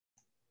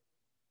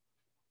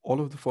All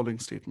of the following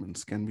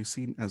statements can be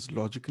seen as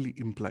logically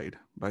implied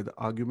by the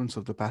arguments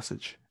of the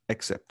passage,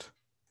 except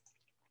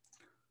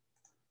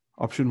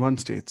option 1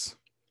 states,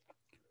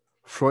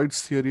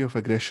 Freud's theory of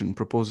aggression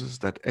proposes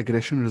that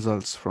aggression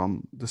results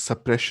from the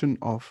suppression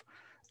of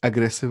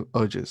aggressive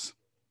urges.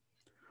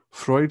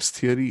 Freud's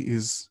theory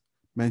is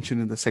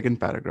mentioned in the second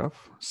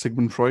paragraph.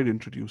 Sigmund Freud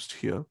introduced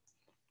here,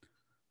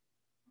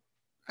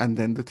 and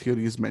then the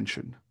theory is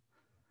mentioned.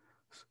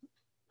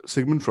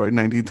 Sigmund Freud,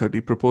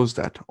 1930, proposed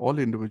that all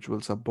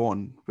individuals are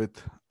born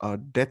with a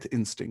death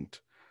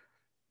instinct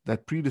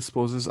that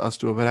predisposes us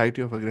to a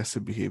variety of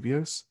aggressive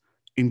behaviors,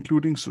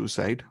 including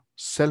suicide,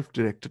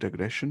 self-directed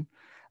aggression,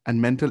 and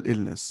mental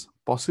illness,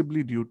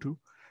 possibly due to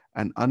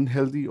an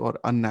unhealthy or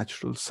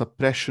unnatural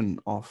suppression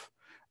of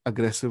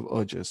aggressive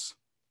urges.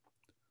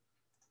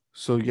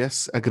 So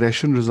yes,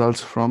 aggression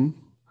results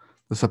from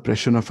the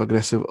suppression of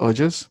aggressive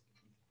urges,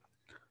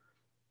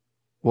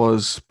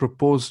 was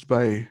proposed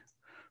by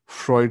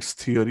Freud's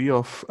theory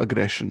of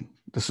aggression.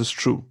 This is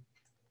true.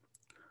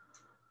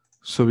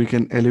 So we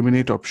can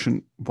eliminate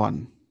option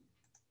 1.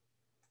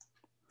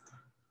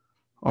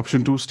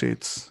 Option 2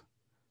 states,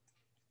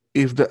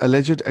 if the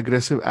alleged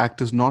aggressive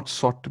act is not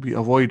sought to be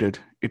avoided,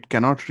 it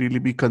cannot really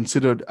be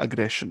considered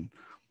aggression.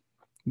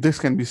 This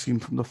can be seen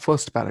from the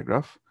first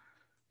paragraph.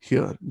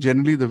 Here,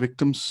 generally the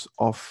victims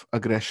of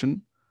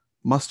aggression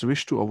must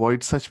wish to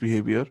avoid such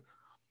behavior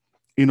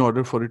in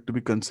order for it to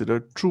be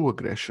considered true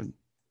aggression.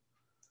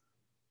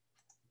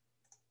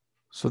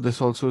 So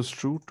this also is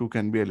true, 2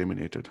 can be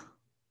eliminated.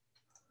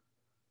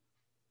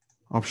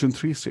 Option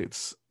 3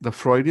 states, the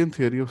Freudian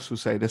theory of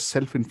suicide as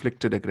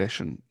self-inflicted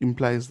aggression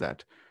implies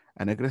that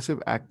an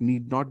aggressive act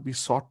need not be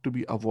sought to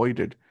be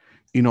avoided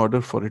in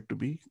order for it to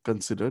be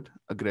considered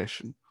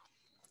aggression.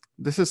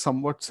 This is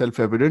somewhat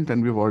self-evident,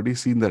 and we've already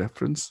seen the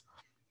reference.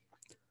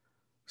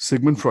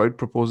 Sigmund Freud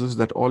proposes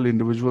that all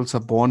individuals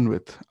are born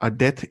with a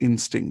death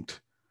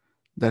instinct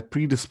that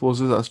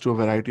predisposes us to a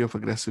variety of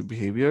aggressive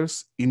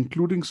behaviors,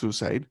 including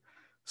suicide,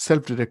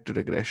 self-directed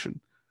aggression.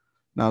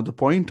 Now, the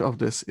point of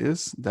this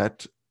is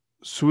that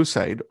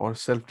suicide or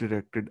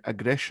self-directed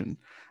aggression,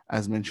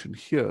 as mentioned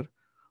here,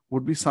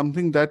 would be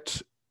something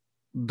that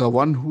the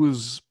one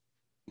who's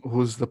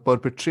the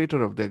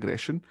perpetrator of the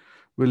aggression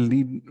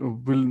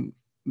will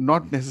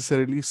not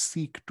necessarily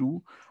seek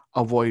to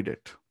avoid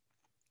it.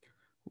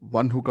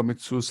 One who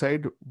commits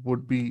suicide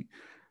would be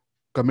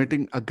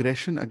committing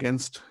aggression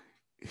against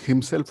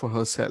himself or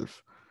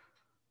herself.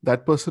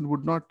 That person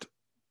would not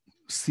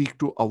seek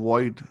to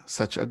avoid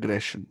such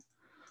aggression.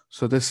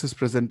 So this is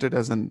presented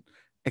as an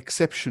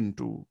exception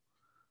to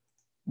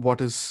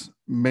what is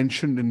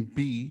mentioned in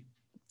B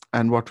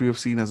and what we have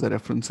seen as a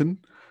reference in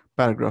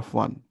paragraph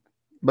 1.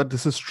 But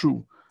this is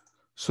true.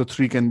 So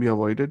 3 can be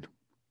avoided.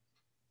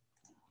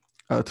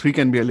 3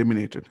 can be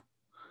eliminated.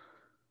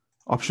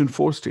 Option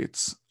 4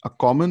 states, a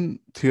common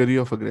theory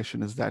of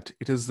aggression is that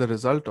it is the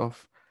result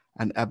of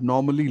an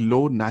abnormally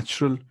low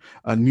neural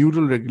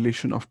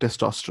regulation of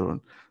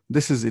testosterone.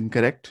 This is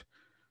incorrect.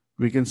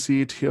 We can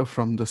see it here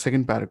from the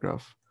second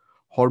paragraph.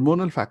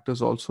 Hormonal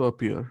factors also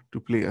appear to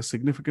play a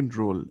significant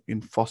role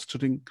in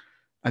fostering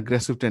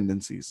aggressive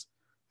tendencies.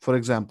 For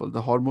example,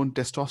 the hormone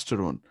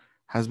testosterone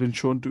has been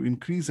shown to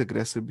increase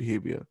aggressive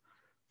behavior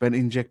when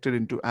injected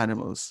into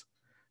animals.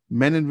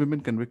 Men and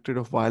women convicted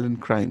of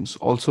violent crimes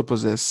also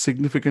possess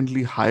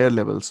significantly higher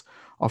levels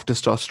of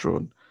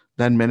testosterone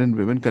than men and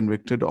women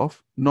convicted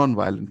of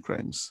non-violent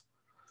crimes.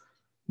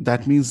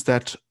 That means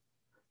that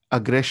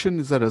aggression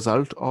is a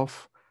result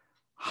of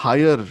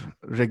higher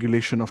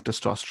regulation of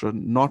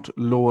testosterone, not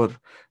lower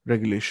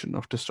regulation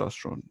of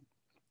testosterone.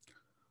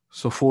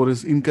 So 4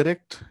 is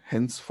incorrect,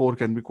 hence 4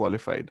 can be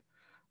qualified.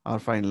 Our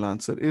final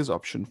answer is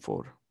option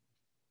 4.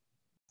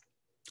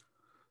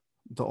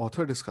 The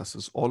author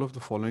discusses all of the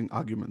following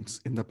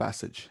arguments in the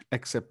passage,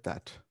 except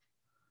that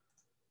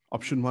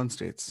option 1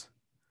 states,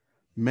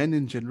 men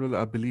in general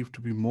are believed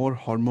to be more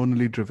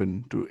hormonally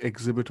driven to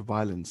exhibit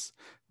violence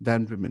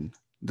than women.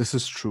 This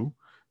is true.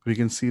 We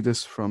can see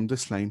this from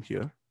this line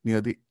here,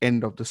 near the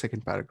end of the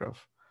second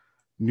paragraph.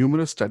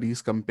 Numerous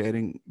studies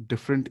comparing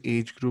different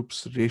age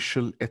groups,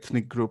 racial,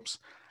 ethnic groups,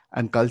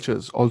 and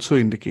cultures also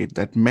indicate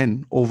that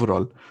men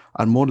overall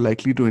are more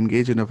likely to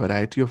engage in a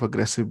variety of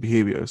aggressive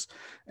behaviors,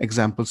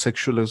 example,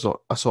 sexual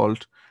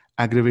assault,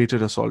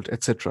 aggravated assault,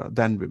 etc.,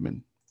 than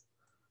women.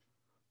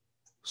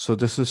 So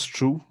this is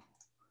true.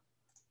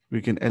 We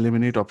can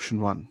eliminate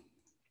option 1.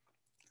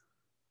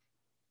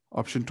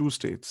 Option 2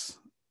 states,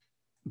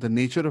 the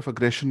nature of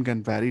aggression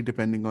can vary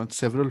depending on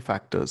several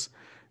factors,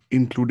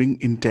 including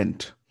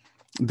intent.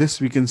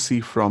 This we can see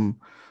from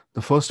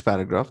the first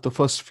paragraph, the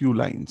first few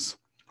lines.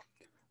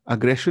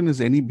 Aggression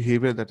is any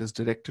behavior that is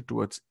directed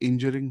towards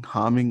injuring,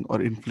 harming,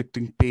 or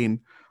inflicting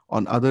pain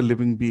on other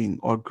living being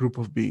or group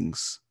of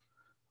beings.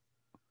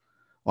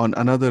 On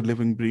another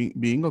living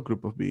being or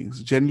group of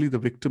beings. Generally, the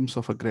victims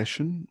of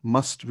aggression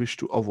must wish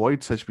to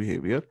avoid such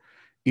behavior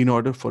in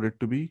order for it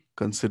to be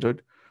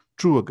considered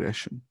true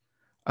aggression.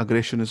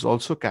 Aggression is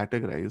also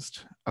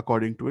categorized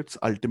according to its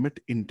ultimate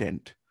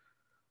intent.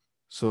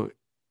 So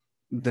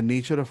The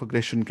nature of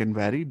aggression can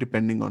vary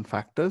depending on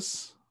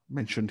factors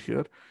mentioned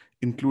here,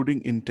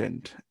 including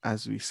intent,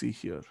 as we see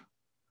here.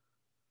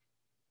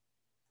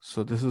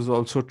 So this is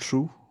also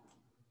true.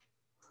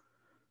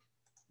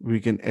 We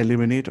can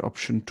eliminate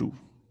option 2.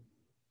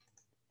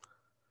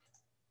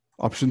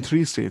 Option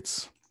 3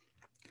 states,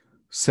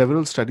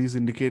 several studies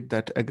indicate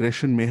that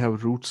aggression may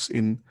have roots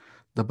in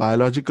the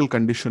biological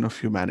condition of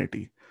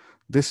humanity.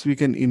 This we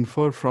can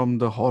infer from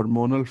the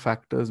hormonal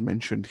factors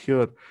mentioned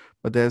here,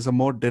 but there's a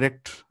more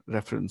direct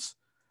reference.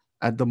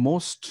 At the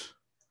most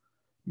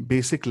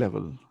basic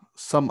level,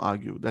 some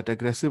argue that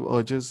aggressive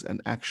urges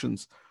and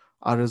actions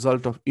are a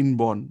result of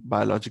inborn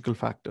biological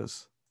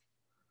factors.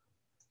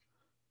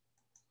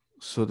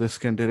 So this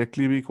can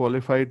directly be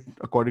qualified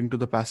according to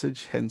the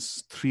passage,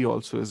 hence 3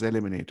 also is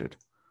eliminated.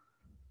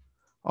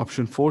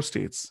 Option 4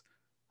 states,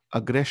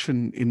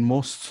 aggression in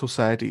most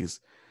societies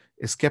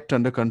is kept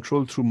under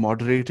control through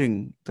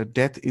moderating the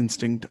death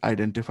instinct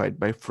identified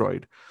by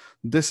Freud.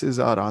 This is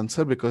our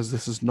answer because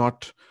this is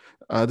not,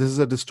 this is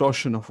a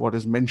distortion of what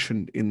is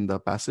mentioned in the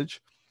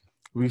passage.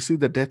 We see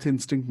the death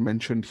instinct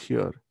mentioned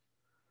here.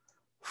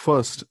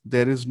 First,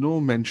 there is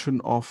no mention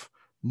of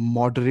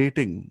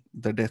moderating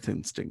the death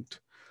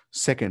instinct.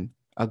 Second,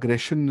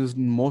 aggression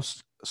in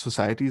most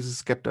societies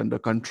is kept under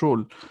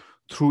control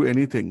through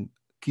anything.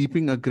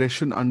 Keeping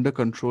aggression under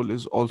control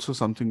is also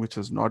something which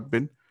has not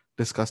been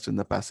discussed in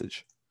the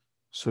passage.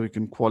 So we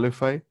can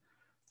qualify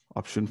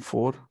option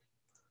 4.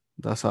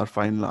 Thus, our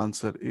final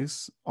answer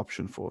is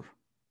option 4.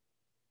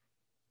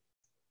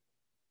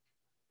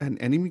 An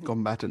enemy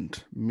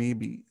combatant may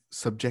be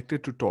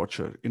subjected to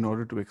torture in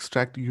order to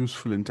extract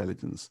useful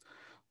intelligence,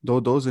 though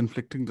those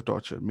inflicting the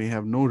torture may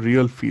have no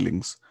real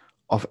feelings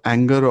of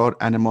anger or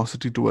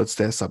animosity towards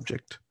their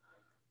subject.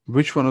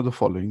 Which one of the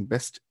following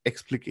best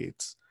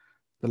explicates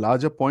the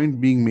larger point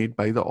being made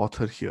by the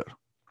author here?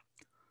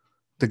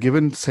 The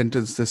given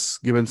sentence, this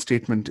given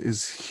statement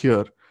is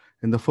here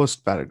in the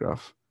first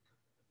paragraph,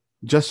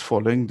 just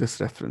following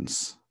this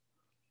reference.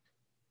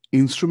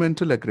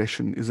 Instrumental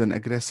aggression is an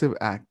aggressive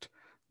act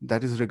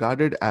that is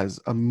regarded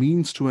as a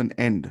means to an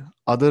end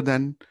other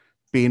than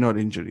pain or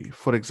injury.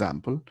 For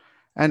example,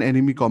 an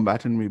enemy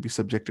combatant may be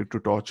subjected to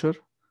torture,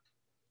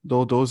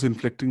 though those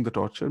inflicting the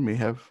torture may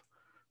have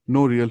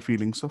no real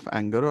feelings of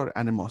anger or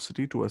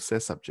animosity towards their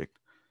subject.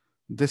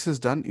 This is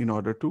done in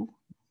order to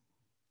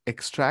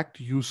extract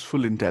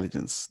useful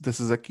intelligence. This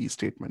is a key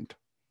statement.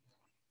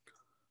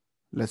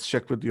 Let's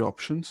check with the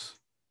options.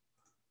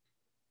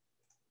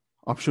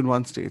 Option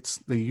 1 states,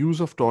 the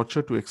use of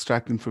torture to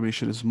extract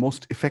information is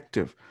most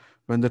effective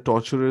when the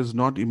torturer is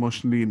not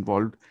emotionally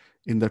involved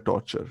in the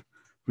torture.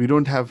 We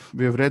have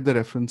read the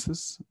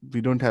references. We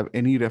don't have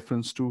any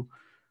reference to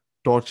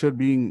torture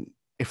being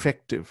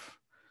effective.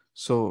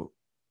 So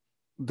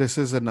this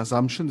is an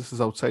assumption. This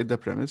is outside the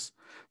premise.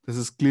 This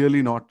is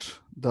clearly not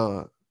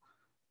the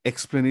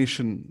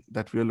explanation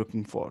that we are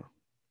looking for.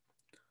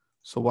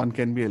 So 1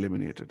 can be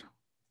eliminated.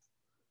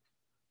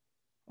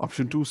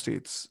 Option 2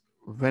 states,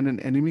 when an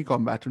enemy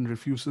combatant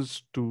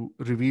refuses to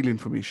reveal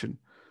information,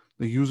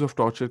 the use of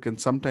torture can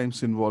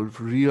sometimes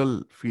involve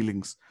real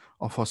feelings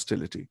of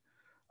hostility.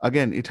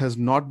 Again, it has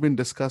not been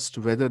discussed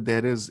whether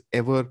there is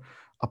ever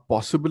a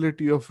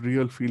possibility of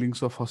real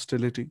feelings of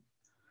hostility.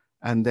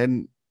 And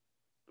then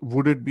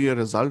would it be a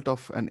result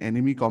of an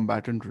enemy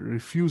combatant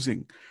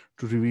refusing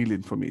to reveal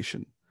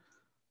information?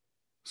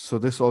 So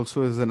this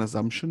also is an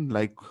assumption.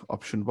 Like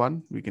option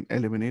 1, we can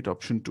eliminate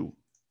option 2.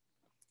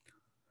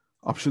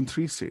 Option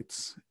 3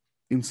 states,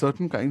 in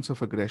certain kinds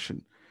of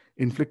aggression,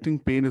 inflicting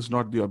pain is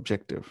not the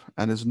objective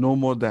and is no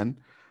more than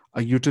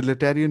a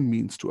utilitarian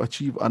means to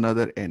achieve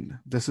another end.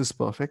 This is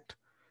perfect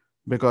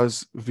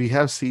because we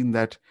have seen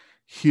that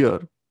here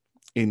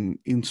in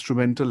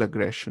instrumental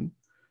aggression,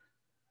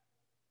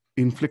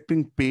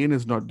 inflicting pain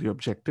is not the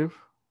objective.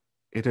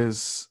 It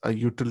is a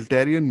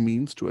utilitarian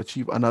means to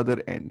achieve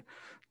another end.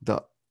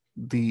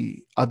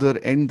 The other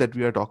end that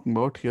we are talking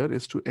about here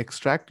is to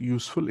extract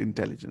useful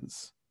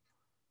intelligence.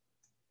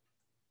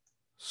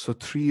 So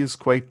 3 is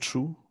quite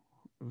true.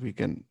 We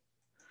can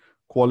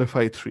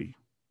qualify 3.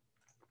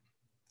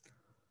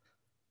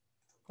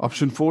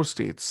 Option 4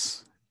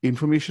 states,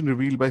 information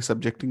revealed by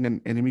subjecting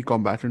an enemy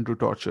combatant to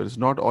torture is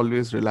not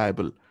always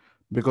reliable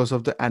because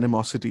of the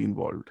animosity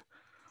involved.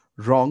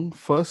 Wrong.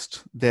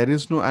 First, there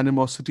is no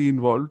animosity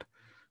involved.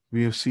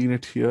 We have seen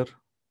it here.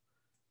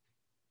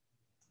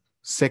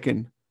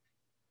 Second,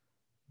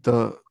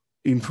 the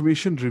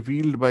information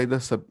revealed by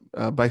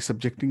by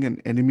subjecting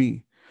an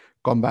enemy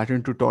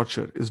combatant to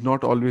torture is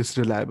not always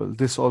reliable.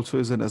 This also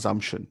is an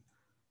assumption.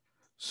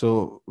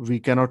 So we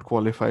cannot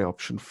qualify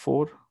option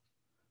 4.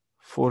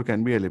 4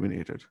 can be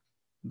eliminated.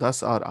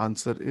 Thus, our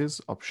answer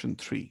is option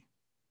 3.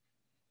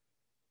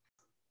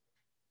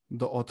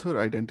 The author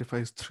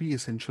identifies 3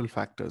 essential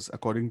factors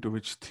according to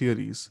which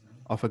theories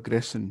of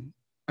aggression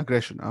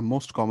are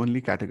most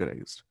commonly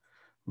categorized.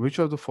 Which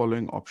of the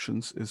following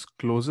options is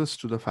closest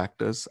to the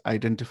factors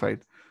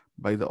identified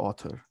by the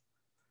author?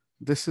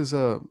 This is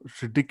a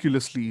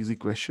ridiculously easy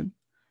question.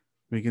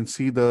 We can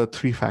see the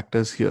 3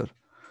 factors here.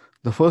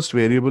 The first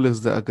variable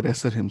is the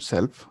aggressor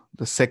himself.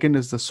 The second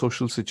is the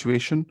social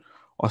situation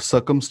or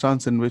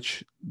circumstance in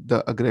which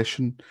the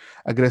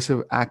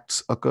aggressive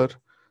acts occur.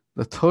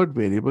 The third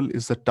variable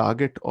is the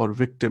target or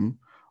victim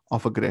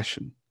of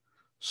aggression.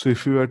 So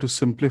if we were to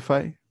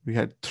simplify, we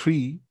had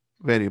three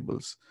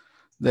variables: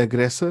 the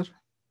aggressor,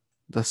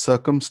 the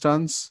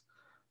circumstance,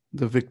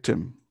 the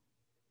victim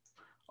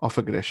of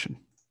aggression.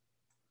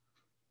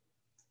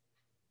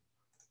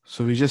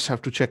 So we just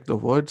have to check the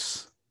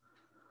words.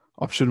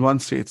 Option 1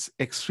 states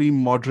extreme,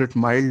 moderate,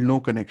 mild, no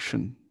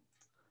connection.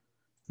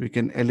 We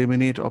can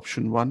eliminate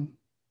option 1.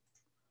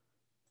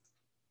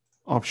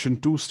 Option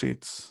 2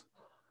 states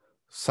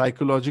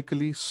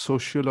psychologically,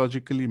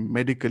 sociologically,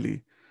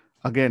 medically.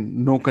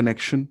 Again, no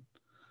connection.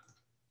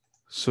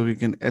 So we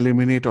can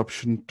eliminate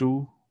option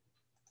 2.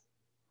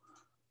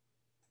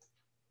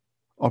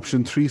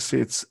 Option 3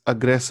 states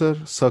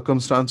aggressor,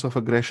 circumstance of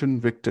aggression,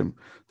 victim.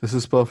 This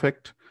is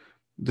perfect.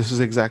 This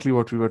is exactly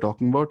what we were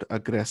talking about: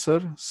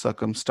 aggressor,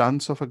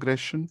 circumstance of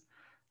aggression,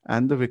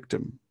 and the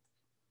victim.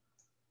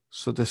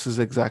 So this is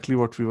exactly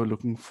what we were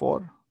looking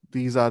for.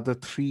 These are the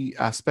three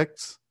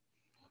aspects,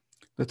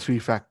 the three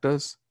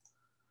factors.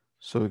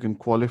 So we can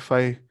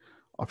qualify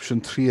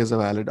option 3 as a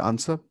valid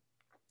answer.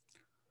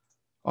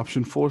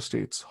 Option 4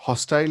 states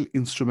hostile,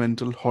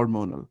 instrumental,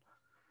 hormonal.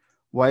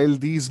 While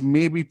these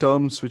may be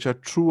terms which are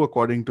true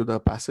according to the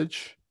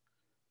passage,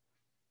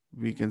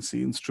 we can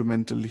see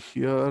instrumental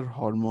here,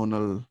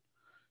 hormonal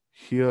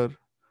here,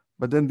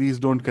 but then these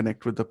don't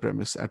connect with the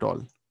premise at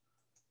all.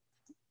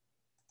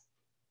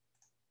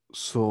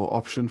 So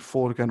option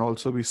 4 can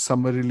also be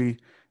summarily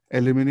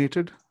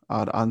eliminated.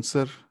 Our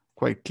answer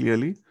quite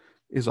clearly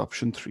is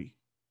option 3.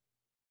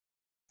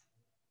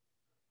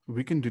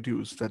 We can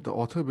deduce that the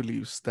author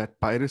believes that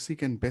piracy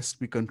can best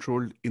be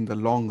controlled in the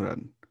long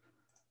run.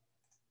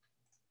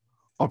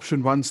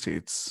 Option 1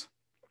 states,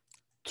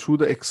 through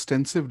the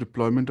extensive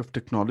deployment of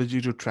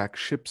technology to track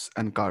ships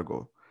and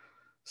cargo.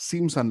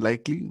 Seems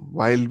unlikely.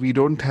 While we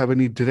don't have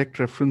any direct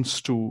reference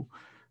to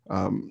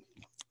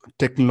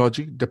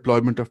technology,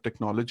 deployment of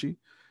technology,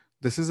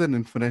 this is an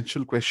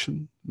inferential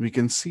question. We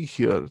can see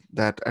here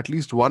that at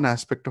least one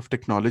aspect of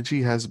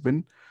technology has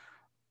been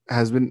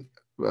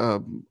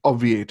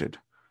obviated.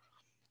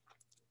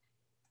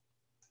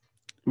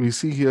 We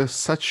see here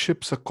such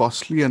ships are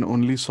costly and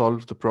only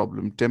solve the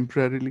problem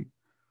temporarily.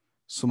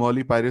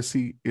 Somali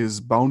piracy is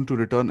bound to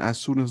return as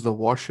soon as the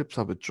warships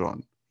are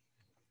withdrawn.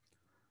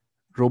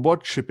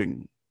 Robot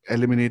shipping,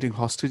 eliminating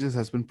hostages,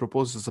 has been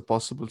proposed as a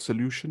possible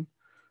solution,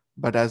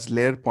 but as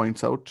Lair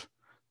points out,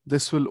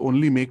 this will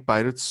only make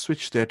pirates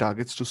switch their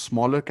targets to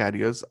smaller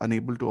carriers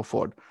unable to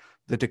afford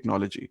the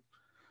technology.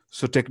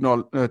 So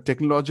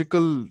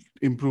technological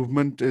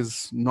improvement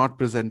is not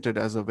presented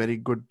as a very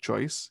good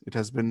choice. It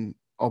has been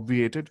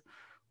obviated.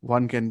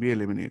 One can be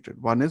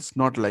eliminated. One is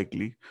not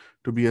likely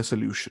to be a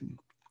solution.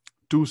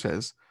 2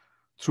 says,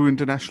 through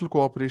international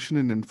cooperation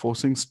in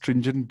enforcing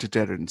stringent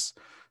deterrence.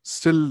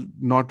 Still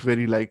not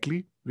very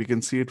likely. We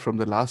can see it from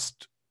the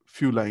last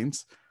few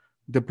lines.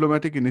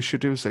 Diplomatic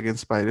initiatives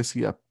against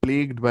piracy are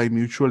plagued by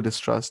mutual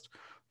distrust.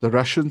 The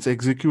Russians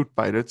execute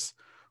pirates,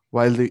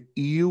 while the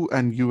EU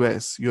and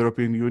US,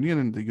 European Union,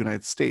 and the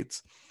United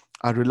States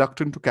are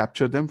reluctant to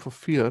capture them for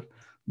fear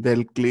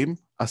they'll claim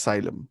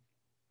asylum.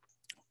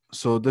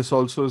 So this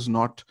also is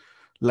not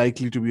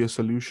likely to be a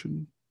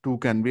solution. 2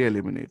 can be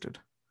eliminated.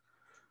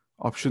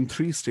 Option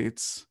 3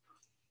 states,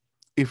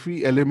 if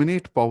we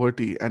eliminate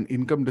poverty and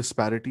income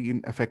disparity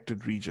in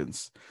affected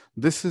regions,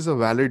 this is a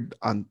valid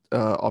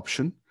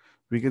option.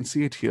 We can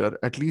see it here.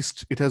 At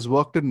least it has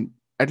worked in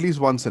at least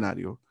one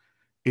scenario.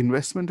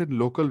 Investment in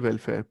local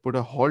welfare put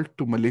a halt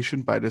to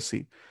Malaysian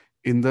piracy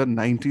in the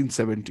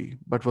 1970s,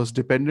 but was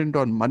dependent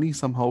on money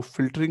somehow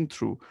filtering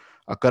through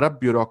a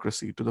corrupt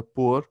bureaucracy to the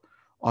poor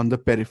on the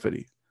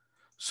periphery.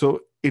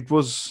 So it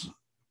was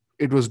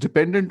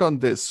dependent on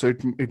this. So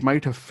it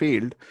might have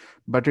failed,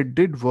 but it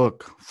did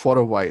work for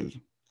a while.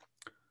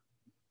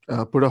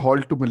 Put a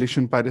halt to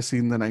Malaysian piracy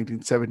in the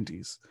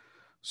 1970s.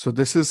 So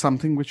this is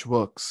something which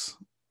works.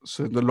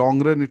 So in the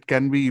long run, it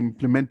can be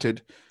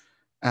implemented,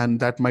 and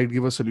that might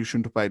give a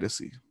solution to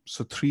piracy.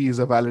 So 3 is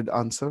a valid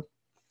answer.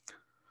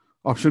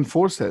 Option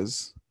 4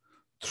 says,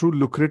 through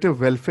lucrative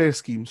welfare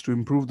schemes to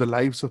improve the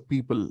lives of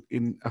people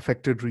in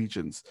affected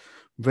regions.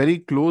 Very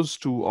close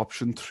to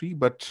option 3,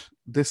 but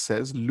this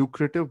says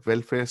lucrative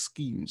welfare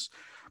schemes.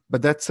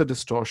 But that's a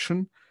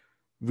distortion.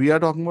 We are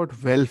talking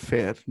about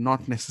welfare,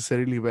 not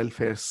necessarily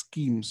welfare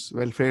schemes.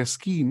 Welfare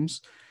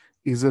schemes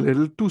is a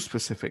little too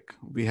specific.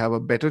 We have a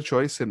better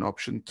choice in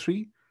option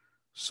 3,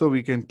 so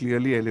we can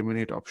clearly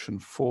eliminate option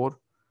 4.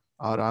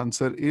 Our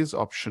answer is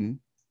option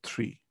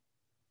 3.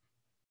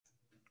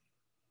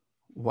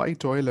 Why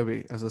toil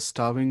away as a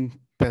starving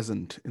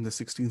peasant in the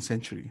 16th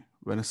century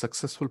when a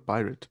successful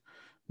pirate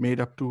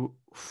made up to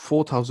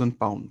 4,000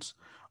 pounds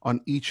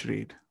on each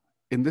raid?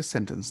 In this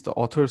sentence, the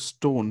author's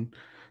tone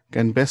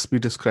can best be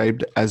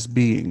described as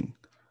being.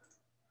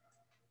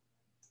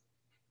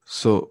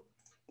 So,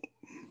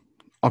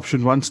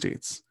 option 1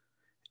 states,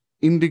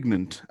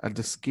 indignant at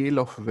the scale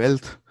of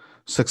wealth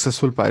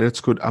successful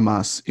pirates could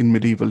amass in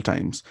medieval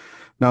times.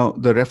 Now,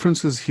 the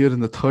reference is here in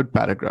the third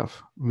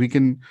paragraph. We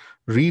can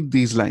read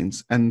these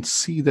lines and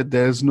see that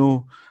there's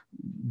no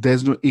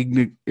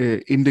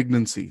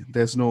indignancy.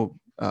 There's no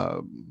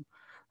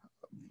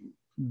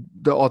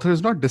the author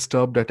is not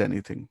disturbed at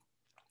anything.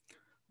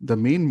 The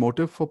main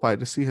motive for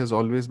piracy has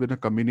always been a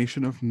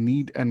combination of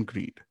need and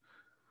greed.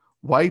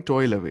 Why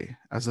toil away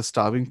as a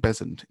starving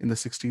peasant in the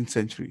 16th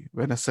century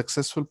when a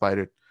successful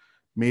pirate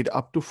made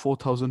up to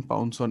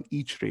 £4,000 on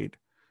each raid?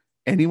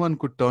 Anyone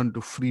could turn to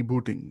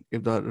freebooting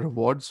if the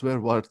rewards were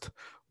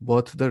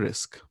worth the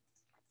risk.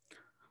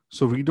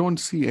 So we don't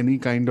see any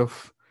kind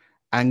of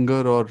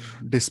anger or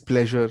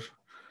displeasure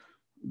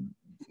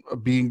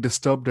being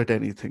disturbed at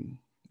anything.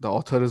 The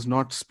author is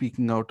not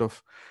speaking out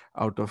of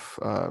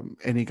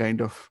any kind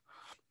of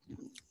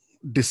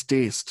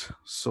distaste.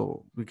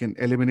 So we can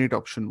eliminate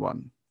option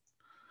one.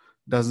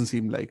 Doesn't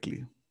seem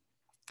likely.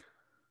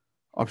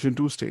 Option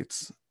two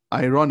states,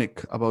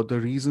 ironic about the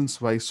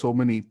reasons why so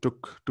many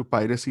took to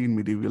piracy in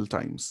medieval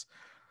times.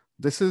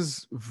 This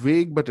is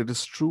vague, but it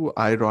is true.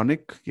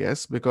 Ironic,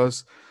 yes,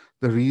 because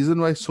the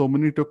reason why so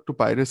many took to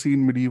piracy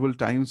in medieval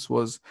times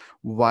was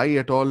why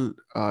at all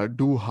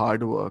do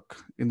hard work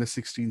in the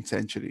 16th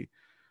century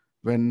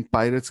when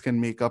pirates can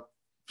make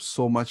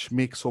so much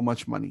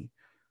money.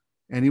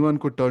 Anyone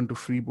could turn to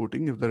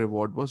freebooting if the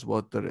reward was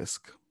worth the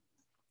risk.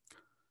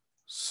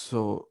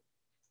 So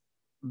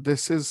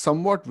this is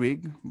somewhat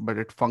vague, but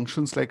it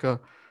functions like a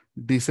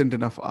decent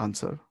enough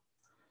answer.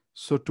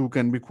 So two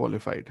can be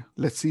qualified.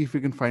 Let's see if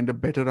we can find a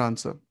better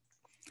answer.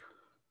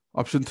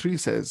 Option three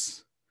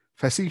says,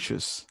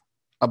 facetious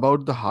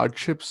about the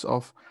hardships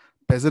of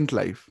peasant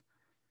life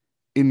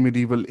in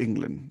medieval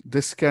England.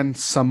 This can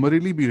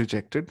summarily be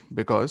rejected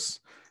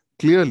because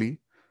clearly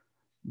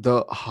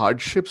the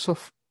hardships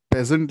of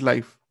peasant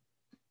life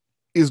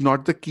is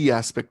not the key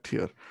aspect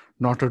here,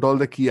 not at all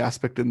the key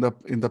aspect in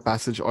the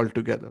passage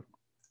altogether.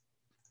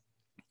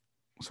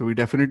 So we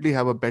definitely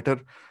have a better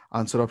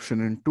answer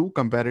option in two.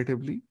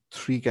 Comparatively,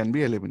 three can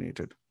be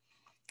eliminated.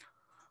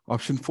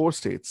 Option four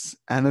states,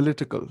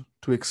 analytical,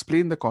 to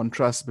explain the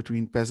contrast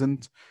between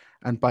peasant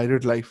and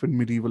pirate life in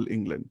medieval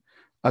England.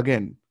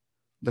 Again,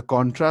 the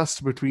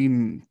contrast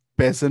between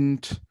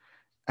peasant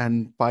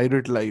and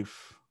pirate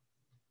life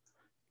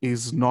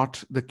is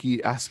not the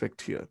key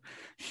aspect here.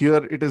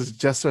 Here it is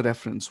just a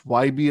reference.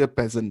 Why be a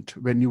peasant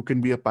when you can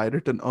be a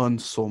pirate and earn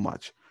so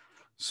much?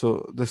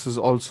 So this is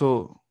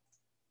also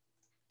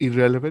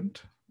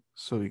irrelevant.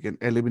 So we can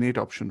eliminate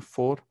option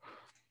four.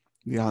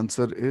 The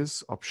answer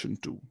is option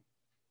two.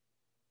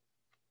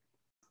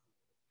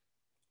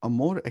 A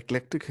more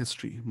eclectic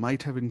history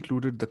might have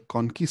included the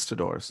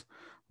conquistadors,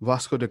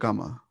 Vasco da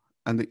Gama,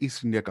 and the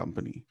East India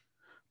Company.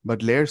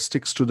 But Laird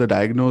sticks to the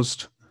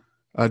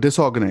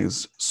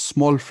disorganized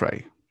small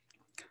fry.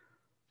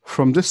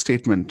 From this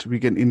statement, we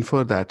can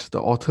infer that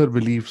the author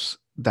believes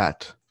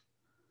that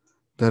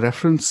the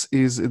reference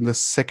is in the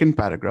second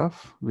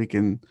paragraph. We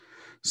can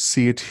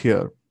see it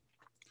here.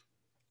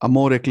 A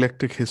more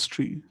eclectic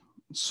history,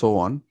 so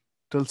on,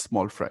 till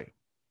small fry.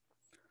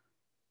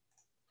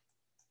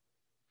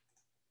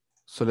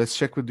 So let's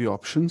check with the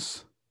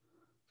options.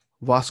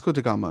 Vasco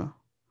da Gama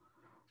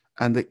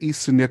and the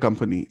East India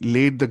Company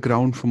laid the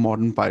ground for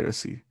modern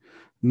piracy.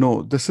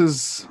 No, this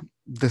is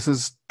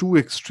too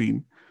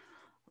extreme.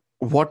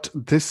 What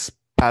this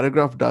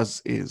paragraph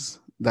does is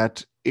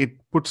that it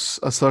puts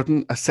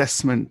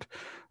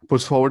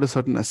forward a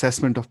certain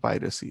assessment of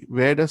piracy.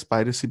 Where does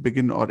piracy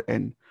begin or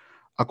end?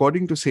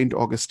 According to St.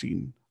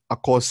 Augustine, a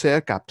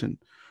corsair captain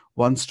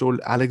once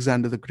told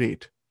Alexander the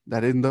Great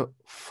that in the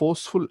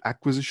forceful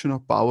acquisition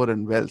of power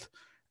and wealth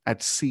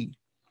at sea,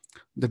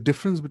 the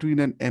difference between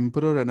an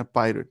emperor and a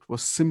pirate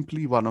was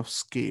simply one of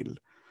scale.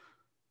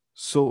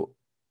 So,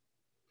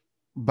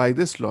 by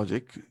this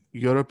logic,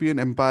 European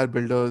empire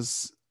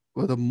builders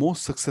were the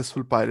most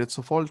successful pirates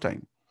of all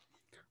time.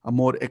 A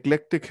more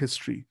eclectic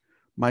history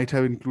might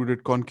have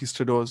included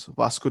conquistadors,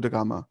 Vasco da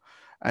Gama,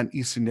 and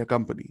East India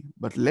Company,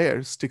 but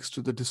Laird sticks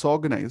to the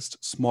disorganized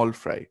small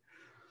fry.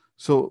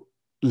 So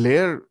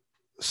Laird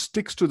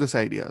sticks to this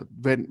idea.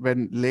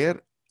 When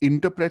Laird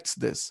interprets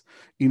this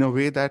in a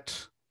way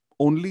that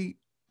only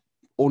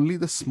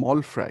the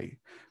small fry,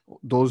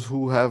 those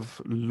who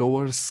have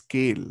lower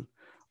scale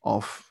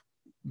of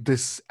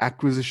this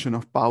acquisition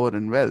of power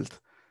and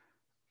wealth,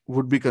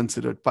 would be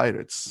considered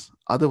pirates.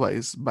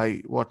 Otherwise,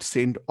 by what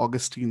St.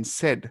 Augustine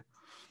said,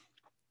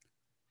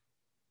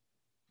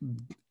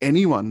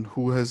 anyone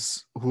who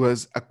has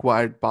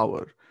acquired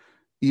power,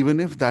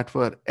 even if that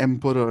were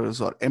emperors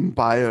or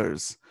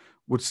empires,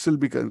 could still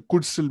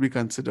be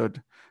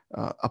considered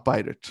a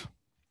pirate.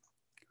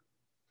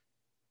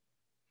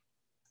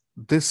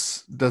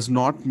 This does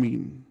not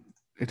mean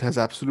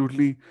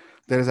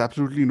there is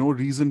absolutely no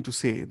reason to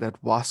say that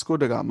Vasco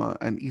da Gama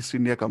and East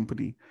India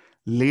Company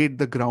laid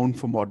the ground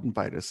for modern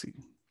piracy.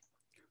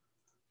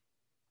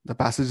 The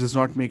passage does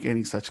not make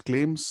any such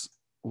claims.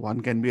 One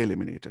can be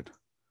eliminated.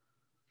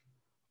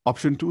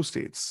 Option two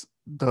states,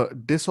 the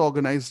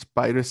disorganized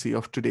piracy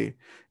of today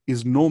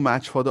is no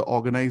match for the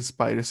organized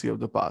piracy of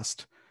the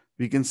past.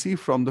 We can see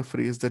from the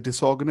phrase the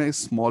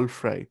disorganized small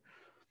fry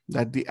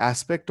that the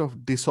aspect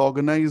of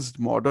disorganized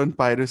modern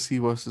piracy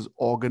versus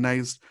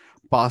organized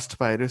past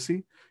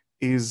piracy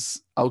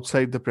is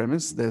outside the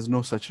premise. There's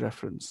no such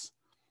reference,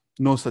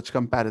 no such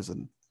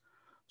comparison.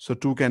 So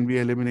 2 can be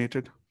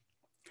eliminated.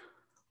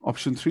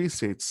 Option 3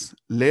 states,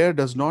 Lair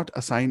does not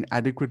assign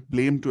adequate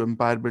blame to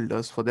empire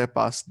builders for their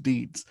past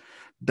deeds.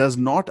 Does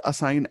not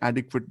assign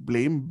adequate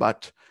blame,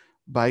 but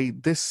by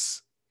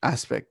this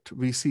aspect,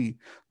 we see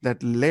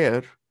that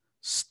Lair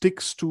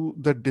sticks to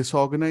the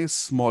disorganized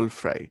small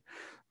fry.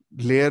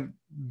 Lair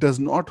does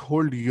not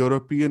hold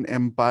European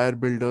empire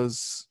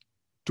builders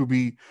to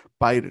be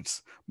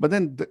pirates. But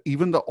then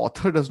even the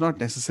author does not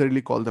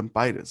necessarily call them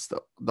pirates.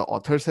 The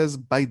author says,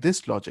 by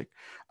this logic,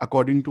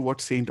 according to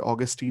what St.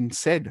 Augustine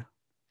said.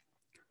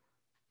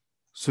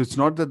 So it's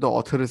not that the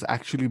author is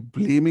actually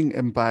blaming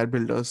empire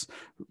builders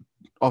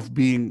of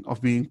being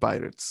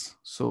pirates.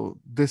 So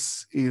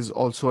this is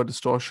also a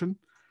distortion.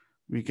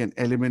 We can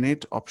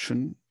eliminate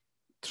option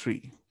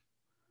 3.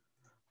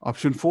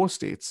 Option 4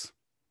 states,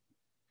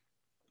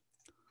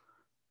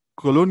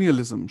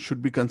 colonialism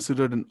should be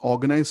considered an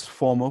organized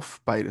form of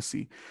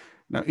piracy.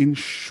 Now, in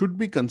should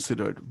be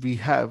considered, we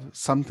have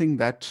something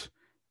that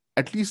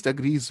at least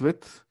agrees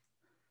with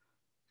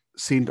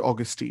St.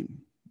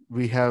 Augustine.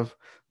 We have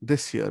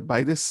this here.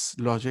 By this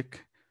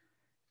logic,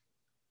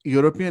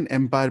 European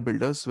empire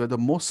builders were the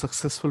most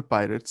successful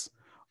pirates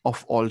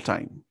of all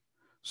time.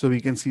 So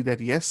we can see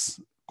that yes,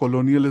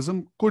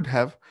 colonialism could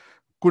have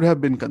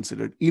been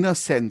considered. In a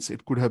sense,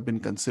 it could have been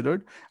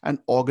considered an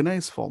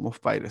organized form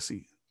of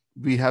piracy.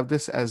 We have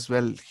this as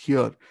well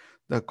here.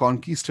 The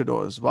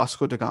conquistadors,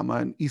 Vasco da Gama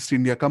and East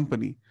India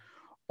Company,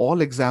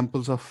 all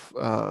examples of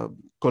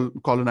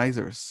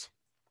colonizers.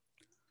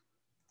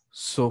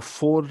 So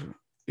 4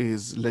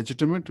 is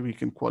legitimate. We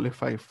can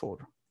qualify 4.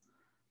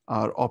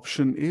 Our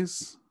answer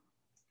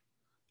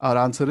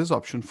is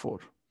option 4.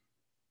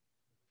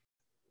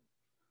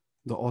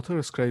 The author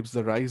ascribes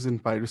the rise in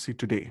piracy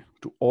today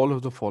to all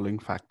of the following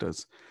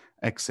factors,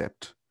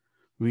 except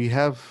we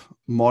have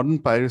modern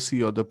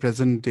piracy or the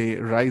present day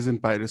rise in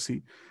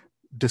piracy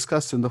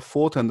discussed in the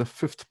 4th and the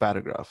 5th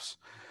paragraphs.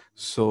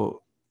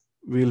 So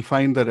we'll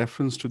find the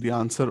reference to the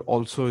answer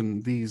also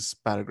in these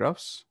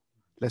paragraphs.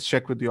 Let's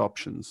check with the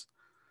options.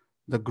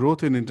 The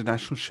growth in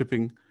international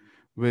shipping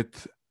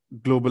with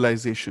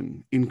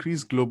globalization.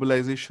 Increased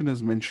globalization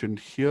is mentioned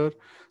here.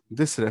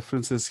 This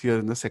reference is here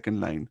in the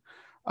second line.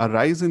 A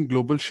rise in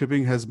global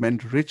shipping has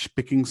meant rich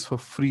pickings for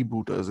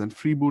freebooters. And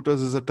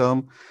freebooters is a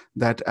term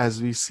that,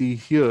 as we see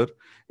here,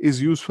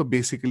 is used for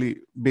basically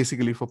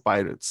for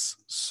pirates.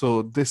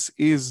 So this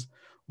is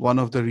one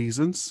of the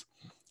reasons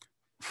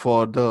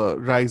for the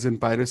rise in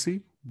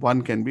piracy.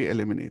 1 can be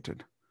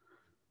eliminated.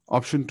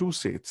 Option 2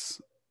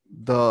 states,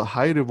 the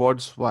high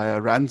rewards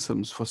via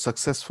ransoms for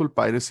successful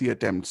piracy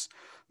attempts.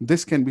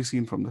 This can be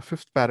seen from the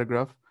 5th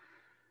paragraph.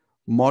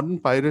 Modern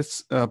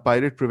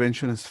pirate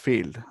prevention has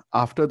failed.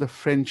 After the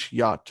French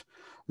yacht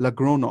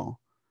Lagono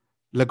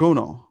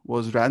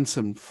was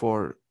ransomed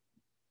for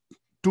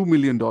 $2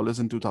 million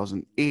in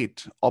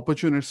 2008,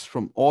 opportunists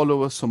from all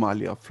over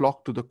Somalia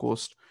flocked to the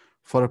coast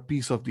for a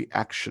piece of the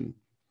action.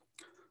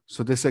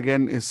 So this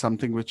again is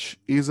something which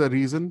is a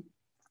reason.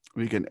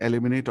 We can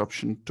eliminate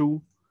option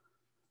 2.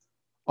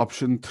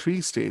 Option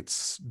 3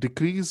 states,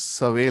 decrease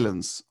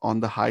surveillance on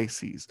the high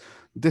seas.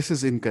 This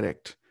is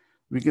incorrect.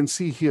 We can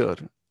see here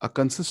a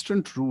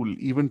consistent rule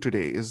even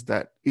today is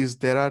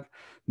there are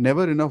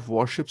never enough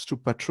warships to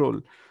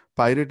patrol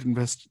pirate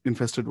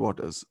infested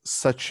waters.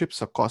 Such ships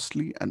are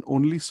costly and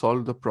only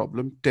solve the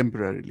problem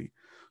temporarily.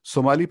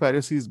 Somali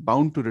piracy is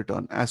bound to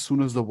return as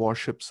soon as the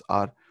warships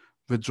are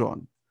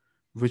withdrawn,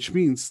 which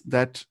means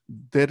that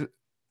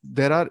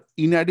there are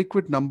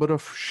inadequate number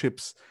of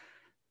ships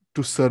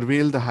to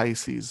surveil the high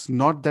seas,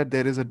 not that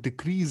there is a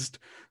decreased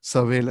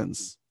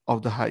surveillance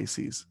of the high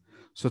seas.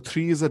 So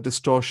 3 is a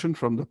distortion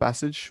from the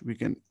passage. We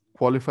can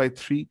qualify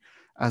 3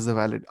 as a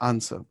valid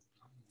answer.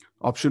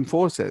 Option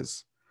 4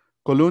 says,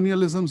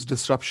 colonialism's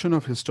disruption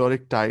of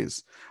historic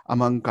ties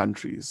among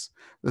countries.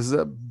 This is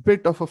a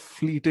bit of a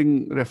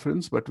fleeting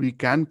reference, but we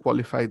can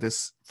qualify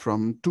this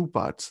from 2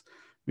 parts.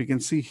 We can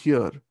see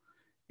here,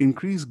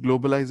 increased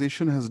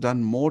globalization has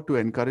done more to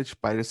encourage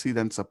piracy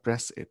than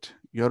suppress it.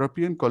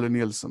 European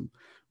colonialism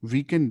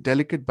weakened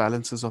delicate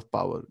balances of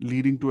power,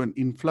 leading to an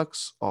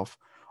influx of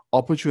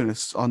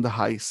opportunists on the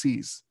high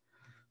seas.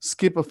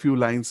 Skip a few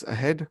lines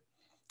ahead.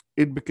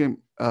 It became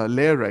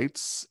Lair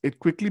writes, it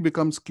quickly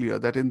becomes clear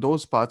that in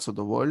those parts of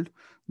the world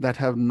that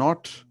have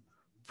not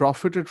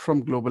profited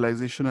from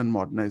globalization and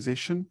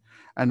modernization,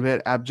 and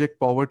where abject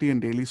poverty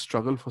and daily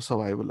struggle for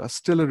survival are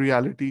still a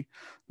reality,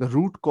 the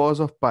root cause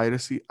of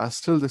piracy are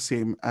still the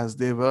same as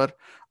they were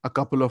a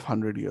couple of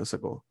 100 years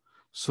ago.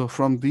 So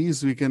from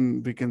these, we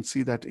can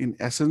see that in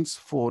essence,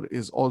 4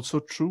 is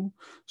also true.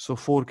 So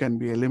 4 can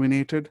be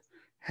eliminated.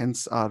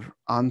 Hence, our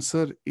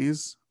answer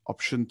is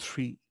option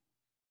 3.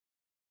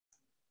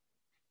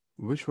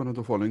 Which one of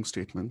the following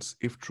statements,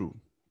 if true,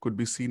 could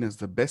be seen as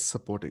best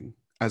supporting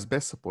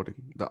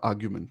the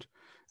argument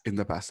in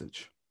the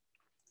passage?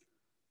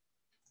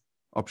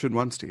 Option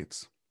 1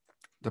 states,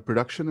 the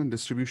production and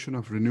distribution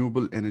of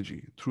renewable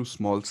energy through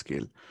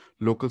small-scale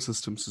local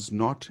systems is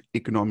not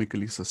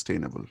economically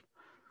sustainable.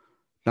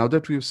 Now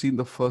that we have seen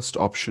the first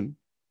option,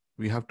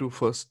 we have to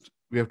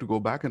go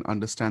back and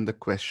understand the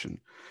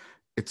question.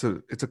 It's a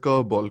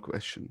curveball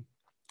question.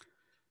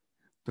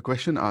 The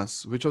question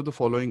asks, which of the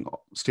following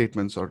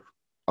statements or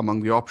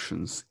among the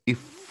options, if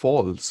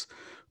false,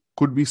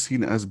 could be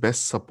seen as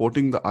best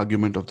supporting the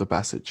argument of the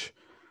passage?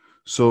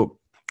 So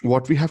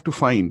what we have to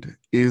find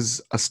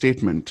is a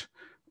statement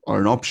or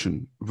an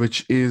option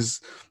which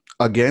is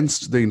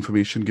against the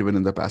information given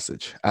in the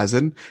passage, as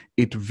in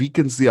it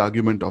weakens the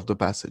argument of the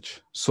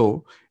passage.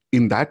 So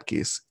in that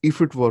case,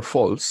 if it were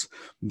false,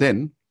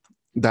 then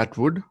that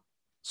would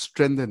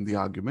strengthen the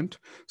argument,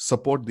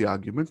 support the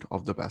argument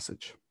of the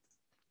passage.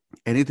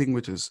 Anything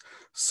which is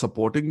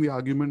supporting the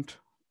argument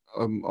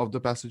of the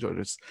passage, or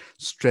is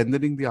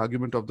strengthening the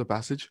argument of the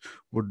passage,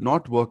 would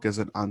not work as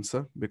an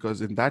answer,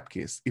 because in that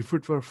case, if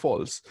it were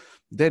false,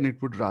 then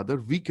it would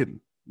rather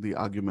weaken the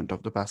argument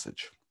of the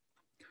passage.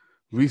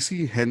 We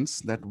see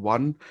hence that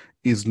one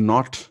is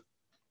not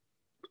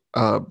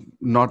a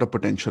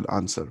potential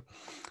answer.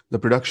 The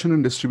production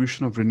and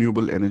distribution of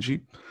renewable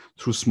energy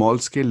through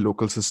small-scale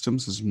local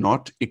systems is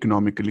not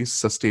economically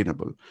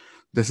sustainable.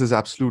 This is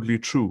absolutely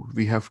true.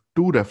 We have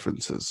two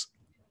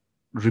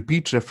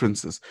repeat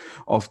references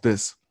of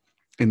this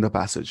in the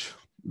passage.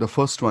 The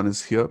first one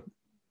is here.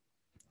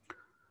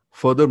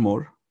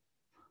 Furthermore,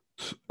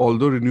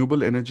 although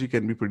renewable energy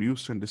can be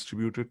produced and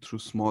distributed through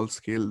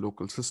small-scale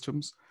local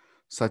systems,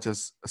 such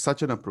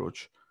an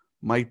approach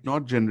might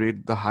not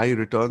generate the high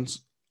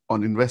returns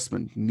on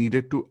investment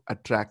needed to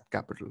attract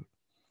capital.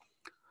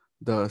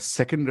 The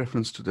second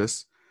reference to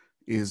this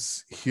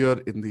is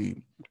here in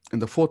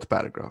the fourth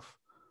paragraph.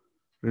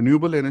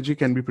 Renewable energy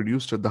can be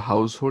produced at the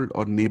household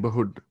or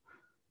neighborhood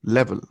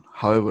level.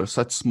 However,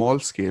 such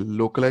small-scale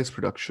localized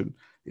production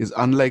is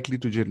unlikely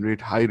to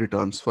generate high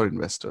returns for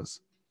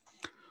investors.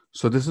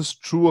 So this is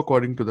true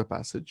according to the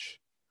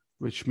passage,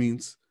 which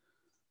means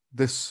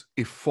this,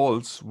 if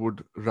false,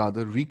 would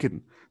rather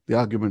weaken the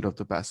argument of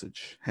the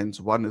passage. Hence,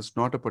 1 is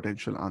not a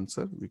potential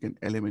answer. We can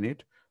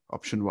eliminate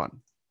option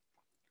 1.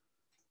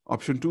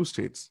 Option 2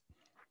 states,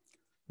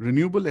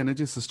 renewable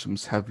energy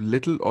systems have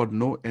little or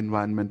no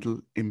environmental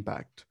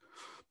impact.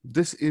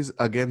 This is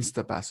against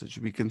the passage.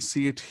 We can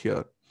see it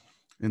here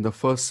in the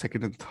first,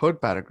 second, and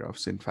third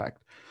paragraphs, in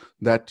fact,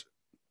 that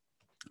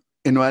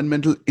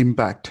environmental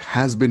impact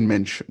has been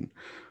mentioned.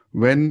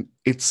 When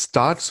it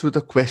starts with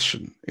a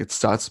question, it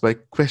starts by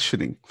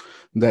questioning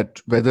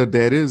that whether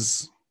there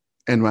is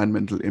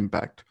environmental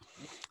impact.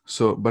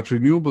 But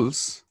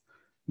renewables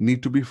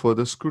need to be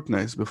further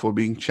scrutinized before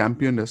being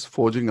championed as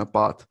forging a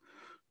path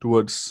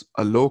towards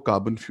a low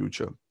carbon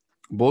future.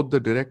 Both the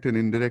direct and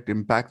indirect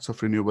impacts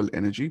of renewable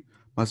energy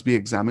must be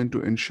examined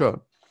to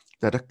ensure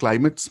that a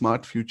climate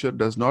smart future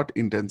does not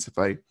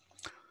intensify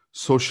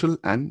social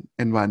and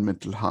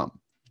environmental harm.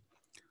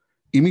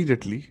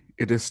 Immediately,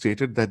 it is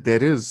stated that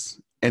there is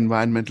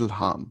environmental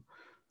harm.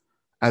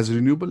 As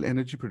renewable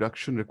energy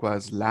production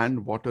requires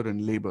land, water,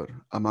 and labor,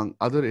 among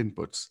other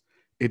inputs,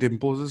 it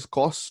imposes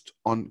costs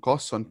on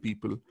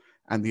people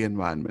and the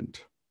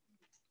environment.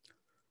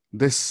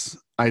 This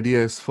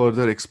idea is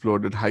further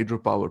explored in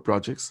hydropower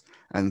projects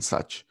and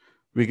such.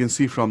 We can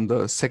see from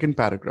the second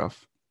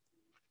paragraph,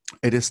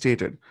 it is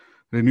stated,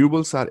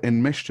 renewables are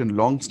enmeshed in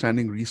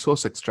long-standing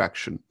resource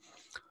extraction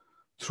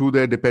through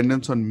their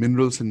dependence on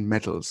minerals and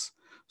metals.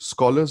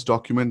 Scholars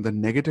document the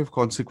negative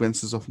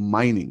consequences of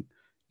mining,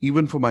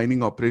 even for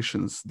mining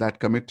operations that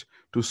commit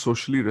to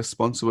socially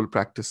responsible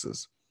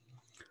practices.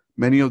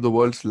 Many of the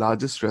world's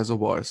largest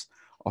reservoirs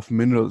of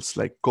minerals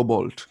like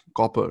cobalt,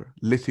 copper,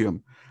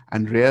 lithium,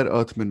 and rare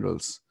earth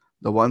minerals,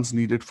 the ones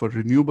needed for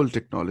renewable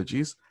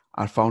technologies,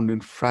 are found in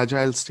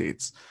fragile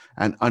states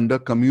and under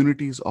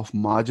communities of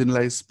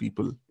marginalized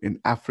people in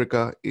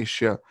Africa,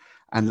 Asia,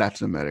 and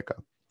Latin America.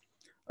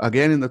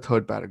 Again, in the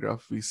third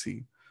paragraph, we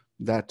see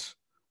that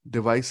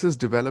devices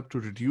developed to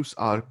reduce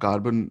our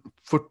carbon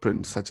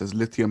footprint, such as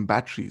lithium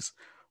batteries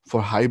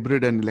for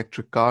hybrid and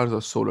electric cars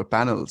or solar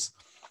panels,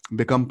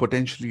 become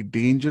potentially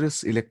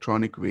dangerous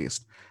electronic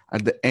waste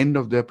at the end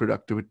of their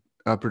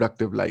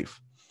productive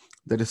life.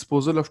 The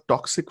disposal of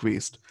toxic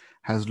waste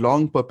has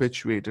long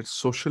perpetuated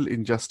social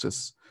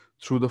injustice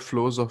through the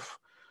flows of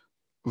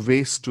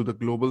waste to the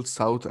global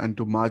south and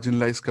to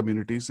marginalized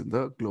communities in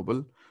the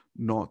global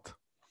north.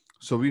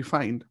 So we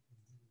find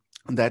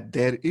that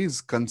there is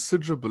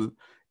considerable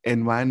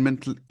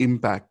environmental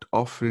impact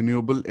of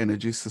renewable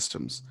energy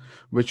systems,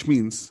 which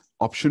means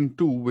option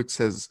 2, which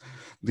says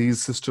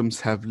these systems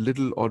have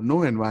little or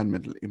no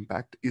environmental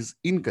impact, is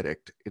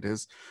incorrect. It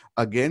is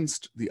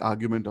against the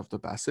argument of the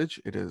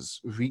passage. It is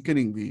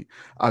weakening the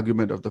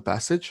argument of the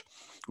passage,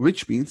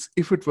 which means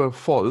if it were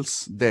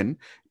false, then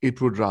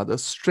it would rather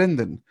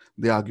strengthen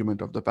the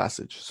argument of the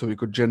passage. So we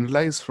could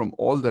generalize from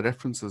all the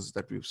references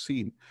that we've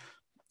seen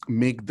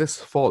make this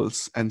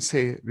false and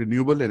say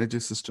renewable energy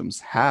systems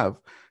have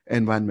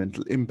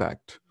environmental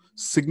impact,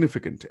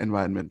 significant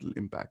environmental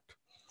impact.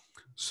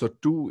 So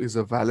 2 is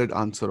a valid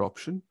answer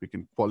option. We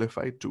can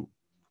qualify 2.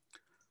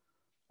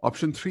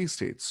 Option 3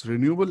 states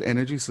renewable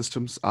energy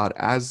systems are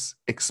as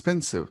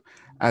expensive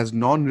as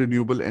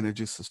non-renewable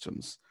energy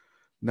systems.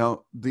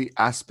 Now, the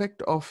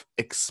aspect of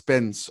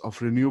expense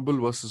of renewable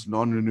versus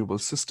non-renewable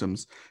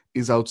systems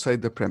is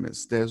outside the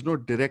premise. There's no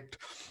direct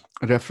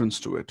reference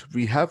to it.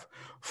 We have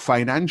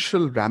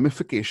financial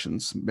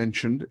ramifications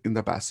mentioned in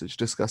the passage,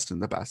 discussed in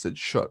the passage,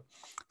 sure.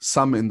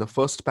 Some in the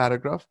first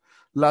paragraph,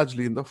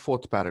 largely in the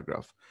fourth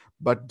paragraph.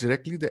 But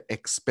directly the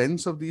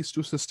expense of these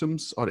two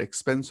systems or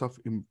expense of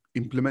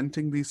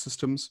implementing these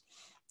systems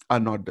are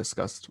not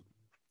discussed.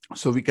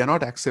 So we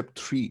cannot accept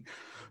 3.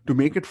 To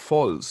make it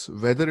false,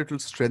 whether it will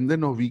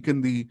strengthen or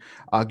weaken the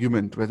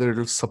argument, whether it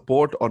will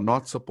support or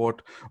not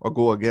support or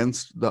go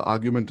against the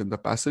argument in the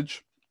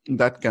passage,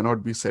 that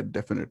cannot be said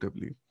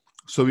definitively.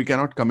 So we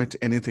cannot commit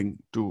anything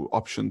to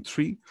option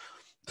 3.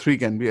 3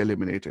 can be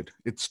eliminated.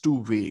 It's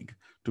too vague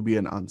to be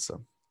an answer.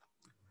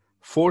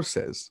 4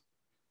 says,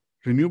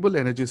 renewable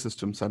energy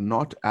systems are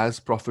not as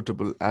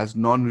profitable as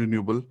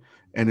non-renewable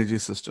energy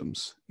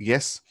systems.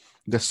 Yes,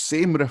 the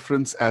same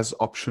reference as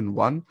option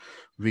 1,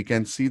 we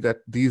can see that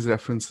these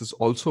references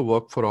also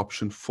work for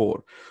option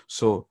 4.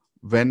 So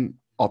when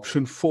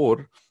option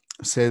 4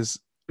 says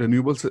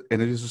renewable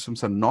energy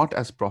systems are not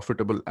as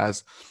profitable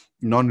as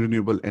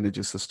non-renewable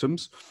energy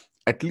systems,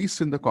 at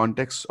least in the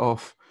context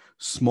of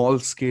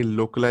small-scale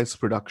localized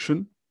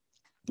production,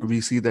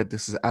 we see that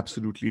this is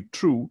absolutely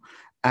true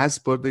as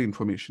per the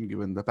information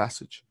given in the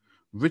passage,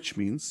 which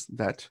means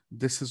that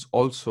this is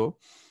also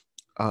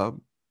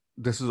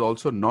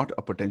not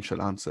a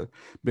potential answer,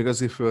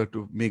 because if we were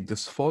to make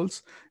this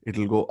false, it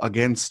will go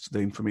against the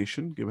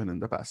information given in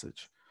the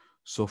passage.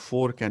 So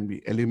 4 can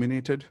be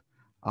eliminated.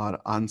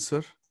 Our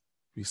answer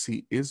we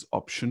see is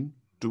option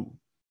 2.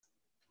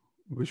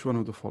 Which one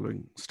of the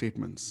following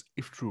statements,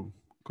 if true,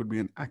 could be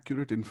an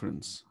accurate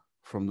inference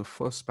from the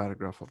first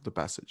paragraph of the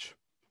passage?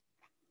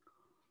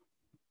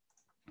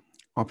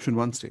 Option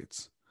 1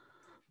 states,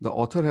 the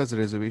author has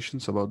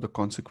reservations about the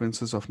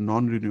consequences of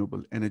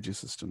non-renewable energy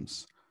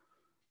systems.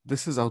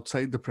 This is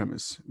outside the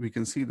premise. We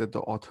can see that the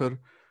author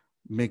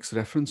makes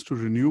reference to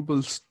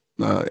renewable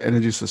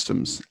energy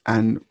systems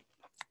and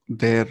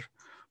their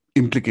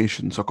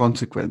implications or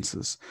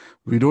consequences.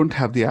 We don't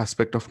have the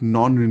aspect of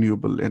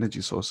non-renewable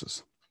energy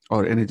sources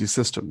or energy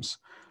systems.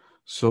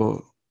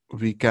 So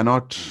we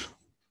cannot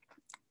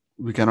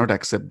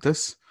accept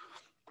this.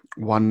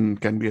 1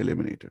 can be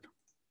eliminated.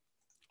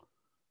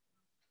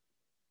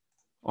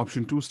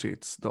 Option 2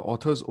 states, the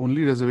author's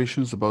only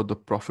reservations about the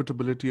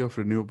profitability of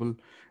renewable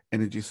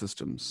energy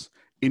systems.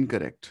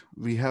 Incorrect.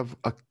 We have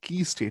a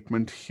key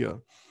statement here.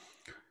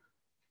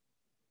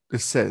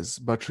 This says,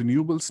 but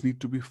renewables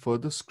need to be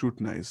further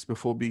scrutinized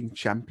before being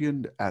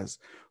championed as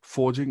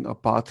forging a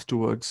path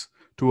toward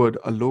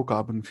a low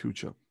carbon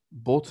future.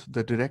 Both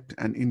the direct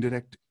and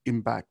indirect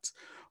impacts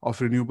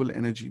of renewable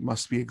energy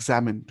must be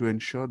examined to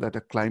ensure that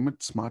a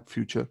climate smart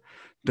future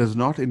does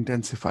not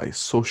intensify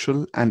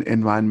social and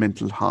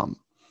environmental harm.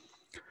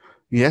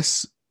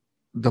 Yes,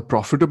 the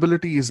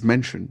profitability is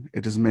mentioned.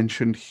 It is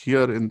mentioned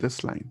here in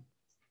this line,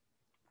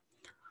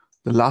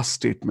 the last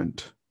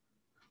statement,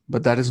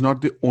 but that is not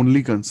the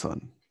only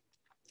concern,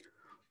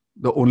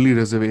 the only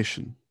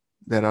reservation.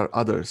 There are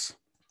others.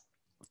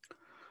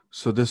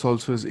 So this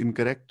also is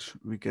incorrect.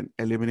 We can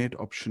eliminate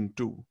option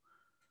 2.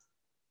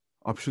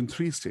 Option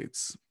 3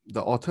 states,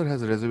 the author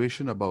has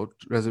reservations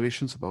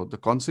about the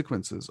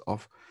consequences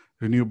of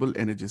renewable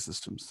energy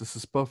systems. This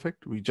is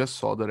perfect. We just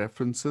saw the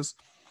references.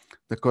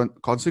 The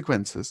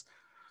consequences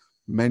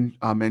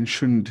are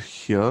mentioned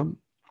here.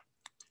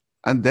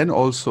 And then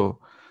also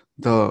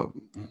the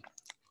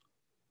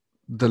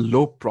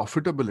low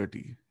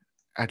profitability,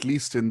 at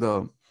least in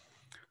the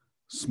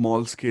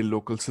small scale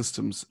local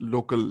systems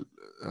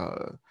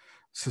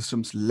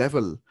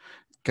level,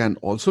 can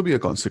also be a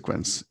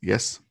consequence.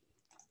 Yes.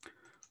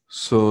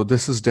 So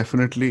this is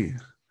definitely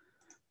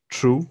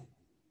true.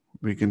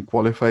 We can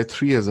qualify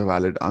 3 as a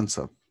valid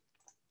answer.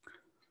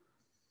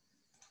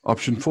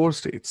 Option 4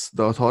 states,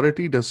 the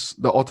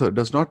author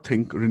does not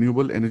think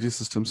renewable energy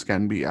systems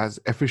can be as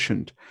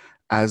efficient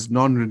as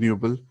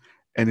non-renewable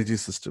energy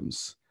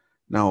systems.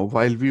 Now,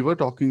 while we were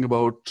talking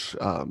about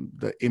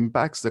the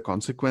impacts, the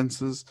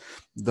consequences,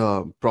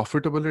 the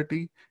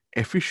profitability,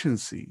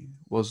 efficiency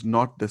was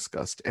not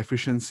discussed.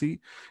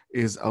 Efficiency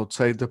is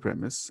outside the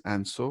premise,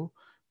 and so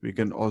we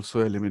can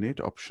also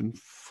eliminate option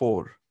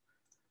 4.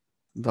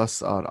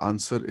 Thus, our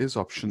answer is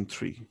option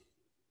 3.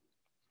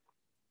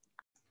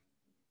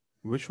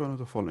 Which one of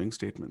the following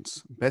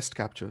statements best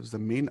captures the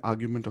main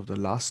argument of the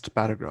last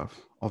paragraph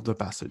of the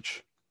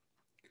passage?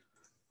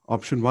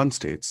 Option 1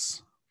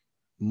 states,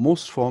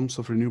 most forms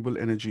of renewable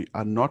energy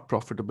are not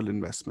profitable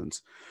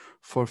investments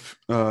for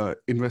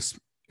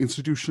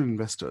institutional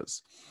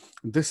investors.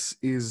 This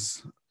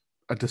is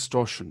a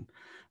distortion.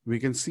 We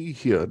can see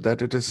here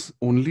that it is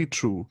only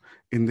true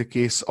in the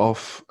case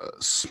of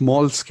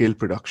small-scale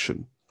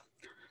production.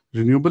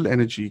 Renewable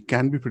energy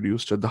can be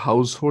produced at the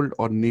household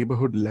or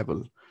neighborhood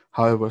level.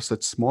 However,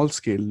 such small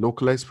scale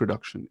localized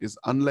production is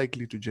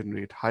unlikely to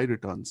generate high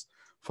returns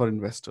for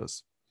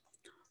investors.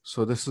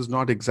 So, this is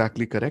not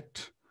exactly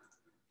correct.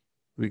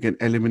 We can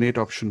eliminate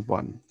option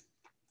 1.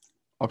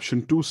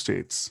 Option 2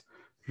 states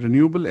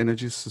renewable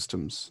energy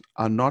systems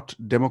are not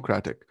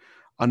democratic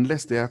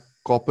unless they are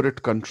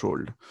corporate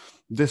controlled.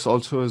 This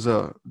also is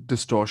a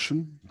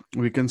distortion.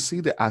 We can see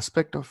the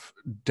aspect of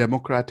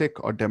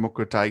democratic or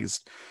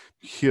democratized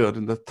here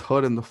in the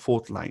third and the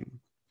fourth line.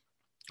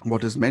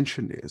 What is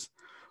mentioned is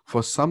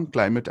for some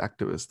climate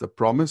activists, the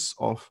promise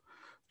of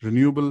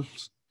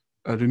renewables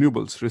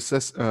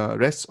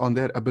rests on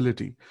their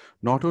ability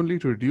not only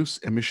to reduce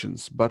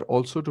emissions but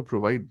also to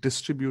provide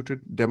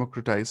distributed,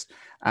 democratized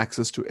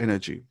access to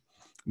energy.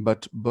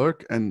 But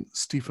Burke and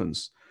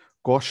Stephens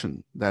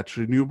caution that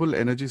renewable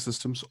energy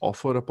systems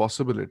offer a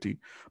possibility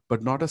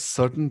but not a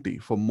certainty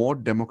for more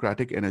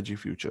democratic energy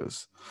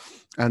futures,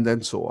 and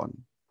then so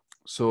on.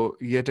 So,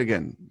 yet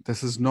again,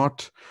 this is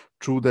not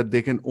true that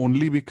they can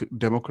only be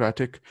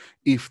democratic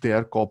if they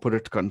are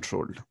corporate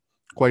controlled.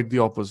 Quite the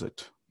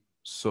opposite.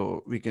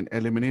 So, we can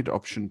eliminate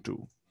option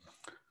 2.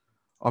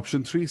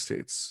 Option 3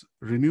 states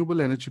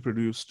renewable energy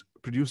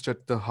produced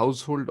at the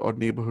household or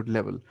neighborhood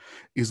level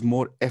is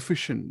more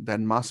efficient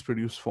than mass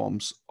produced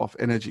forms of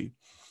energy.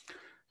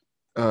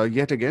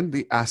 Yet again,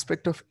 the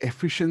aspect of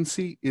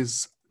efficiency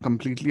is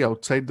completely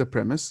outside the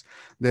premise.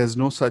 There's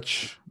no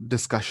such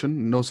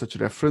discussion, no such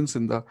reference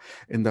in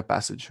the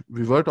passage.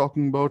 We were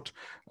talking about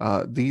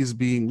these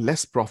being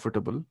less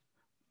profitable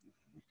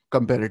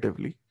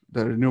comparatively,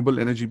 the renewable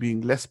energy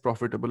being less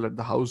profitable at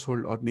the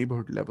household or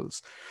neighborhood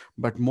levels,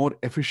 but more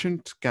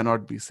efficient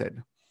cannot be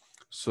said.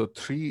 So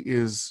 3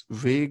 is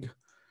vague.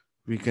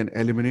 We can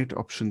eliminate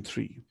option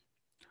 3.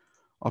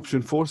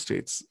 Option 4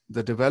 states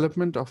the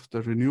development of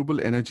the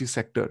renewable energy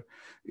sector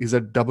is a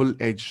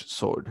double-edged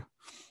sword.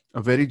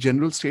 A very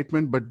general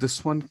statement, but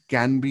this one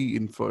can be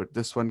inferred,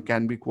 this one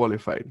can be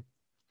qualified.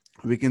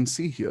 We can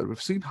see here,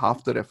 we've seen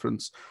half the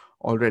reference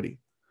already.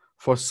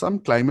 For some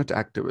climate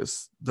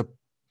activists, the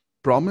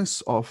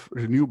promise of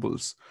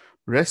renewables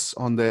rests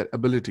on their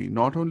ability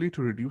not only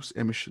to reduce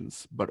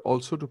emissions, but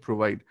also to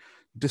provide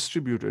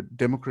distributed,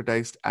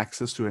 democratized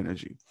access to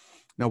energy.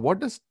 Now, what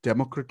does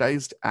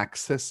democratized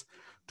access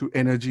to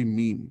energy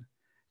mean?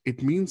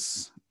 It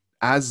means,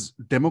 as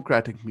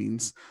democratic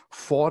means,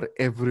 for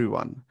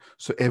everyone.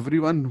 So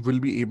everyone will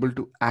be able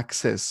to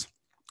access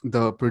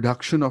the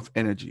production of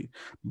energy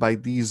by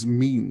these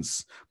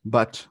means,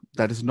 but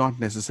that is not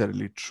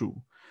necessarily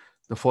true.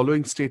 The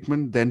following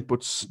statement then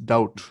puts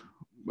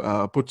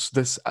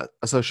this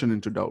assertion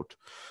into doubt.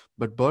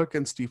 But Burke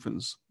and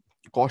Stephens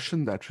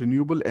caution that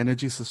renewable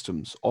energy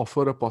systems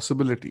offer a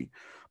possibility,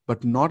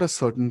 but not a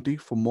certainty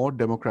for more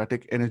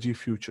democratic energy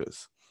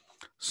futures.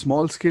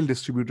 Small-scale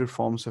distributed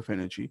forms of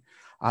energy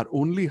are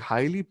only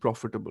highly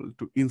profitable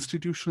to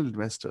institutional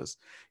investors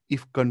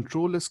if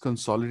control is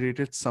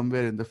consolidated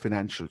somewhere in the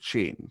financial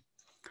chain.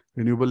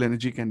 Renewable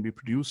energy can be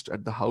produced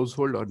at the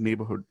household or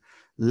neighborhood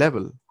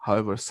level.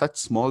 However, such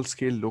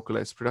small-scale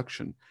localized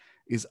production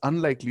is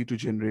unlikely to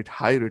generate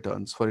high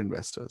returns for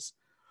investors.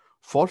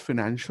 For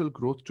financial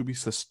growth to be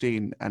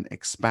sustained and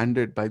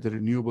expanded by the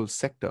renewable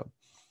sector,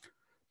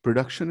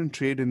 production and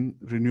trade in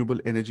renewable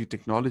energy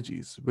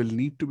technologies will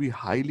need to be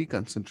highly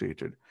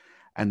concentrated,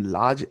 and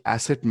large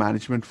asset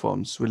management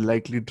firms will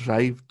likely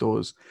drive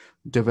those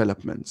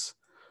developments.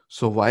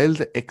 So, while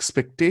the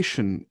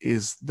expectation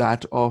is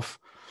that of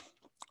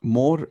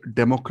more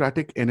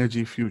democratic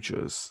energy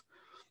futures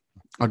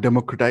or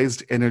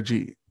democratized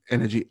energy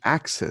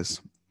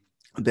access,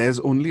 there's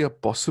only a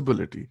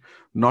possibility,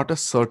 not a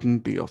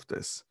certainty of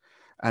this.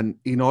 And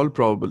in all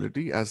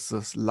probability, as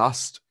this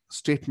last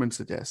statement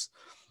suggests,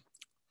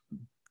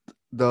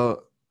 the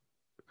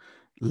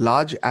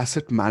large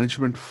asset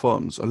management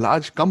firms or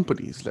large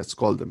companies, let's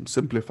call them,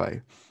 simplify,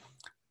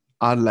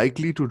 are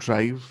likely to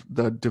drive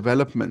the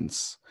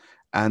developments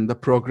and the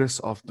progress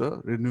of the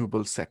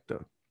renewable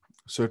sector.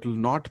 So it will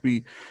not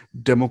be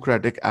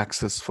democratic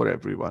access for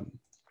everyone.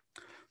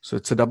 So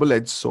it's a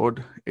double-edged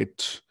sword.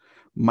 It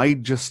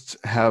might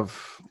just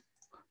have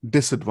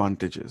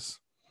disadvantages.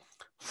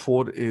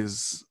 4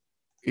 is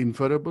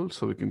inferable,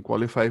 so we can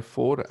qualify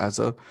 4 as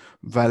a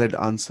valid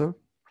answer.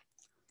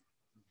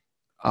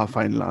 Our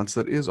final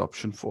answer is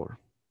option 4.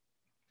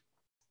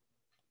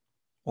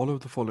 All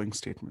of the following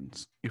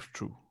statements, if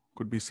true,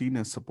 could be seen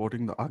as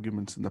supporting the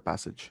arguments in the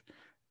passage,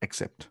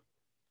 except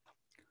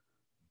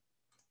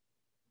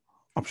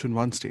option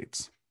 1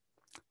 states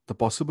the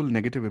possible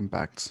negative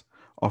impacts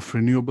of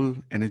renewable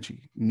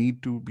energy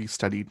need to be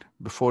studied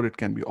before it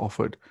can be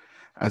offered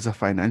as a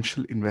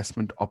financial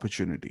investment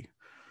opportunity.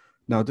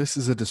 Now, this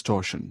is a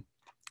distortion.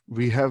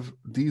 We have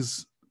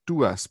these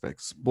two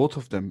aspects, both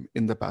of them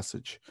in the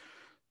passage: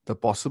 the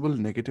possible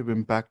negative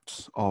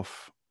impacts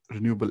of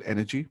renewable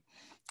energy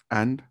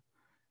and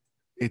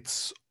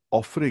its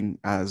offering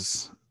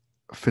as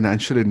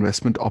financial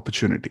investment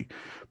opportunity.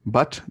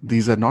 But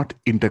these are not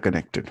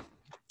interconnected.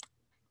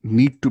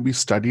 Need to be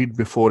studied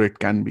before it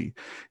can be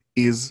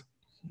is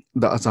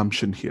the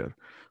assumption here.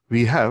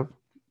 We have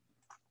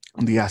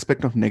the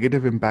aspect of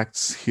negative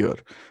impacts here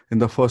in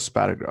the first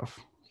paragraph.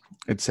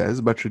 It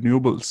says, but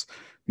renewables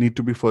need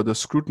to be further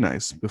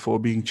scrutinized before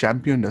being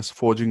championed as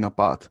forging a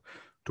path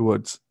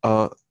towards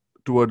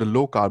toward a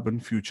low carbon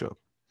future.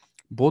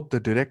 Both the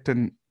direct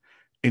and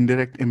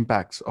indirect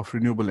impacts of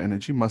renewable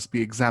energy must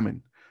be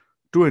examined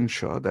to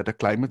ensure that a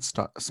climate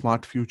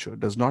smart future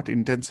does not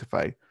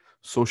intensify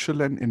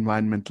social and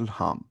environmental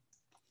harm.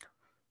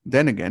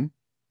 Then again,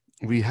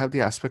 we have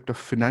the aspect of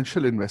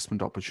financial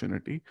investment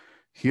opportunity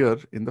here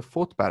in the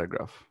fourth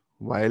paragraph.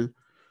 While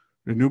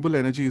renewable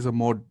energy is a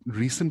more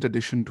recent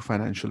addition to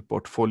financial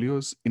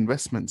portfolios,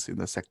 investments in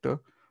the sector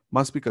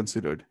must be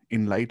considered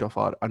in light of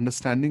our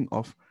understanding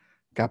of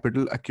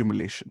capital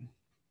accumulation.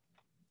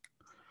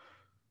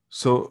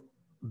 So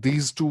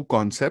these two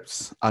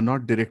concepts are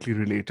not directly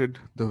related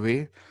the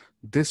way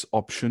this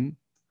option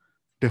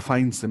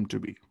defines them to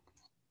be.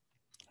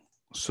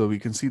 So we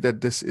can see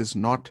that this is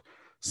not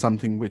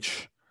something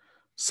which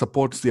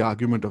supports the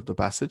argument of the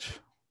passage.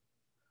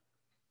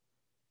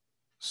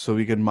 So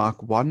we can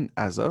mark 1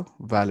 as a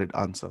valid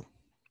answer.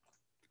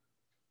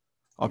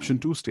 Option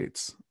 2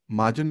 states,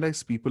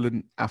 marginalized people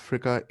in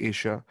Africa,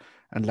 Asia,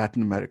 and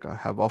Latin America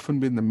have often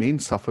been the main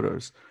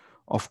sufferers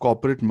of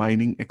corporate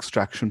mining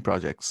extraction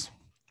projects,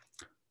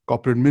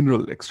 corporate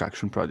mineral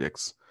extraction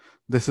projects.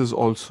 This is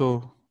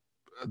also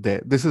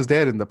there. This is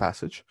there in the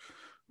passage.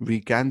 We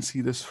can see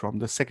this from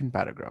the second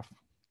paragraph.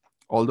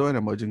 Although an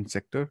emerging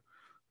sector,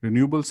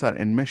 renewables are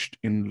enmeshed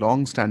in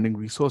long-standing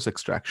resource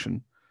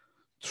extraction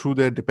through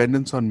their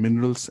dependence on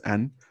minerals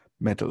and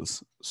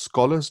metals.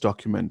 Scholars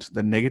document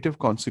the negative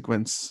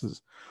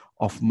consequences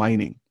of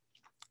mining,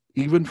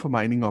 even for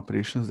mining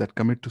operations that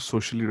commit to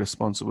socially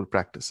responsible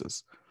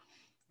practices.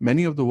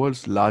 Many of the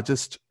world's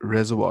largest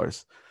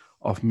reservoirs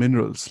of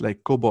minerals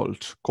like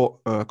cobalt,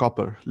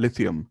 copper,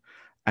 lithium,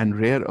 and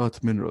rare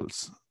earth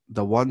minerals,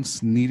 the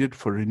ones needed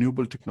for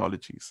renewable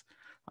technologies,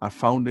 are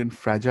found in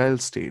fragile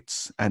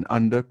states and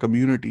under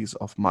communities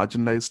of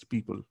marginalized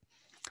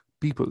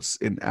peoples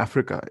in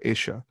Africa,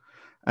 Asia,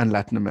 and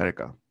Latin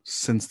America,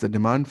 since the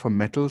demand for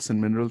metals and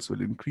minerals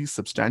will increase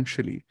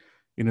substantially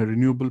in a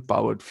renewable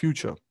powered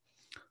future.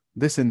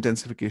 This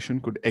intensification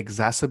could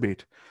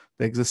exacerbate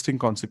the existing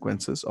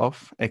consequences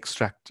of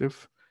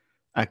extractive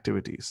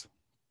activities.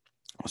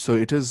 So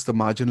it is the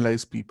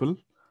marginalized people,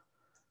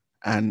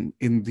 and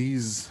in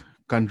these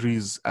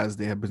countries, as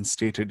they have been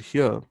stated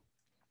here,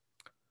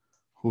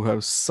 who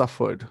have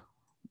suffered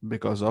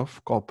because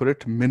of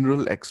corporate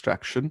mineral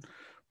extraction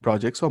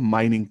projects or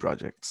mining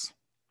projects.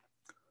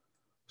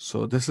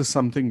 So this is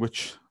something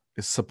which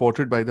is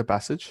supported by the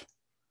passage.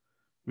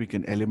 We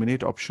can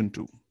eliminate option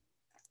 2.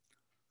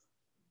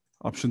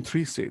 Option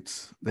 3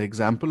 states, the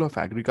example of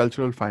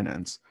agricultural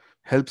finance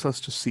helps us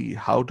to see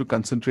how to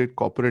concentrate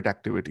corporate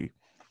activity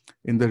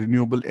in the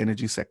renewable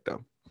energy sector.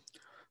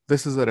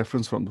 This is a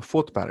reference from the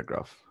fourth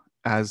paragraph.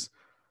 As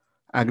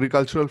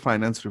agricultural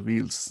finance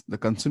reveals, the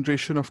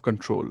concentration of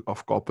control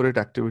of corporate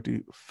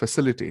activity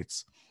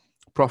facilitates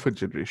profit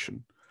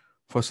generation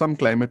for some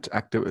climate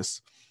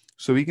activists.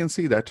 So we can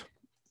see that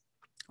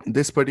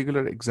this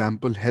particular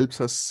example helps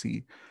us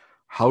see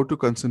how to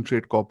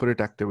concentrate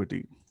corporate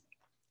activity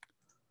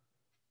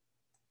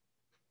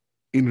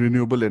in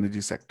renewable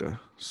energy sector.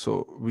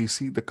 So we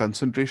see the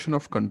concentration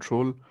of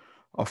control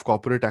of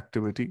corporate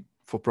activity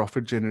for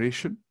profit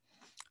generation,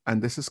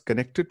 and this is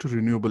connected to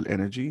renewable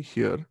energy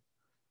here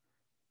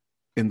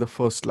in the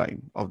first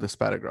line of this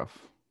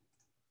paragraph.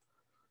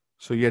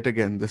 So yet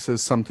again, this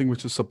is something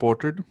which is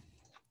supported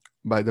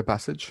by the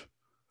passage.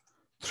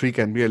 3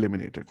 can be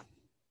eliminated.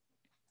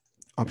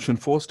 Option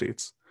 4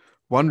 states,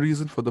 one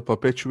reason for the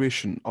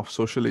perpetuation of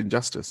social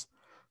injustice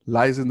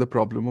lies in the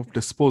problem of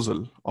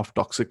disposal of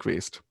toxic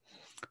waste.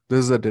 This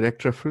is a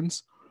direct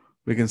reference.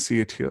 We can see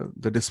it here.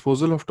 The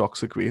disposal of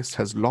toxic waste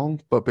has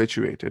long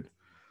perpetuated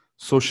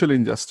social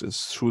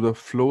injustice through the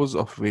flows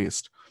of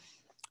waste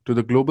to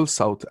the global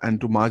south and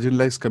to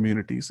marginalized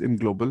communities in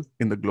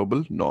the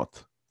global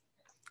north.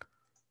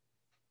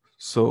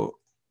 So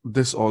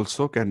this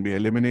also can be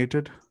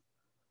eliminated.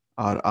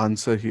 Our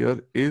answer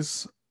here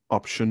is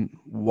option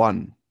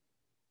 1.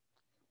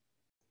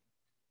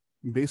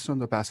 Based on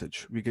the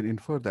passage, we can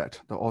infer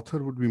that the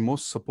author would be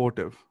most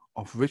supportive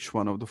of which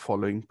one of the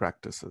following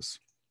practices.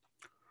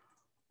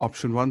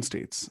 Option 1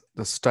 states,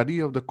 the study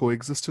of the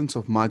coexistence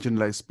of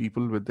marginalized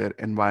people with their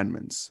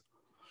environments.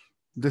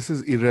 This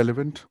is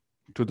irrelevant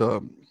to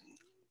the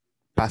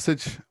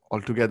passage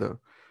altogether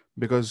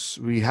because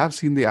we have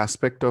seen the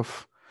aspect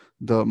of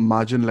the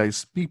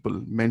marginalized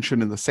people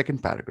mentioned in the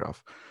second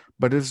paragraph,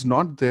 but it's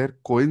not their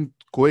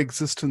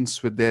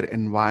coexistence with their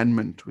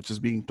environment which is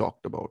being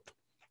talked about.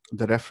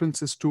 The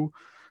reference is to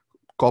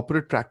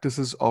corporate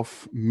practices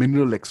of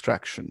mineral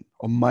extraction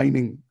or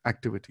mining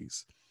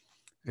activities.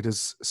 It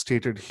is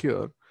stated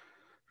here,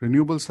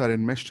 renewables are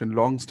enmeshed in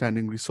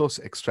long-standing resource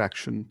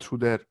extraction through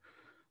their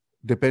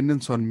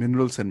dependence on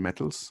minerals and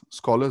metals.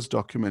 Scholars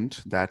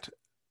document that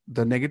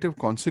the negative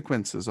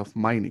consequences of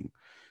mining,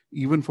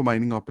 even for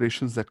mining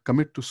operations that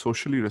commit to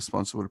socially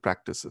responsible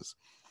practices.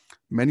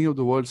 Many of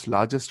the world's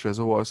largest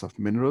reservoirs of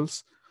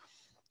minerals,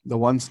 the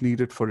ones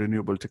needed for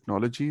renewable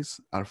technologies,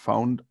 are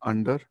found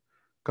under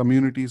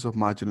communities of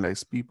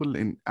marginalized people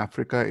in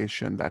Africa,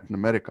 Asia, and Latin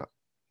America.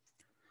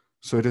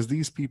 So it is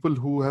these people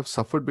who have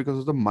suffered because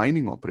of the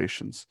mining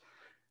operations.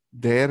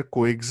 Their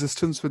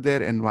coexistence with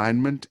their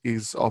environment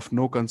is of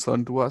no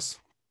concern to us.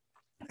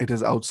 It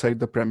is outside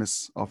the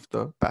premise of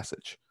the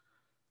passage.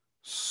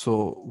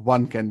 So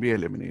one can be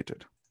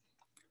eliminated.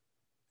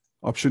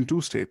 Option 2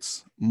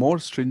 states, more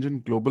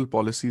stringent global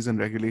policies and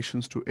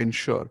regulations to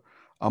ensure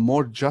a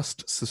more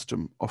just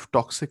system of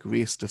toxic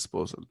waste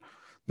disposal.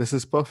 This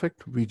is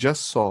perfect. We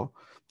just saw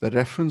the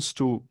reference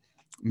to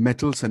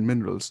metals and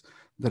minerals.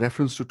 The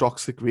reference to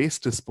toxic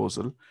waste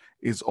disposal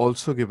is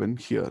also given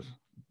here.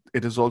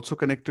 It is also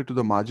connected to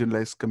the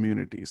marginalized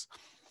communities.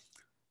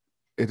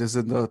 It is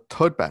in the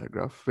third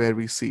paragraph where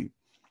we see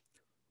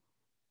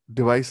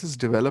devices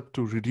developed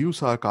to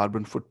reduce our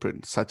carbon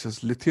footprint, such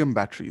as lithium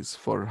batteries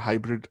for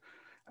hybrid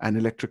and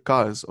electric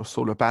cars or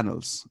solar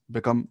panels,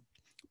 become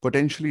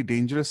potentially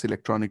dangerous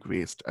electronic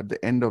waste at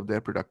the end of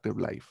their productive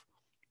life.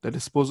 The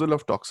disposal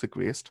of toxic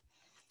waste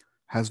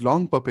has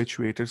long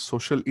perpetuated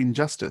social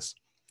injustice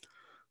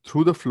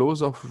through the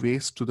flows of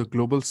waste to the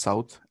global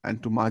south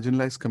and to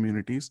marginalized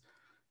communities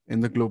in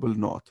the global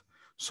north.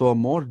 So a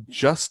more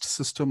just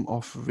system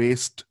of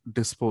waste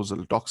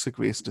disposal, toxic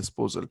waste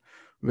disposal,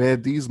 where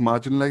these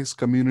marginalized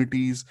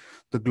communities,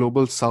 the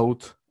global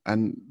south,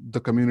 and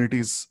the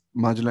communities,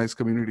 marginalized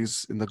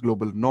communities in the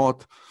global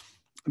north,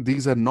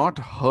 these are not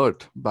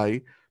hurt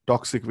by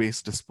toxic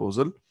waste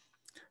disposal.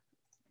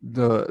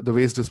 The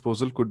waste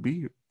disposal could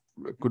be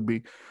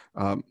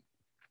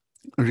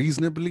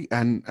reasonably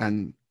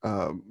and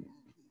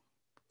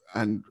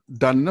done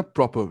in a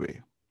proper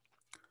way.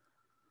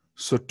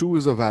 So 2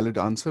 is a valid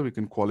answer. We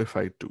can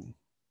qualify 2.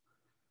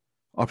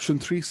 Option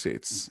 3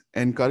 states,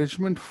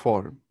 encouragement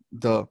for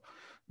the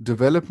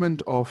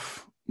development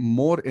of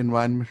more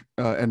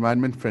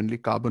environment-friendly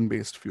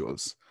carbon-based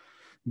fuels.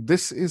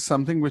 This is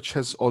something which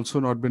has also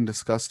not been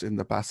discussed in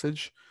the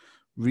passage.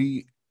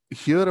 We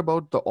hear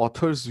about the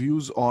author's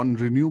views on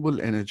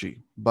renewable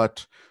energy,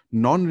 but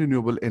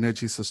non-renewable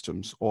energy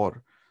systems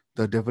or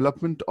the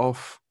development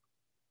of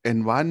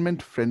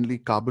environment-friendly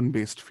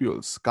carbon-based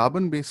fuels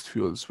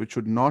which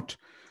would not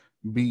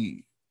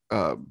be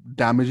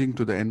damaging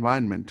to the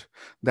environment,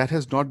 that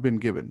has not been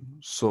given.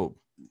 So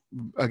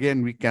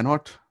again, we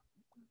cannot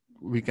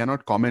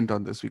comment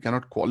on this. We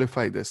cannot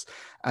qualify this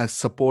as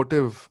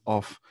supportive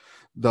of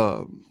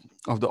the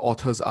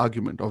author's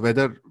argument, or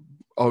whether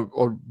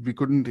or we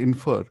couldn't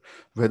infer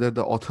whether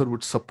the author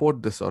would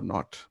support this or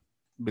not,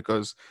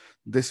 because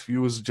this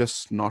view is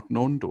just not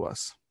known to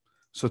us.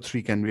 So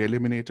 3 can be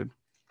eliminated.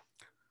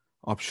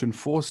 Option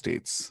 4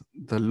 states,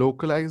 the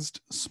localized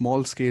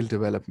small-scale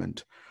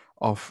development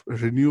of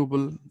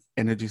renewable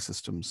energy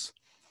systems.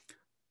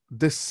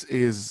 This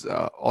is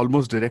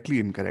almost directly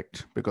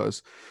incorrect,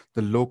 because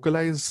the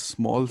localized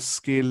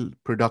small-scale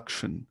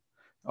production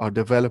or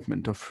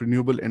development of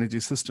renewable energy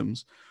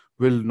systems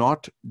will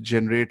not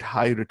generate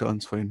high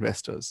returns for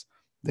investors.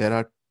 There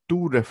are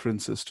 2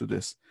 references to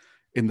this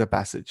in the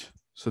passage.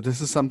 So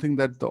this is something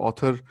that the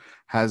author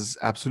has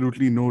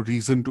absolutely no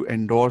reason to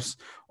endorse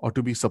or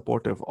to be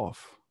supportive of.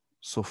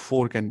 So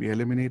 4 can be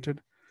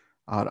eliminated.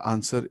 Our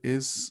answer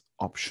is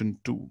option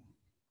 2.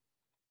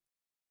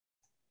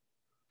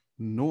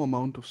 No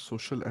amount of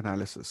social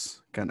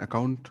analysis can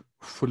account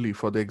fully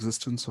for the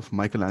existence of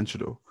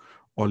Michelangelo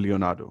or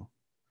Leonardo.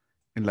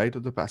 In light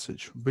of the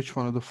passage, which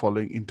one of the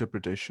following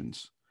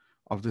interpretations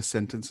of this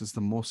sentence is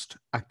the most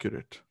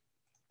accurate?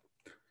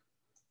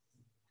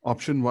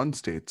 Option 1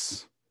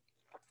 states,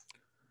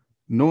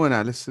 no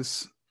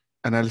analyses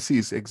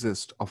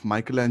exist of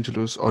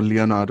Michelangelo's or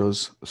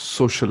Leonardo's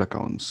social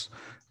accounts.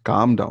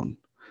 Calm down.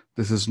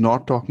 This is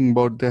not talking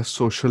about their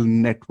social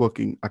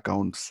networking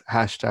accounts,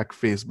 hashtag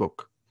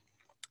Facebook.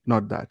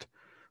 Not that.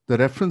 The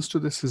reference to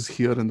this is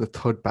here in the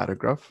third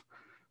paragraph.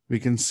 We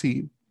can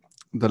see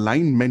the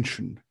line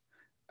mentioned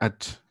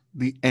at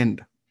the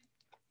end.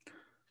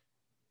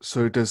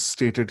 So it is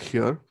stated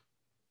here,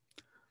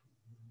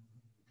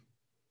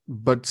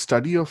 but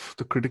study of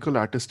the critical,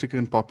 artistic,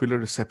 and popular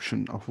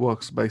reception of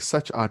works by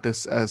such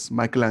artists as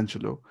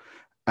Michelangelo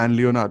and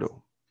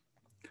Leonardo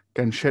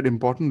can shed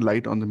important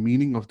light on the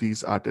meaning of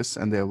these artists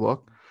and their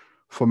work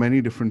for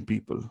many different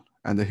people.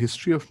 And the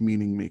history of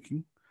meaning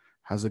making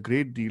has a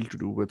great deal to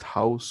do with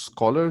how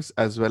scholars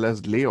as well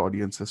as lay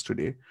audiences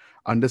today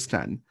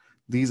understand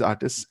these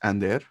artists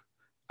and their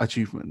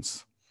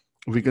achievements.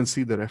 We can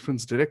see the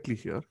reference directly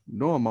here.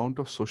 No amount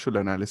of social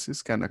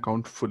analysis can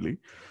account fully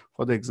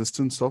for the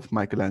existence of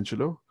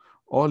Michelangelo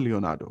or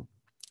Leonardo.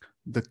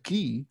 The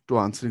key to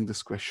answering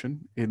this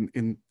question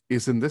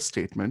is in this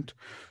statement,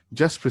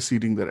 just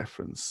preceding the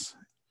reference.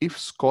 If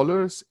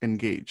scholars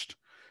engaged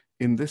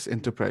in this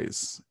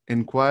enterprise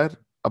inquire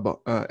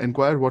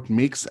what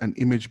makes an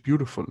image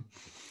beautiful,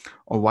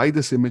 or why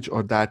this image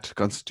or that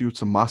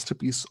constitutes a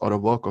masterpiece or a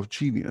work of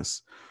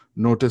genius,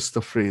 notice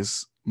the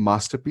phrase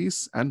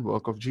masterpiece and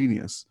work of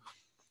genius.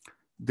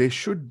 They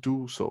should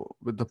do so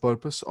with the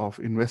purpose of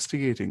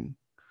investigating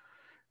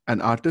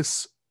an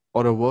artist's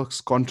or a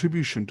work's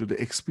contribution to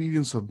the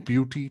experience of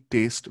beauty,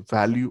 taste,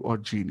 value, or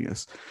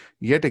genius.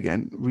 Yet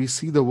again, we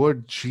see the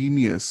word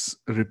genius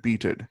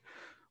repeated.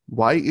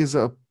 Why is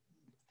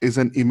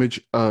an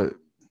image a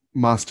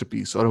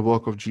masterpiece or a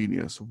work of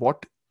genius?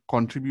 What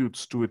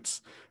contributes to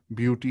its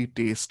beauty,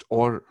 taste,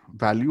 or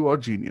value or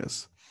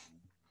genius?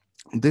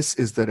 This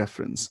is the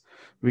reference.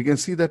 We can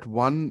see that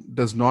one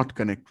does not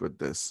connect with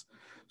this.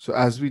 So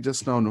as we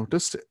just now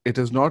noticed, it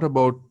is not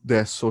about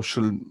their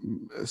social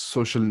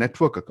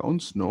network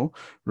accounts, no,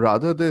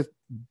 rather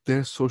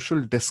their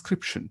social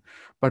description.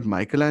 But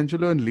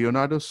Michelangelo and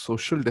Leonardo's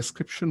social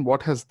description,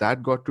 what has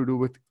that got to do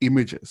with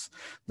images?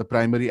 The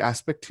primary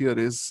aspect here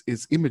is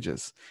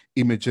images,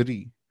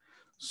 imagery.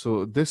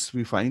 So this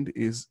we find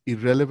is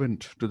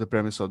irrelevant to the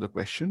premise of the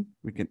question.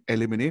 We can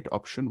eliminate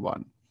option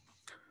 1.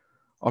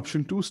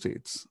 Option 2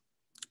 states,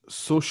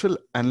 social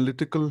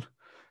analytical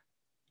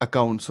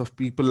accounts of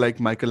people like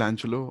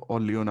Michelangelo or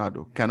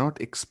Leonardo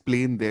cannot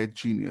explain their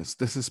genius.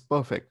 This is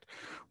perfect.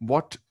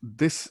 What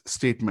this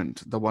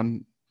statement, the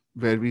one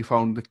where we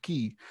found the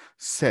key,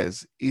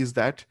 says is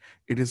that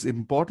it is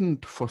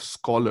important for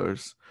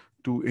scholars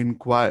to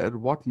inquire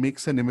what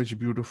makes an image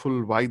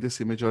beautiful, why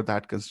this image or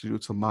that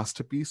constitutes a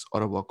masterpiece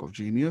or a work of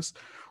genius,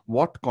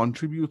 what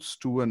contributes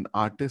to an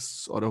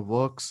artist's or a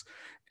work's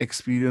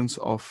experience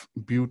of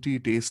beauty,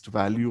 taste,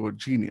 value, or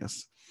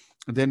genius.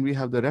 Then we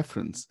have the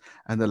reference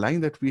and the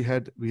line that we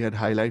had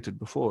highlighted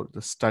before.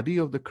 The study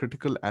of the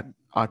critical,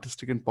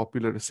 artistic, and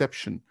popular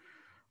reception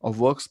of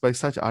works by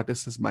such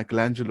artists as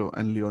Michelangelo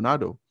and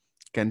Leonardo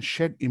can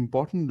shed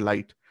important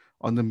light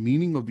on the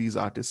meaning of these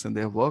artists and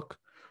their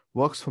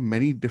works for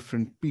many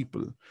different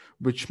people,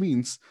 which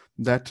means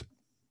that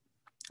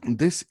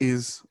this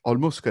is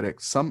almost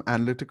correct. Some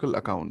analytical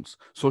accounts,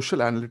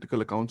 social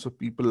analytical accounts of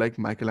people like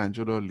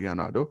Michelangelo or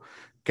Leonardo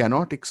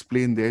cannot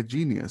explain their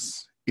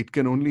genius. It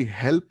can only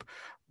help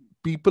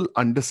people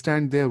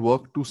understand their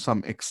work to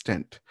some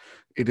extent.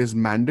 It is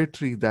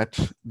mandatory that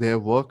their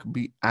work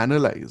be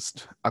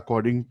analyzed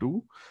according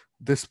to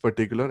this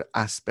particular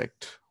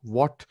aspect.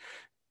 What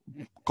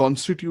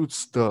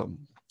constitutes the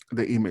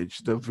image,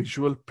 the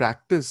visual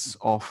practice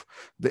of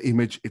the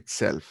image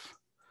itself.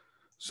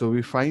 So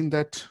we find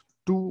that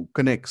 2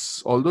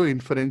 connects, although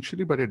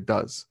inferentially, but it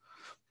does.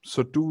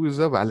 So 2 is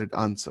a valid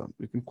answer.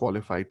 We can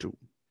qualify 2.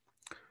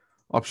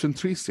 Option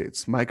 3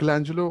 states,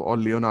 Michelangelo or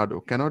Leonardo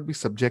cannot be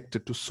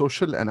subjected to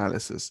social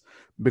analysis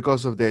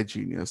because of their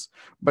genius.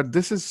 But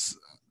this is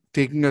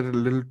taking it a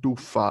little too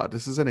far.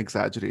 This is an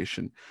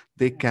exaggeration.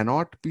 They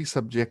cannot be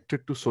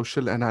subjected to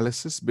social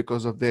analysis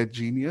because of their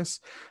genius.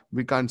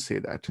 We can't say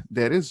that.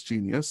 There is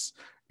genius.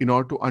 In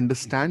order to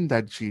understand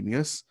that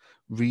genius,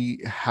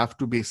 we have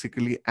to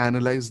basically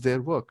analyze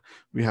their work.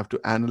 We have to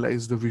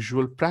analyze the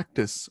visual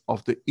practice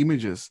of the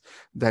images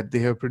that they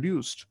have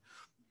produced.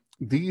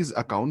 These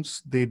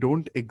accounts, they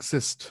don't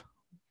exist.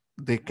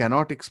 They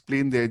cannot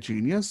explain their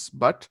genius,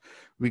 but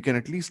we can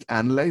at least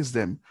analyze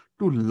them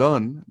to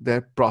learn their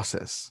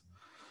process.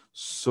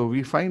 So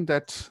we find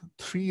that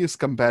 3 is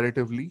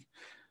comparatively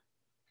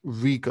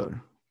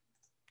weaker.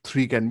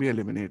 3 can be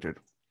eliminated.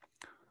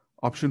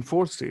 Option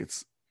 4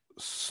 states,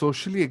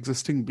 socially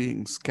existing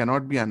beings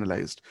cannot be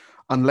analyzed,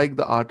 unlike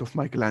the art of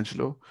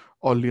Michelangelo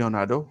or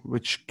Leonardo,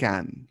 which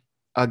can.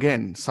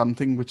 Again,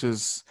 something which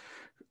is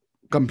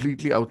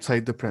completely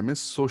outside the premise.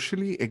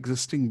 Socially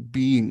existing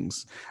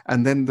beings,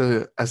 and then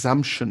the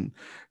assumption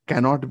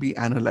cannot be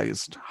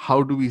analyzed.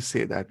 How do we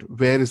say that?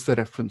 Where is the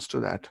reference to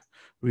that?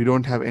 We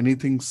don't have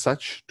anything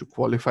such to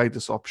qualify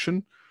this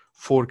option.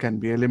 4 can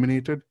be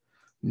eliminated.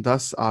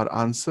 Thus, our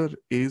answer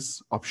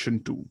is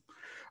option 2.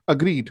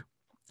 Agreed.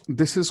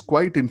 This is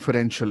quite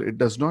inferential. It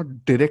does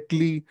not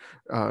directly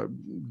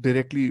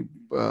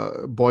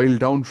boil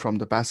down from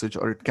the passage,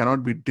 or it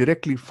cannot be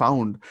directly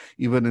found,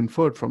 even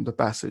inferred from the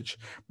passage.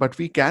 But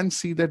we can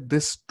see that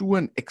this, to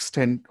an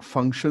extent,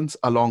 functions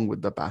along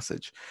with the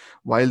passage,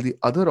 while the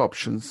other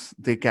options,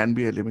 they can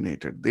be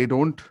eliminated. They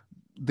don't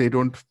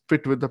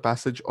fit with the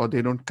passage, or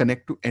they don't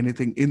connect to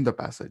anything in the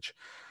passage.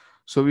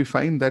 So we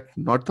find that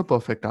not the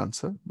perfect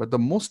answer, but the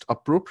most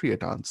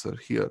appropriate answer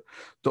here,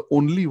 the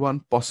only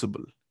one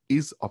possible,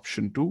 is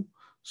option 2.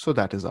 So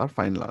that is our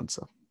final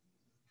answer.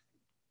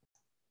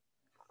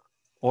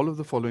 All of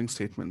the following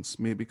statements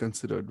may be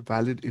considered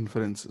valid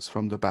inferences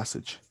from the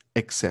passage,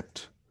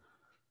 except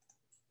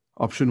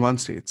option 1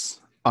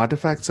 states,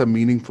 artifacts are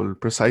meaningful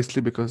precisely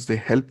because they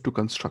help to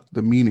construct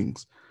the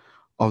meanings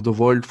of the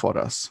world for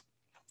us.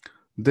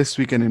 This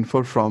we can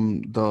infer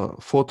from the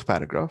 4th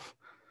paragraph.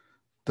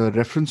 The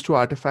reference to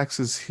artifacts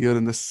is here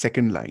in the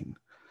 2nd line.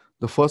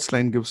 The first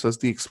line gives us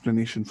the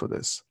explanation for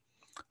this.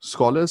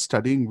 Scholars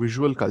studying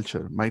visual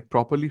culture might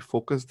properly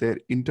focus their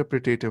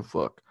interpretative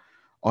work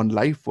on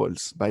life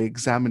worlds by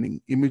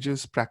examining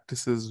images,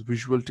 practices,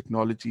 visual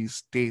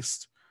technologies,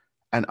 taste,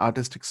 and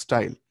artistic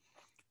style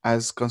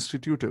as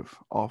constitutive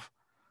of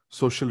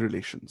social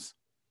relations.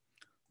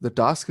 The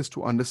task is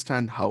to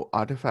understand how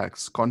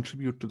artifacts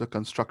contribute to the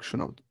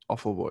construction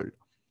of a world.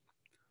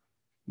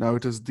 Now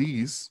it is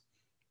these,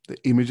 the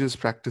images,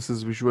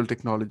 practices, visual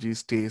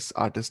technologies, tastes,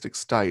 artistic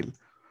style,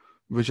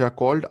 which are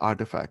called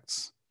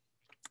artifacts.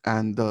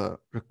 And the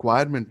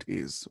requirement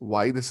is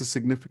why this is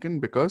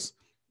significant, because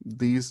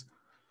these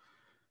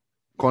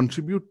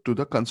contribute to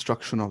the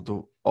construction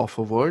of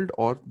a world,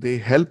 or they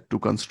help to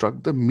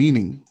construct the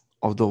meaning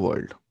of the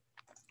world.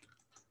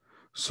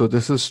 So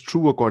this is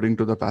true according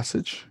to the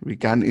passage. We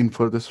can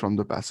infer this from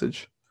the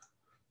passage.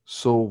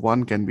 So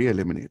one can be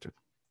eliminated.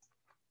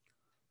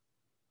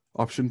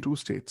 Option 2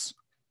 states,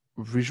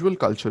 visual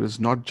culture is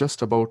not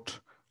just about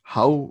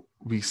how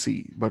we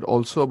see, but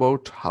also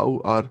about how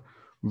our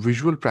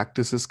visual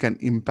practices can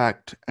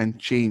impact and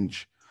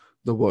change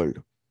the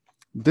world.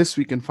 This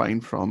we can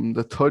find from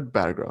the third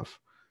paragraph.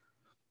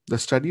 The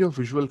study of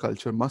visual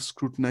culture must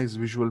scrutinize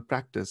visual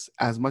practice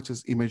as much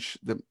as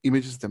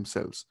images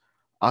themselves,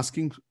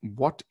 asking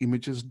what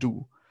images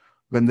do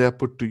when they are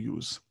put to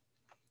use.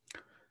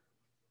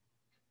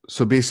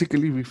 So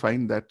basically, we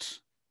find that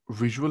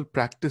visual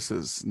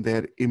practices,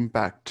 their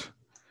impact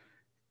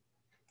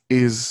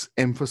is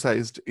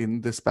emphasized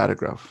in this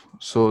paragraph.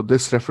 So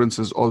this reference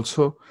is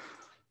also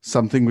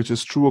something which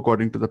is true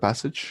according to the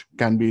passage,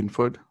 can be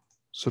inferred.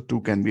 So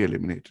 2 can be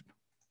eliminated.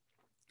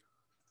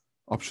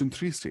 Option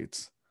 3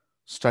 states,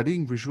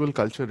 studying visual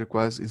culture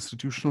requires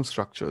institutional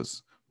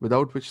structures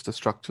without which the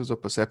structures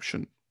of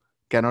perception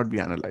cannot be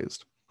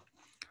analyzed.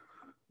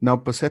 Now,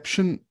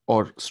 perception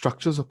or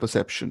structures of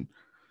perception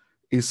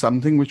is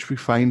something which we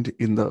find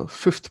in the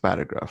 5th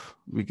paragraph.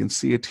 We can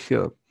see it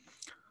here.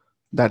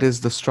 That is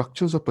the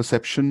structures of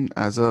perception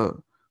as a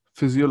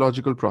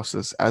physiological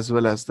process, as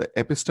well as the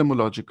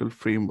epistemological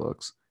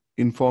frameworks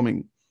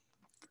informing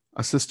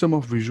a system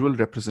of visual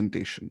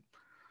representation.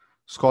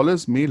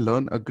 Scholars may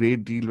learn a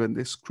great deal when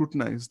they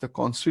scrutinize the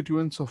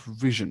constituents of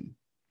vision.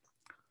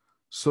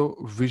 So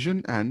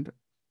vision and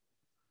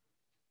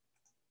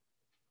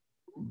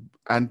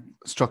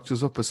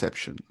structures of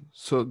perception.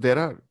 So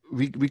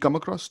we come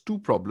across 2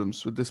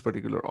 problems with this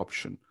particular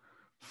option.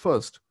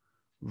 First,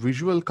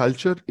 visual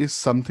culture is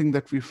something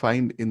that we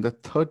find in the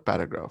 3rd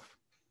paragraph.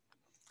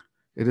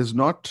 It is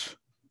not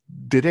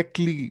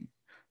directly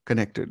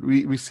connected.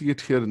 We see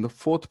it here in the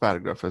 4th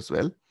paragraph as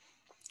well,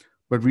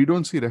 but we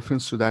don't see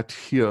reference to that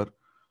here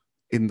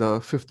in the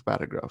 5th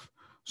paragraph.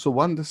 So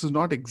one, this is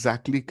not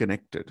exactly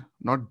connected,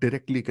 not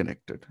directly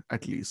connected,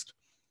 at least.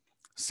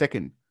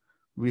 Second,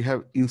 we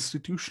have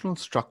institutional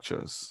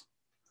structures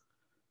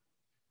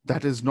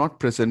that is not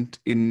present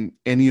in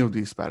any of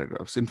these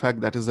paragraphs. In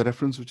fact, that is a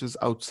reference which is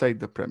outside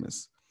the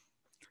premise.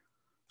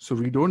 So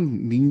we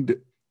don't need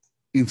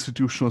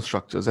institutional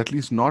structures, at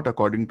least not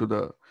according to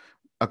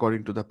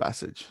the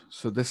passage.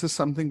 So this is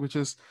something which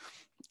is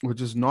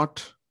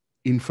not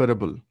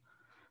inferable,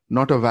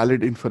 not a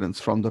valid inference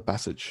from the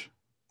passage.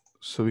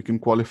 So we can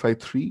qualify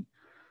 3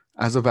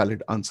 as a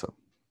valid answer.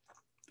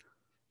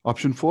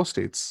 Option 4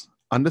 states,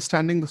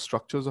 understanding the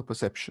structures of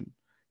perception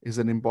is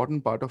an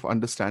important part of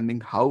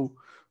understanding how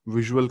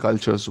visual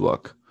cultures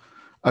work.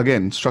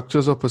 Again,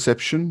 structures of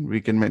perception,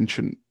 we can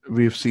mention,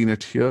 we've seen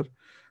it here,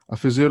 a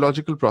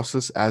physiological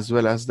process as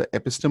well as the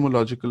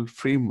epistemological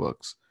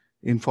frameworks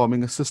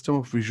informing a system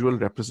of visual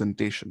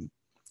representation.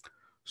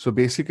 So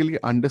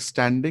basically,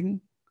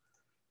 understanding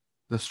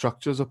the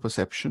structures of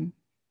perception,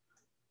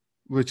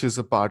 which is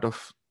a part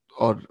of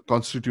or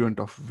constituent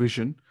of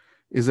vision,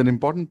 is an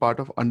important part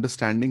of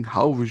understanding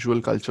how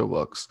visual culture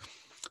works.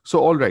 So,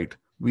 all right,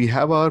 we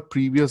have our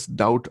previous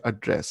doubt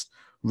addressed.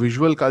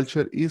 Visual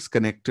culture is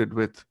connected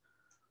with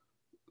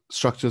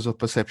structures of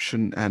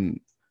perception and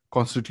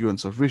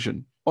constituents of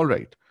vision. All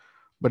right,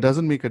 but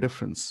doesn't make a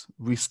difference.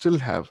 We still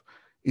have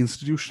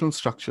institutional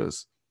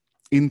structures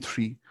in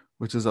 3,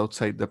 which is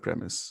outside the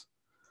premise.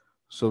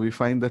 So we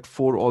find that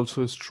 4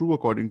 also is true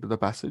according to the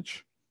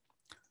passage.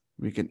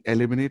 We can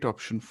eliminate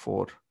option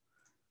 4,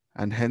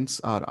 and hence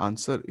our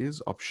answer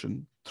is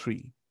option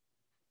 3.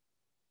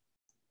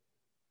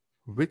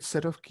 Which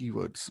set of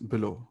keywords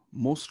below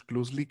most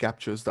closely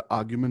captures the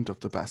argument of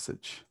the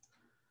passage?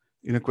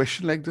 In a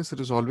question like this, it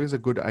is always a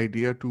good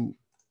idea to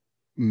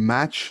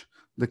match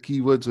the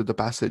keywords with the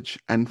passage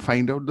and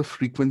find out the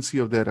frequency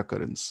of their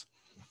occurrence.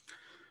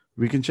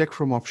 We can check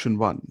from option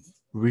 1,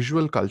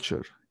 visual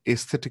culture,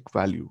 aesthetic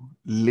value,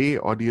 lay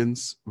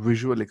audience,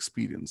 visual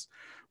experience.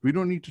 We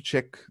don't need to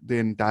check the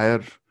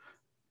entire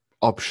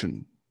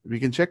option. We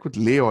can check with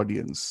lay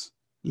audience.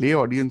 Lay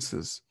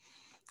audiences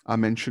are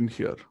mentioned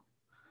here.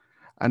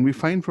 And we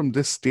find from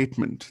this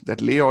statement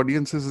that lay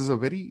audiences is a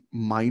very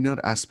minor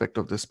aspect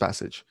of this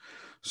passage.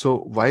 So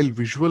while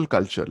visual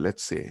culture,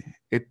 let's say,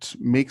 it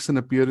makes an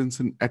appearance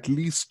in at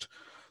least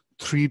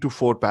 3 to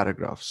 4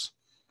 paragraphs,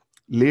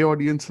 lay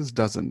audiences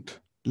doesn't.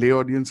 Lay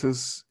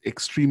audiences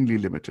extremely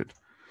limited.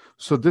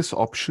 So this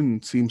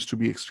option seems to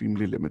be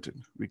extremely limited.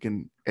 We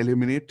can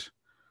eliminate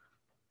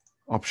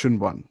option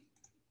 1.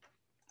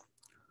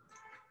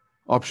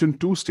 Option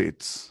 2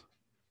 states,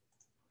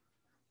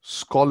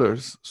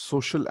 scholars,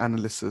 social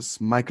analysis,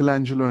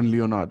 Michelangelo and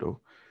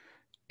Leonardo,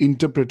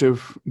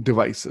 interpretive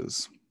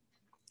devices.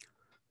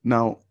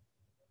 Now,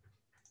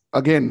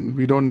 Again,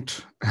 we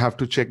don't have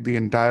to check the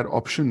entire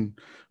option.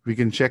 We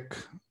can check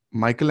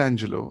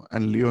Michelangelo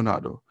and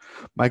Leonardo.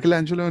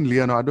 Michelangelo and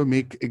Leonardo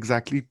make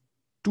exactly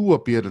two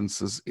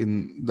appearances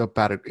in the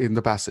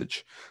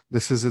passage.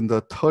 This is in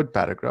the third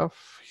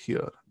paragraph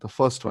here. The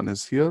first one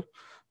is here.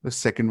 The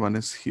second one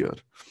is here.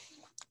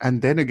 And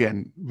then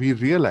again, we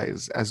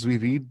realize as we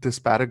read this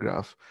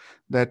paragraph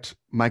that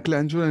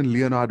Michelangelo and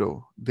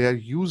Leonardo, they are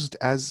used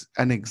as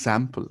an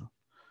example.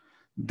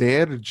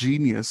 Their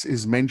genius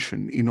is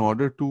mentioned in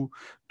order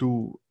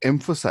to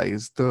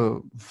emphasize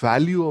the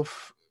value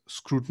of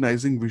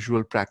scrutinizing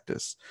visual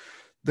practice.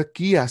 The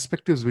key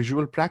aspect is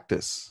visual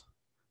practice,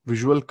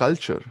 visual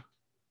culture,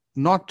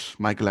 not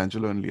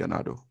Michelangelo and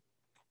Leonardo.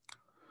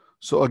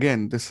 So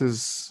again, this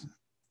is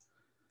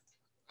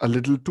a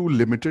little too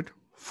limited,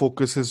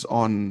 focuses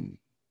on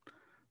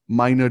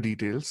minor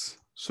details,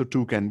 so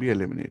 2 can be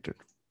eliminated.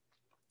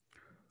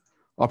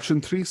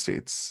 Option 3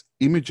 states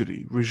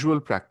imagery, visual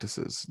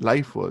practices,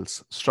 life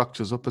worlds,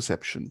 structures of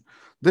perception.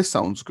 This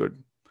sounds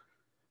good.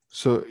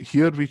 So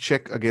here we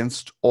check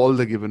against all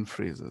the given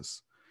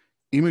phrases.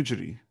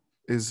 Imagery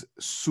is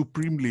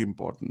supremely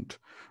important.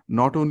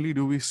 Not only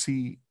do we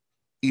see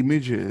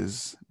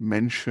images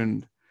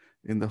mentioned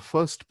in the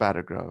first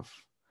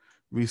paragraph,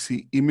 we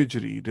see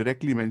imagery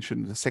directly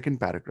mentioned in the second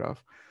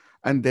paragraph.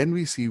 And then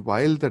we see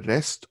while the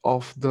rest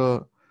of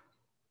the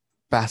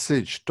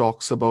passage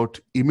talks about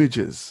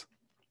images,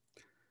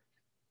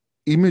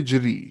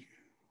 imagery,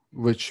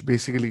 which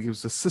basically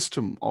gives the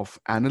system of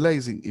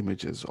analyzing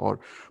images or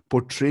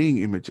portraying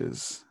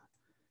images,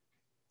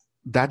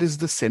 that is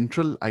the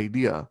central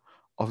idea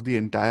of the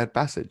entire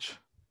passage.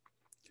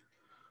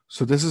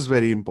 So this is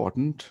very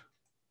important.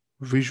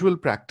 Visual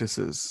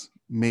practices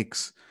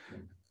makes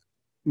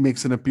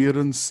an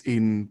appearance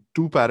in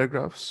 2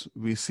 paragraphs.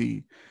 We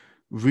see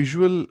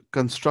visual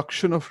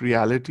construction of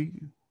reality,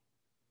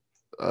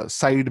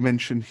 side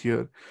mentioned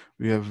here.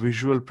 We have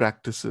visual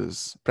practice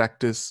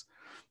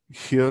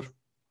here.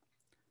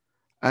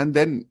 And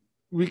then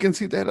we can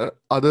see there are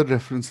other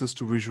references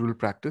to visual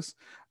practice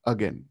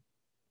again.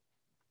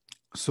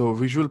 So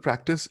visual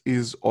practice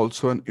is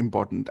also an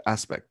important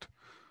aspect.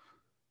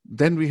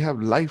 Then we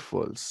have life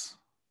worlds.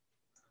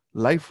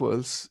 Life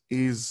worlds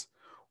is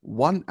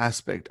one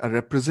aspect, a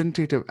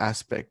representative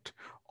aspect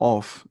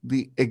of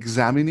the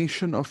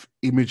examination of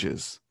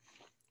images,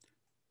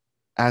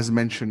 as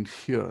mentioned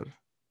here,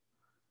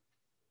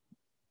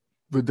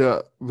 with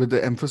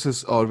the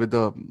emphasis or with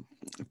the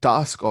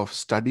task of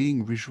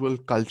studying visual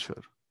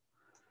culture,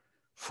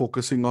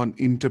 focusing on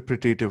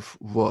interpretative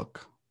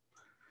work.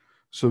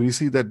 So we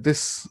see that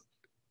this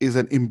is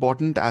an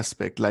important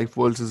aspect. Life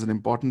worlds is an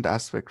important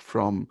aspect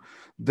from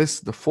this,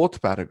 the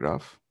 4th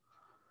paragraph.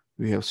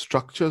 We have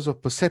structures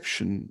of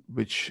perception,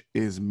 which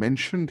is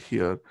mentioned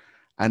here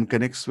and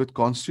connects with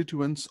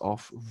constituents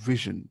of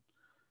vision.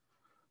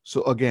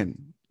 So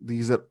again,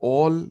 these are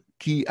all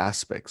key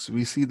aspects.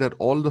 We see that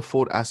all the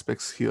 4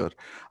 aspects here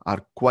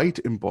are quite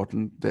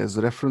important. There's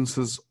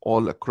references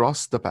all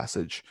across the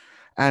passage.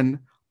 And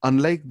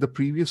unlike the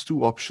previous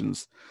 2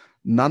 options,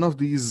 none of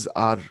these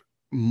are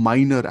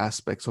minor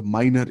aspects or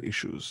minor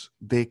issues.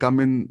 They come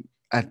in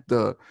at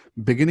the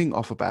beginning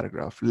of a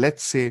paragraph.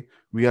 Let's say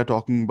we are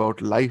talking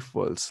about life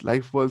worlds.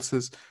 Life worlds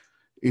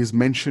is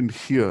mentioned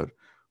here,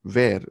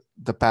 where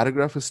the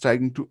paragraph is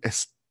trying to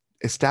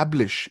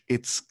establish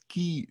its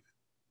key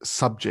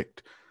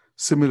subject.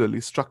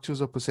 Similarly,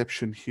 structures of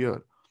perception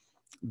here.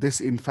 This,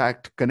 in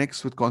fact,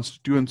 connects with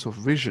constituents of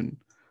vision,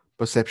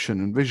 perception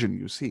and vision,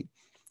 you see.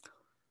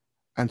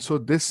 And so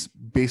this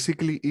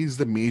basically is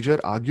the major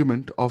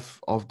argument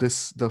of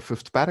this, the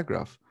 5th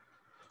paragraph.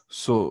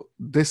 So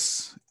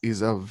this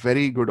is a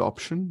very good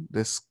option.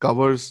 This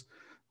covers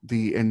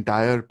the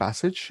entire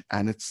passage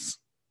and its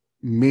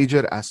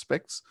major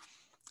aspects.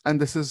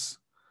 And this is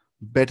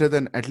better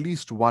than at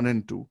least 1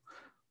 and 2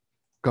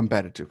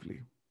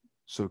 comparatively.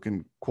 So you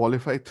can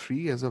qualify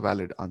 3 as a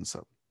valid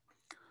answer.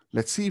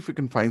 Let's see if we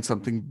can find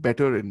something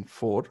better in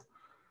 4.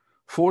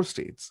 4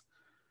 states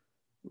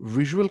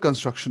visual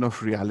construction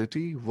of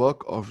reality,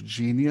 work of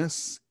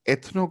genius,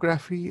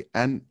 ethnography,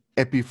 and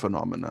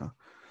epiphenomena.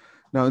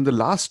 Now, in the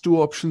last 2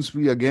 options,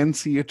 we again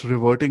see it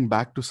reverting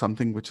back to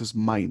something which is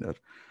minor.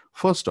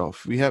 First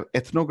off, we have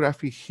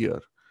ethnography here.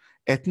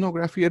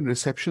 Ethnography and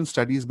reception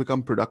studies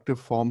become productive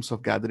forms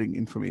of gathering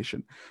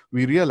information.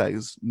 We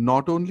realize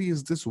not only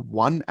is this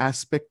one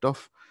aspect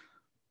of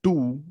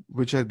 2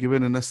 which are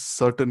given in a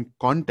certain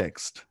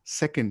context.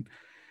 Second,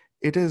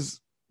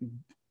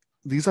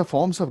 these are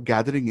forms of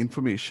gathering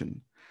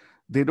information.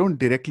 They don't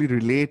directly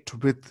relate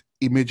with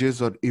images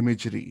or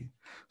imagery.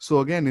 So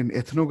again, in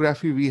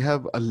ethnography, we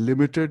have a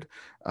limited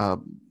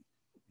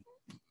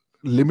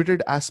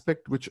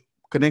aspect which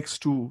connects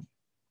to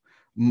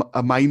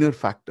a minor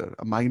factor,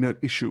 a minor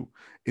issue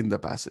in the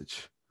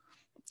passage.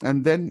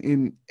 And then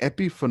in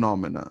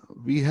epiphenomena,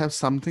 we have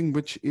something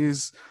which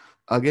is,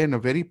 again, a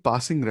very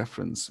passing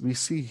reference. We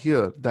see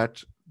here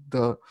that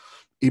the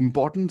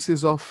importance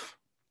is of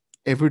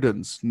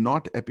evidence,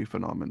 not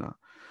epiphenomena.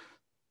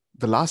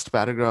 the last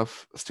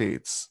paragraph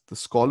states, the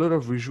scholar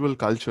of visual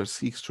culture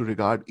seeks to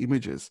regard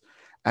images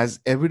as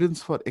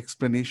evidence for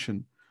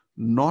explanation,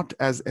 not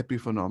as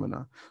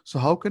epiphenomena. So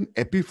how can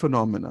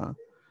epiphenomena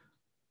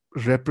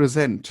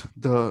represent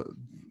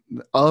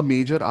a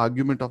major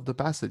argument of the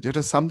passage? It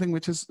is something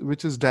which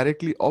is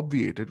directly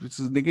obviated, which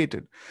is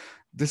negated.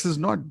 This is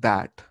not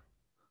that.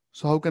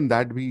 So how can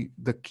that be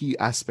the key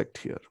aspect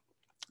here?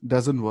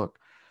 Doesn't work.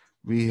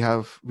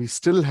 We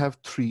still have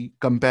three,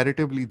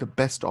 comparatively the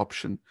best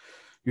option.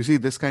 You see,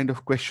 this kind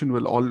of question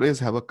will always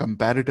have a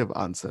comparative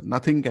answer.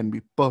 Nothing can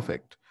be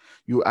perfect.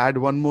 You add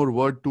one more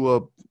word to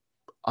an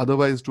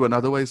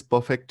otherwise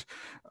perfect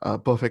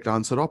perfect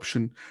answer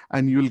option,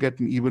 and you'll get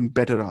an even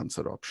better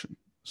answer option.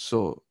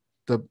 So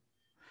the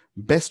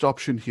best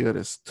option here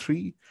is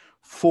 3.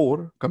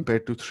 4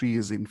 compared to 3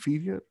 is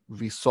inferior.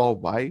 We saw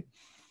why.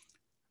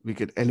 We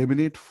can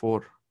eliminate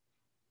 4.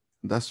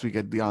 Thus, we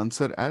get the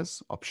answer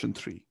as option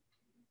 3.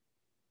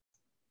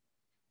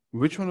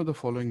 Which one of the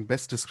following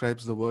best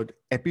describes the word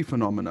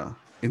epiphenomena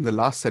in the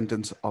last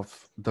sentence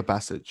of the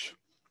passage?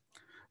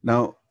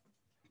 Now,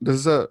 this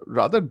is a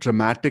rather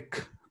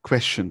dramatic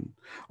question,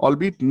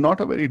 albeit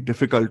not a very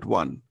difficult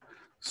one.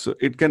 So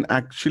it can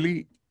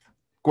actually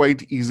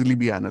quite easily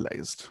be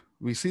analyzed.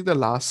 We see the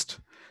last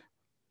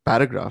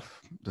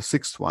paragraph, the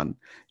sixth one,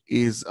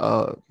 is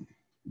a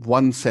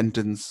one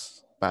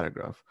sentence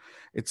paragraph.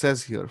 It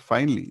says here,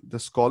 finally, the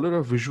scholar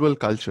of visual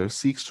culture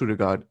seeks to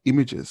regard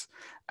images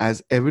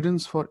as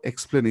evidence for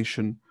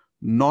explanation,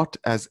 not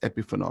as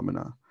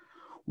epiphenomena.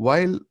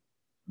 While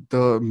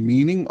the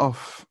meaning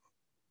of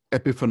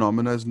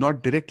epiphenomena is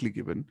not directly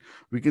given,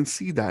 we can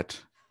see that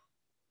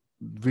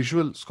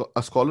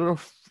a scholar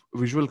of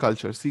visual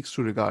culture seeks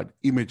to regard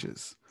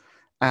images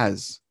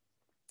as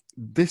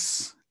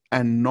this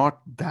and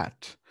not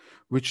that,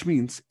 which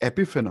means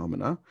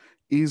epiphenomena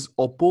is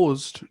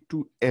opposed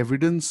to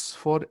evidence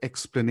for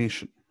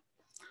explanation.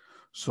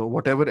 So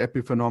whatever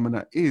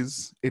epiphenomena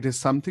is, it is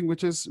something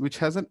which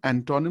has an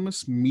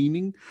antonymous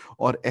meaning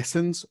or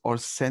essence or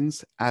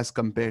sense as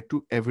compared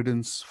to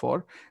evidence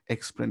for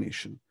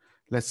explanation.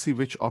 Let's see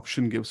which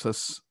option gives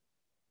us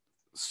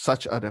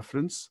such a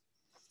reference.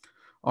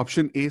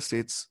 Option A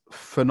states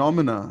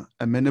phenomena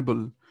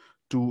amenable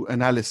to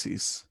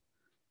analysis.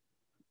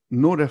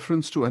 No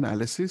reference to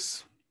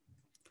analysis,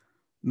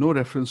 no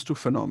reference to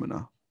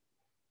phenomena.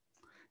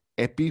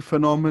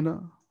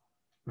 Epiphenomena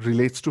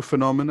relates to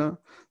phenomena.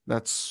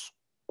 That's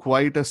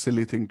quite a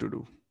silly thing to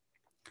do.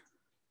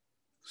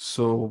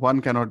 So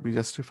one cannot be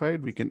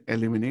justified. We can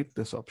eliminate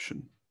this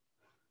option.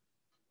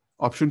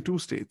 Option 2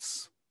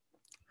 states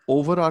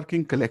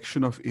overarching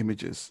collection of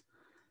images.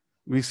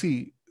 We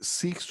see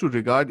seeks to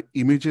regard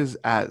images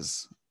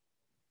as,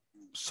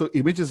 so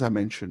images are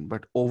mentioned,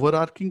 but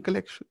overarching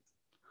collection,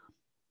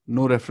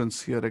 no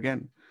reference here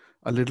again.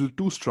 A little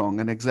too strong,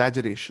 an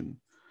exaggeration.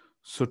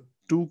 So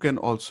 2 can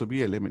also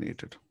be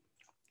eliminated.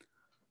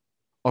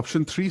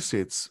 Option 3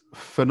 states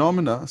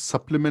phenomena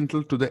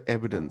supplemental to the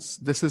evidence.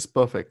 This is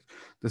perfect.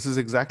 This is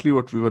exactly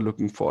what we were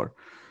looking for.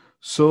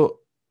 So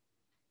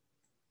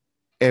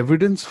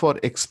evidence for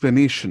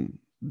explanation,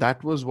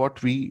 that was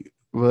what we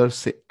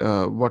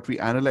what we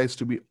analyzed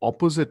to be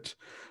opposed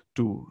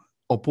to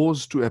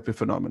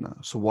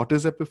epiphenomena. So what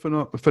is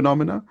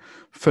epiphenomena?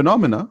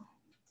 Phenomena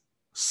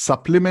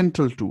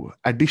supplemental to,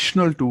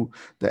 additional to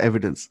the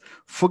evidence.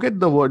 Forget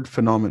the word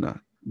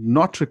phenomena,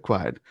 not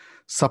required.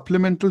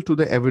 Supplemental to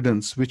the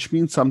evidence, which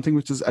means something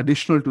which is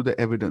additional to the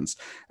evidence.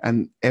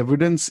 And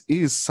evidence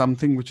is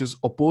something which is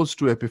opposed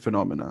to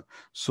epiphenomena.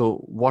 So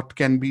what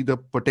can be the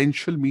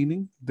potential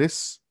meaning?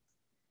 This,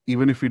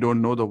 even if we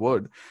don't know the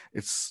word,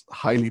 it's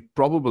highly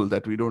probable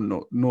that we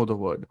don't know the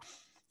word.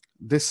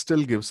 This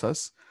still gives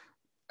us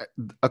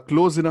a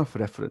close enough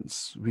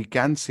reference. We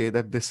can say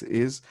that this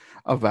is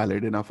a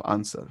valid enough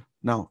answer.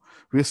 Now,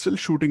 we're still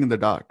shooting in the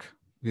dark.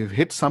 We've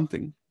hit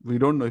something. We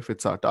don't know if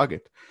it's our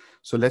target.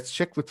 So let's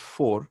check with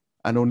 4,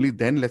 and only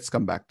then let's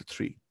come back to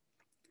 3.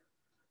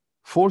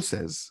 4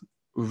 says,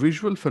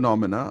 visual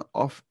phenomena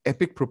of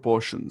epic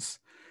proportions.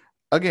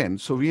 Again,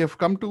 so we have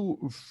come to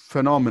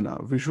phenomena.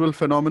 Visual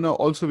phenomena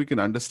also we can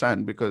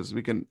understand because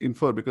we can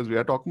infer, because we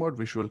are talking about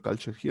visual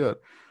culture here.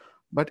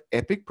 But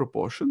epic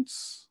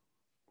proportions,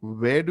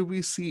 where do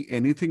we see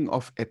anything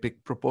of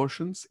epic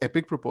proportions?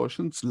 Epic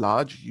proportions,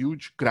 large,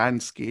 huge,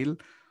 grand scale,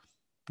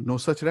 no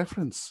such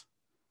reference.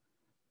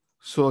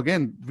 So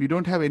again, we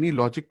don't have any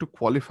logic to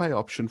qualify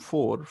option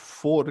 4.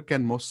 4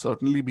 can most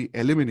certainly be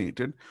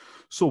eliminated.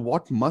 So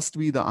what must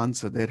be the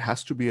answer? There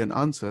has to be an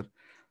answer.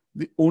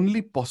 The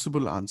only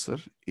possible answer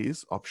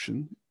is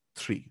option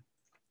 3.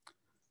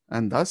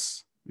 And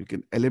thus, we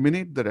can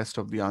eliminate the rest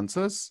of the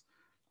answers.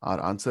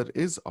 Our answer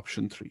is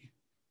option 3.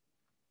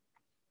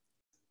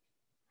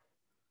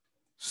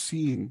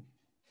 Seeing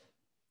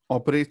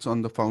operates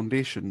on the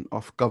foundation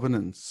of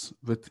covenants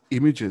with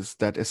images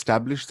that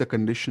establish the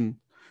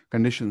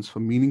conditions for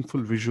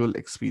meaningful visual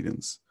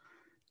experience.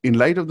 In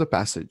light of the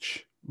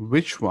passage,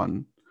 which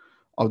one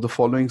of the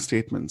following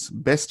statements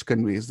best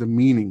conveys the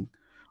meaning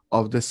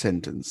of the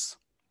sentence?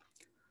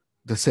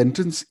 The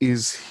sentence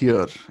is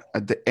here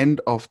at the end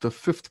of the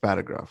fifth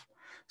paragraph.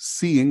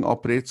 Seeing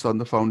operates on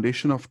the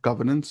foundation of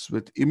covenants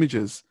with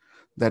images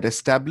that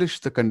establish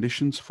the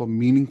conditions for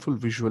meaningful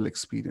visual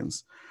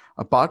experience.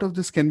 A part of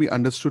this can be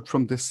understood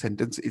from this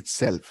sentence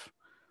itself.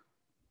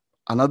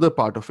 Another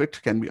part of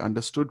it can be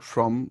understood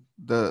from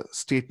the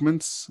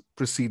statements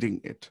preceding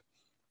it.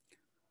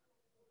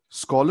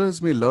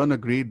 Scholars may learn a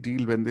great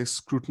deal when they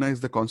scrutinize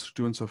the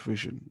constituents of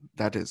vision,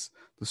 that is,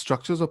 the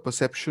structures of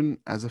perception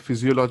as a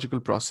physiological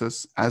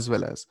process, as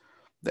well as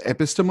the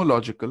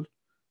epistemological,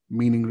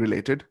 meaning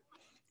related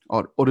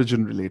or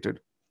origin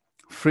related,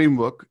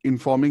 framework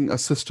informing a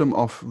system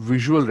of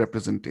visual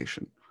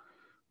representation.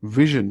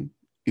 Vision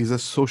is a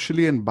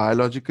socially and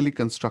biologically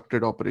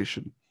constructed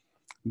operation,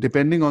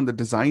 depending on the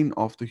design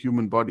of the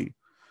human body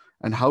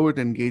and how it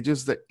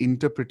engages the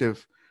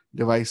interpretive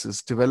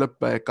devices developed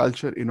by a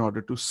culture in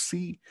order to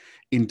see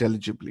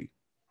intelligibly.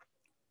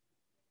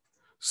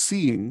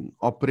 Seeing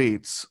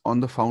operates on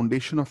the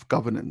foundation of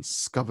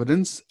covenants,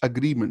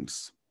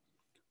 agreements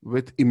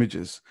with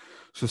images.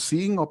 So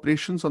seeing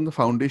operations on the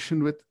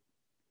foundation with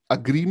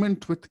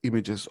agreement with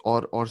images,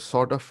 or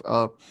sort of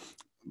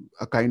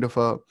a kind of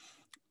a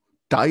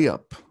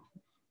tie-up,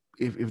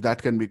 if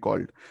that can be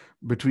called,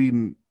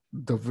 between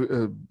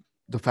the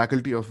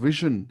faculty of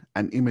vision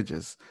and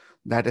images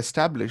that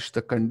establish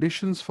the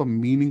conditions for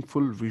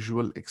meaningful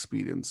visual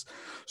experience.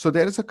 So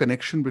there is a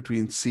connection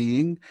between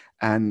seeing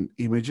and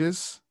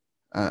images,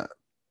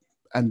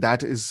 and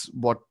that is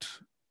what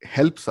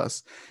helps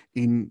us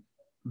in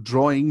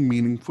drawing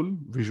meaningful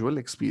visual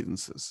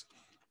experiences.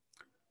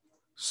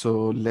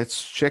 So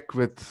let's check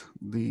with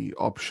the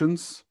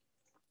options.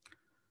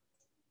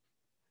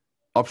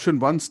 Option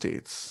 1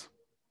 states,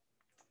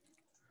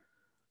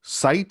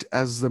 sight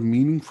as the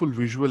meaningful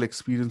visual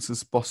experience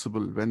is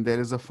possible when there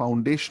is a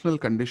foundational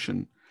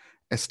condition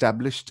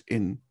established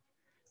in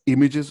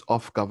images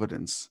of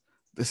covenants.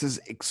 This is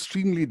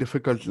extremely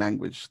difficult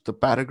language. The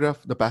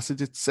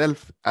passage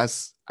itself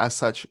as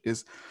such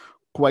is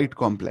quite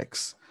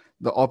complex.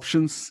 The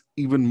options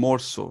even more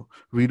so.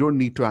 We don't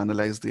need to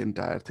analyze the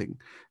entire thing.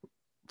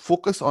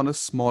 Focus on a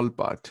small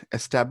part,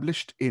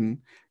 established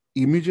in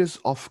images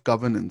of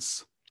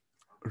covenants.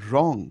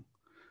 Wrong.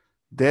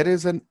 There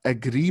is an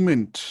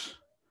agreement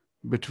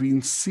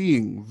between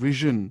seeing,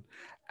 vision,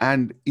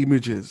 and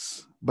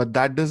images, but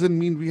that doesn't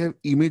mean we have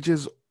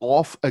images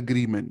of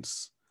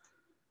agreements.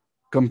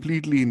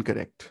 Completely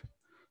incorrect.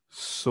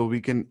 So we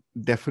can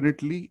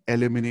definitely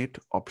eliminate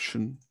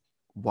option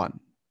 1.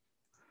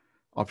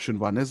 Option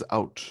 1 is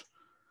out.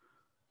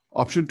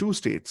 Option 2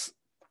 states,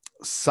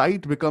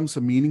 sight becomes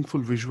a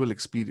meaningful visual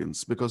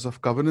experience because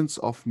of covenants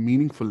of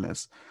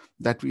meaningfulness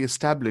that we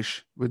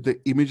establish with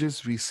the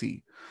images we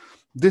see.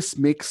 This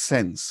makes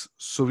sense,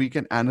 so we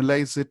can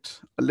analyze it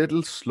a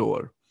little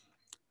slower.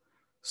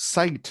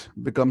 Sight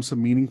becomes a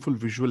meaningful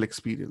visual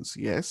experience.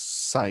 Yes,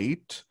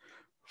 sight,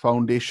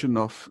 foundation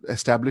of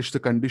establish the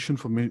condition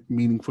for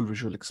meaningful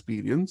visual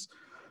experience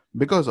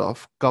because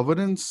of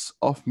covenants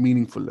of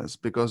meaningfulness,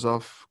 because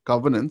of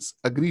covenants,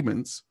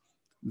 agreements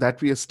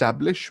that we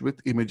establish with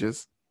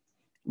images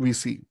we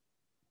see.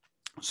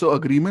 So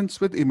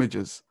agreements with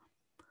images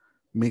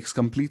makes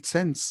complete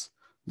sense.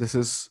 This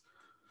is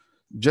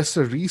just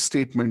a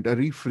restatement, a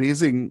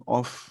rephrasing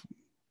of,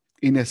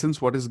 in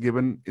essence, what is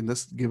given in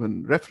this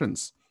given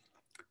reference.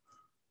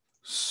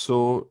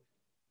 So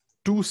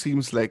 2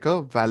 seems like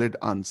a valid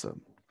answer.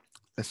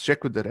 Let's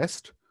check with the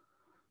rest.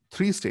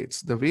 3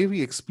 states, the way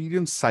we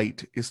experience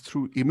sight is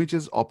through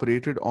images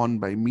operated on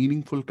by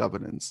meaningful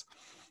covenants.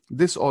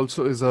 This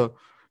also is a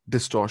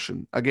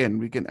distortion. Again,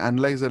 we can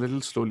analyze a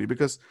little slowly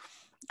because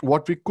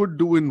what we could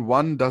do in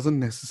 1 doesn't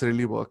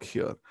necessarily work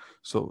here.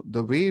 So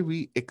the way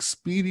we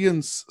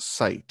experience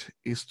sight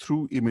is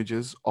through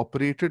images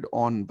operated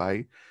on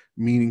by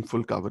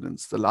meaningful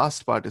covenants. The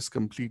last part is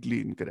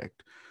completely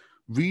incorrect.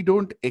 We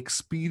don't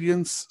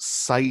experience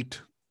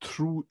sight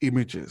through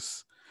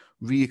images.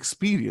 We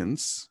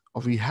experience,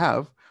 or we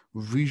have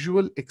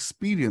visual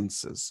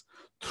experiences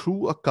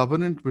through a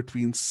covenant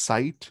between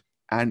sight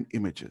and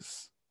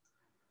images.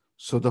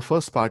 So the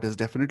first part is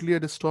definitely a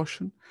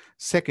distortion.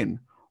 Second,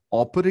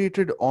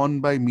 operated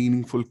on by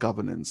meaningful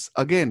covenants.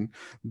 Again,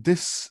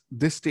 this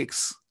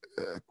takes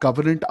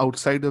covenant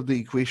outside of the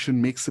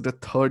equation, makes it a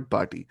third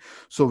party.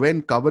 So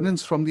when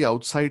covenants from the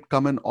outside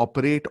come and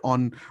operate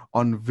on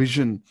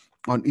vision,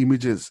 on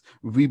images,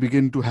 we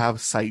begin to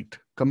have sight.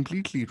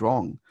 Completely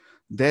wrong.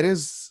 There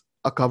is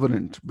a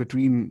covenant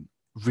between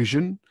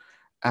vision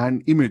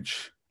and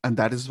image, and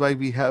that is why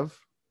we have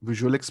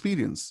visual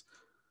experience.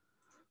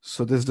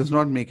 So this does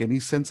not make any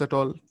sense at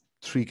all.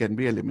 3 can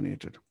be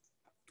eliminated.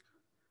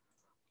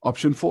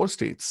 Option 4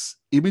 states,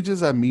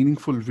 images are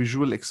meaningful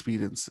visual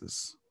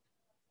experiences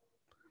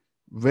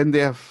when they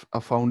have a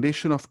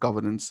foundation of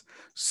covenants,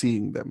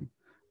 seeing them.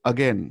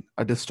 Again,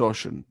 a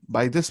distortion.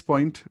 By this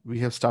point, we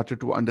have started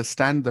to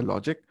understand the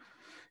logic.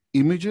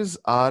 Images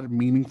are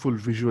meaningful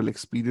visual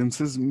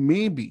experiences.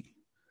 Maybe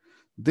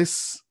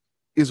this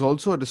is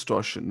also a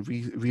distortion.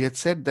 We had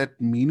said that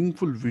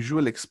meaningful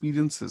visual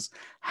experiences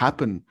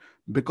happen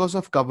because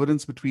of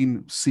coherence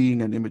between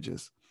seeing and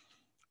images.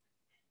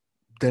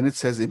 Then it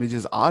says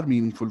images are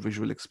meaningful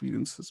visual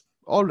experiences.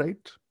 All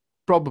right,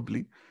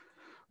 probably.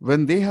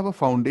 When they have a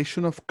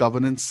foundation of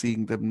covenant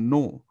seeing them,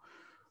 no.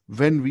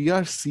 When we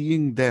are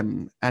seeing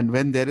them and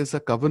when there is a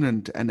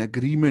covenant, an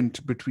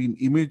agreement between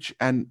image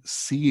and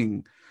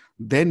seeing,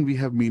 then we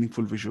have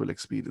meaningful visual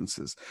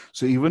experiences.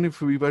 So even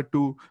if we were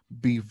to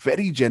be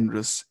very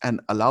generous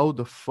and allow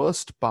the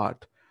first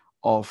part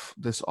of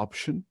this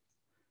option,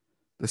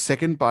 the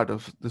second part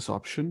of this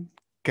option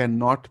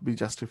cannot be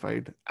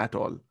justified at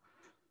all.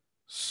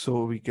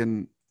 So we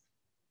can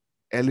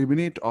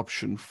eliminate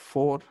option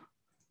 4.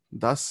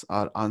 Thus,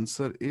 our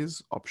answer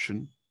is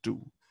option 2.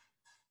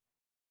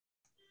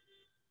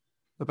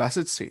 The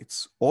passage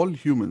states, all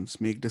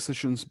humans make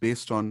decisions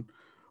based on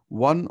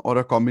one or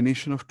a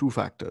combination of two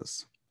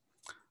factors.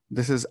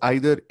 This is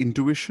either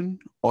intuition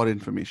or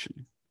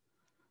information.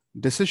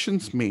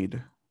 Decisions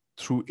made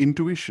through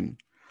intuition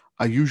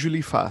are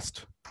usually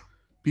fast.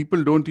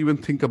 People don't even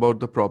think about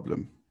the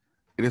problem.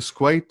 It is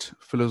quite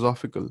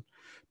philosophical,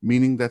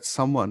 meaning that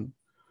someone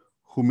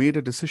who made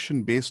a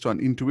decision based on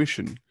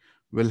intuition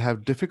will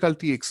have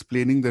difficulty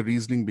explaining the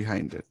reasoning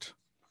behind it.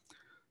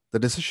 The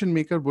decision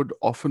maker would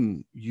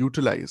often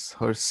utilize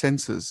her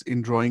senses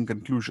in drawing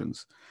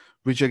conclusions,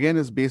 which again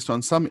is based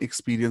on some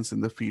experience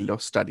in the field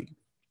of study.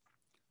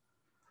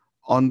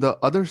 On the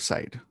other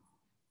side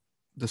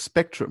of the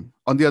spectrum,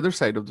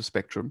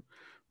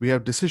 we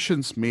have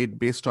decisions made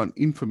based on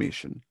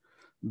information.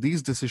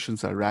 These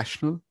decisions are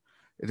rational.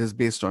 It is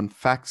based on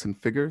facts and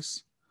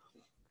figures,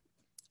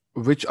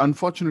 which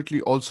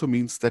unfortunately also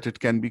means that it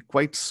can be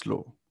quite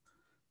slow.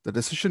 The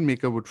decision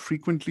maker would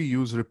frequently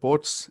use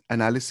reports,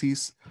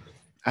 analyses,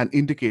 and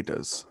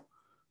indicators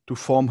to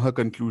form her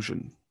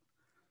conclusion.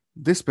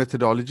 This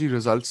methodology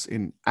results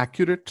in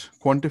accurate,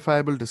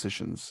 quantifiable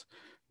decisions,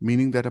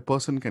 meaning that a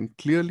person can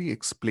clearly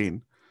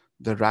explain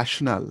the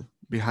rationale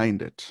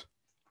behind it.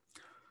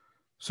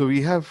 So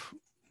we have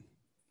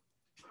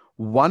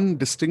one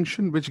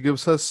distinction which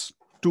gives us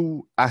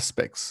two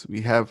aspects. We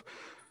have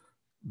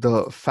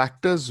the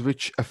factors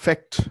which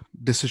affect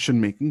decision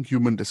making,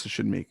 human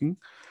decision making,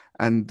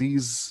 and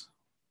these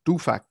two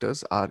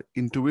factors are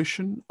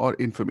intuition or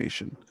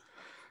information.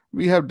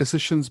 We have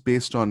decisions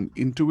based on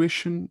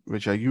intuition,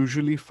 which are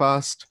usually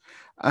fast,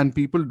 and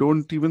people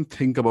don't even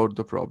think about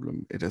the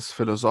problem. It is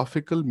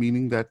philosophical,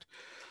 meaning that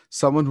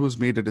someone who's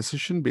made a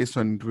decision based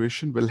on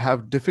intuition will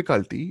have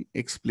difficulty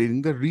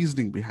explaining the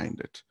reasoning behind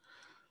it.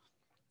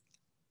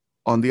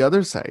 On the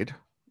other side,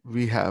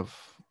 we have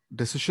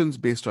decisions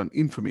based on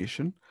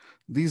information.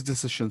 These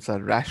decisions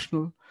are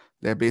rational.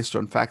 They're based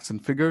on facts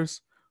and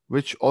figures,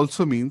 which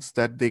also means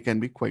that they can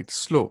be quite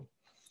slow.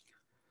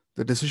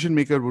 The decision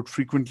maker would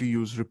frequently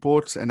use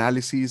reports,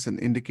 analyses, and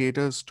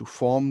indicators to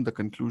form the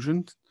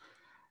conclusions.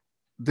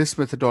 This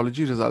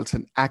methodology results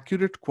in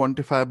accurate,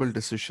 quantifiable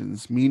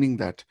decisions, meaning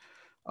that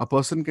a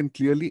person can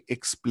clearly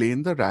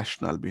explain the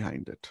rationale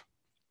behind it.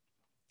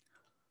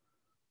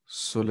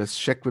 So let's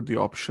check with the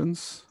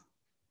options.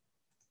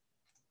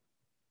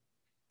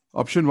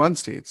 Option 1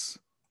 states,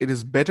 it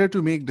is better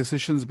to make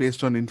decisions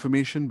based on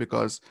information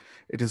because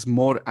it is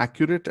more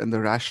accurate and the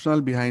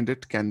rationale behind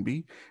it can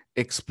be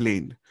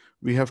explained.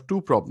 We have two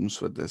problems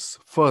with this.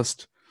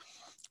 First,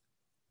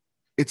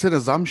 it's an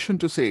assumption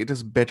to say it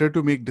is better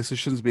to make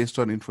decisions based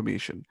on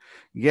information.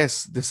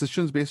 Yes,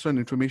 decisions based on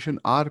information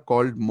are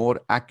called more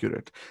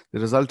accurate. They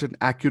result in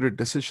accurate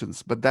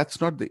decisions, but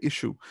that's not the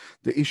issue.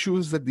 The issue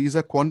is that these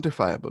are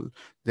quantifiable.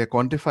 They're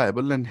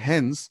quantifiable and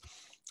hence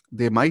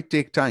they might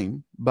take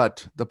time,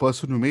 but the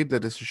person who made the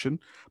decision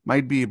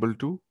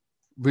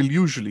will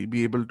usually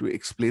be able to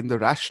explain the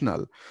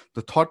rationale,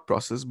 the thought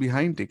process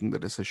behind taking the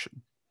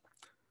decision.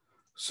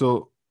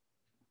 So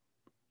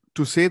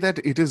to say that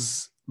it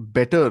is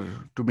better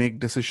to make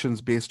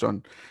decisions based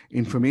on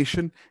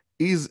information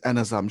is an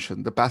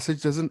assumption. The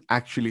passage doesn't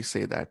actually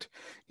say that.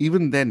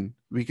 Even then,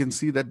 we can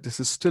see that this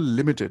is still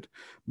limited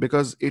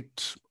because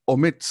it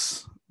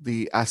omits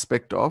the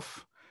aspect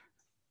of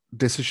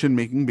decision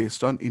making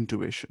based on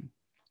intuition.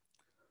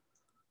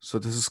 So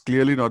this is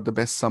clearly not the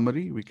best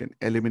summary. We can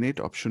eliminate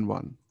option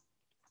 1.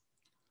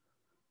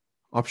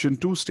 Option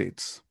 2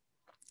 states,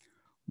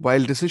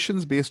 while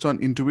decisions based on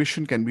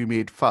intuition can be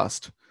made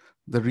fast,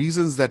 the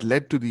reasons that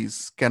led to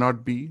these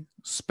cannot be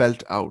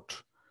spelt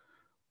out.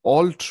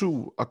 All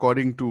true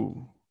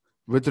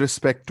with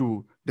respect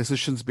to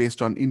decisions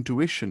based on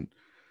intuition,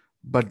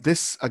 but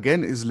this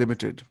again is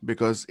limited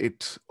because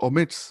it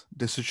omits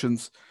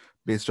decisions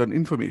based on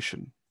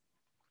information.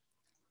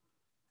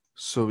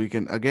 So we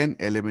can again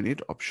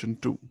eliminate option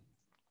 2.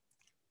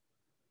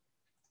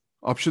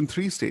 Option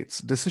 3 states,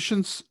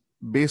 decisions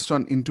based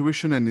on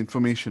intuition and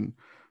information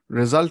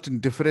result in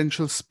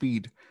differential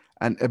speed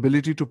and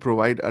ability to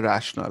provide a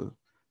rationale.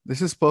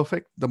 This is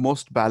perfect, the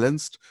most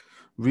balanced.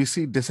 We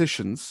see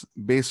decisions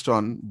based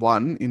on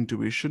 1,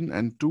 intuition,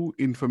 and 2,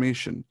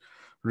 information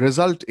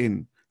result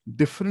in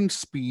different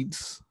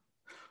speeds.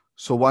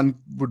 So one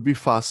would be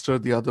faster,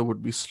 the other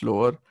would be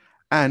slower,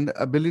 and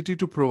ability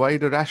to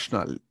provide a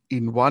rationale.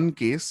 In one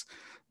case,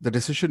 the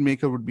decision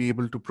maker would be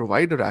able to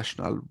provide a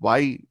rationale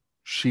why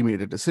she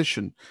made a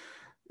decision.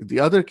 In the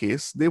other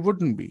case, they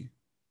wouldn't be.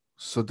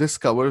 So this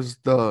covers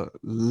the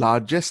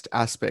largest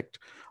aspect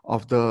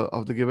of the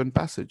given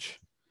passage.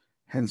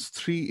 Hence,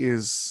 3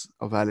 is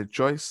a valid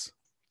choice.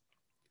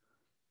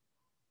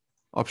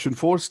 Option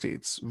 4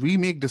 states, we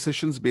make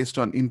decisions based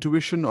on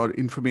intuition or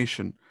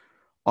information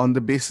on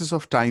the basis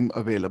of time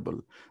available.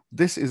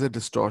 This is a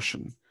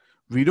distortion.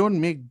 We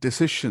don't make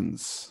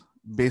decisions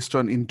based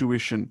on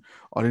intuition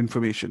or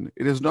information.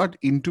 It is not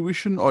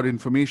intuition or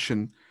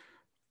information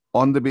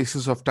on the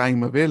basis of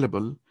time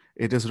available.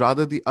 It is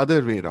rather the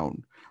other way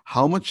around.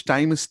 How much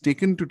time is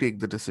taken to take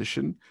the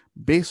decision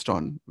based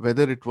on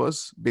whether it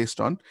was based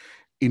on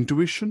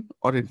intuition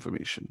or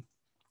information.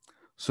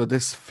 So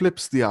this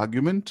flips the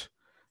argument,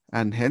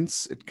 and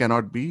hence it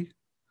cannot be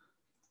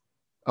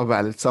a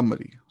valid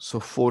summary. So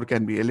 4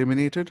 can be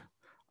eliminated.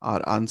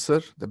 Our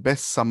answer, the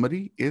best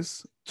summary,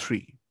 is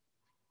 3.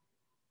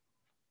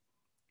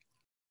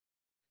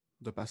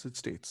 The passage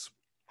states,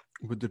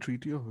 with the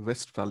Treaty of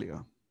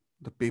Westphalia,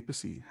 the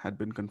papacy had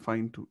been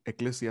confined to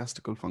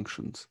ecclesiastical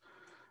functions,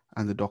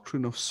 and the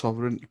doctrine of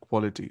sovereign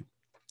equality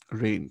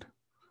reigned.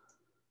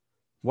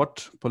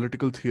 What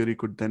political theory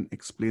could then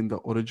explain the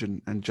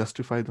origin and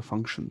justify the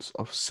functions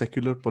of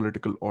secular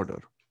political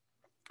order?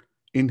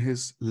 In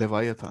his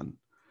Leviathan,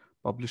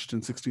 published in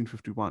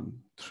 1651,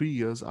 3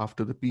 years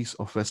after the Peace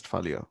of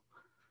Westphalia,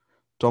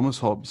 Thomas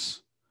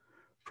Hobbes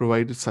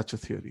provided such a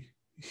theory.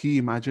 He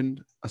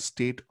imagined a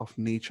state of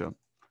nature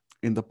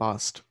in the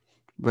past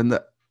when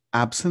the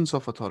absence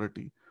of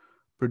authority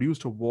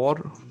produced a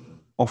war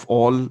of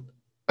all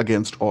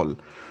against all.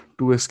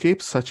 To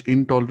escape such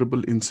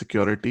intolerable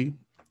insecurity,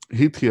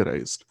 he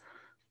theorized,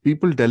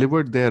 people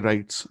delivered their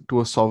rights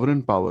to a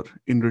sovereign power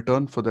in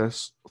return for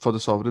the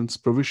sovereign's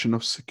provision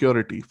of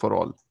security for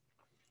all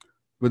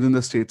within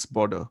the state's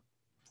border.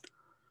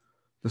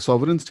 The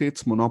sovereign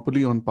state's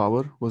monopoly on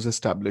power was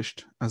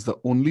established as the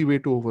only way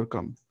to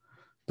overcome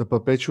the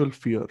perpetual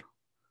fear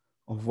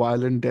of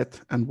violent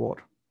death and war.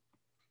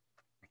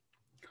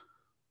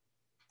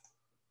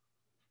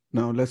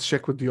 Now let's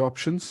check with the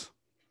options.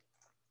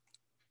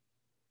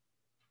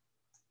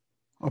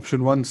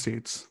 Option 1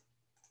 states,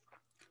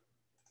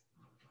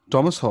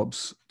 Thomas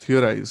Hobbes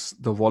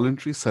theorized the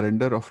voluntary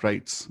surrender of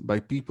rights by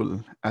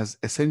people as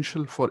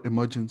essential for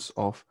emergence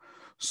of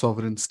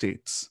sovereign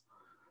states.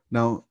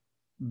 Now,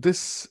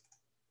 this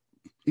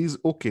is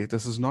okay.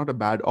 This is not a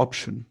bad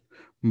option,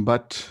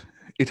 but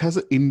it has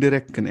an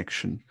indirect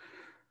connection.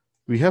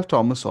 We have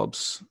Thomas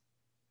Hobbes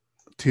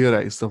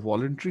theorize the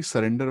voluntary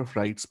surrender of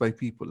rights by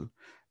people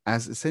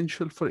as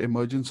essential for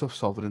emergence of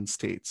sovereign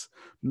states.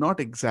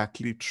 Not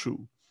exactly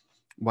true.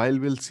 While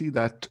we'll see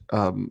that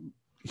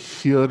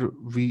here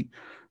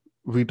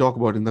we talk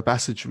about in the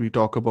passage, we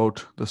talk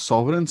about the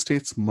sovereign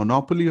state's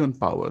monopoly on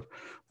power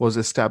was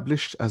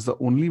established as the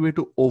only way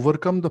to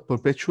overcome the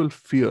perpetual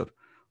fear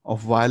of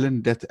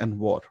violent death and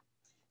war.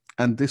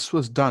 And this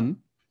was done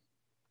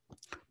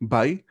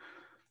by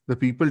the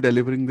people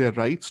delivering their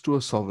rights to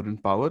a sovereign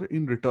power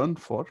in return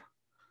for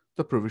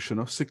the provision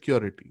of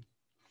security.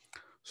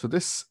 So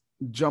this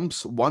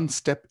jumps one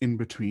step in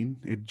between.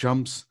 It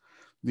jumps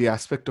the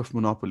aspect of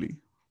monopoly,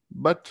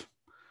 but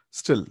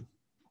still,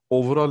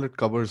 overall, it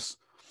covers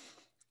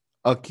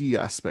a key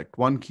aspect,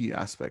 one key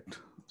aspect.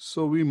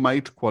 So we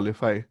might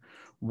qualify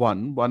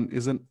one. One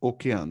is an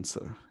okay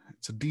answer.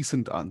 It's a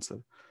decent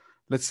answer.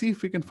 Let's see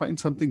if we can find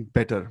something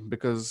better,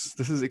 because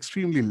this is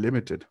extremely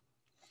limited.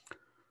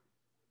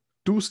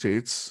 2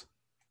 states,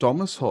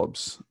 Thomas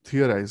Hobbes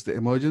theorized the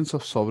emergence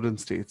of sovereign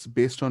states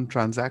based on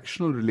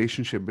transactional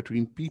relationship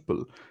between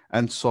people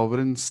and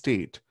sovereign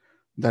state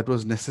that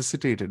was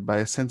necessitated by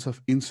a sense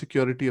of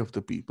insecurity of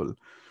the people.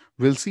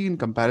 We'll see in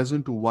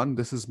comparison to 1,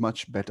 this is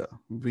much better.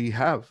 We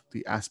have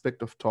the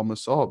aspect of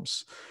Thomas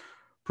Hobbes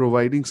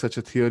providing such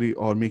a theory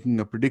or making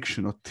a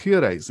prediction or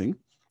theorizing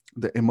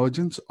the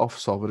emergence of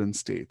sovereign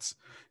states.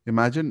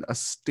 Imagine a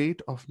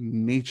state of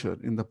nature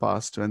in the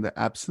past when the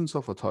absence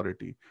of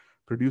authority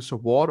produced a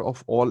war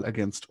of all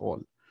against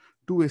all.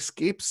 To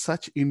escape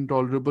such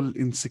intolerable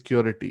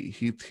insecurity,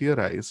 he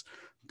theorized,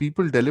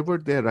 people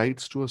delivered their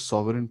rights to a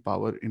sovereign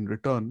power in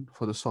return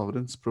for the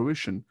sovereign's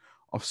provision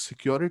of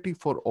security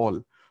for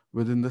all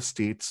within the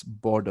state's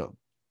border.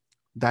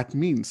 That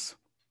means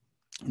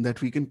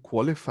that we can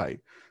qualify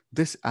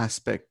this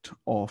aspect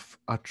of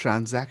a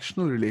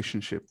transactional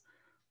relationship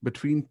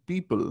between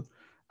people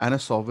and a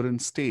sovereign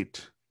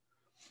state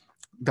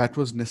that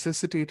was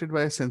necessitated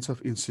by a sense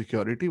of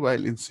insecurity.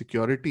 While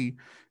insecurity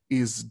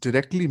is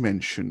directly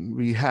mentioned,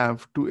 we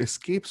have to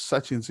escape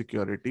such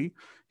insecurity,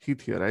 he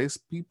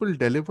theorized, people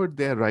delivered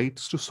their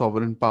rights to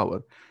sovereign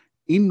power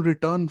in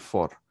return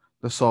for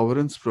the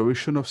sovereign's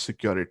provision of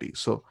security.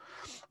 So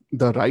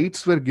the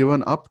rights were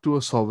given up to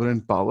a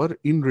sovereign power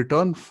in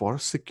return for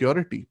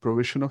security,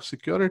 provision of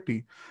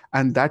security,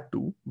 and that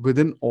too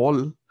within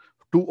all,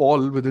 to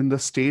all within the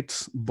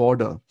state's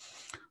border.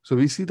 So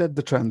we see that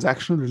the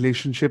transactional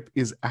relationship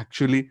is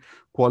actually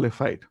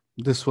qualified.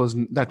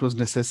 That was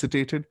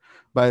necessitated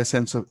by a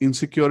sense of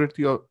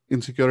insecurity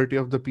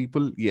of the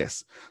people.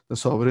 Yes, the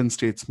sovereign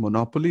state's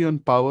monopoly on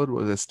power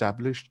was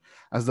established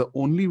as the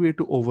only way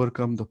to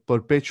overcome the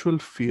perpetual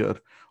fear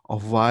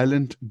of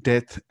violent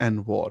death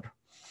and war.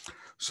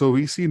 So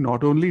we see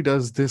not only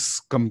does this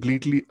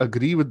completely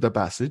agree with the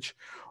passage,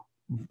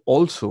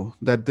 also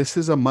that this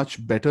is a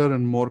much better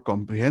and more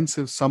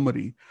comprehensive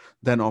summary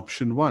than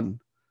option 1.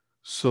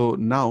 So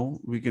now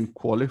we can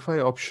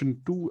qualify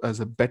option 2 as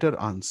a better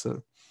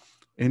answer.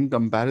 In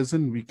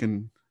comparison, we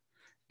can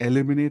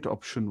eliminate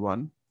option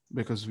 1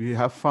 because we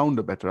have found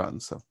a better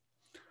answer.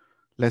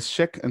 Let's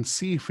check and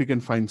see if we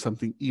can find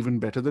something even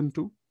better than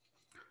 2.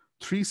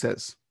 3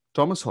 says,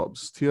 Thomas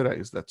Hobbes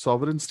theorized that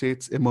sovereign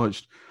states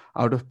emerged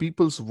out of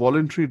people's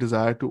voluntary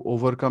desire to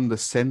overcome the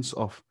sense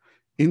of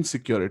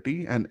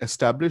insecurity and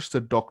establish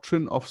the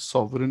doctrine of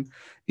sovereign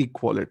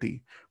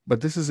equality.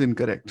 But this is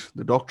incorrect.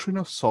 The doctrine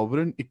of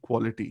sovereign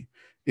equality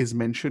is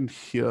mentioned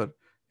here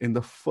in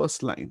the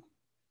first line.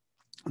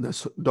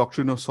 The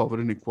doctrine of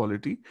sovereign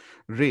equality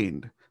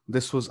reigned.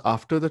 This was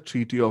after the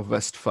Treaty of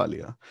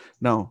Westphalia.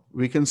 Now,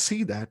 we can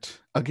see that,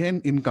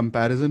 again, in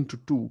comparison to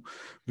 2,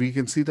 we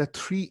can see that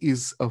 3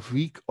 is a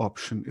weak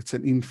option. It's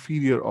an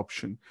inferior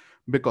option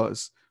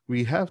because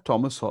we have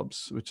Thomas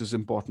Hobbes, which is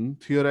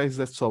important, theorized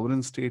that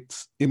sovereign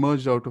states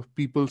emerged out of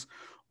people's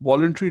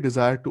voluntary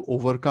desire to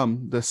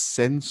overcome the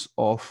sense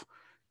of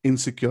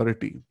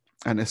insecurity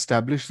and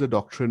establish the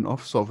doctrine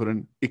of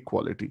sovereign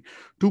equality.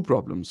 2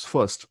 problems.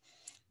 First,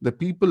 the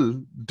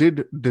people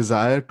did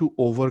desire to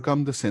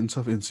overcome the sense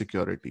of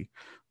insecurity.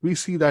 We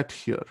see that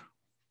here,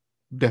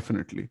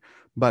 definitely.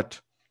 But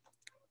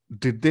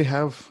did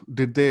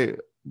they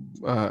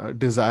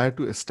desire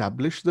to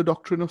establish the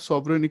doctrine of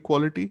sovereign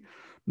equality?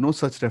 No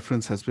such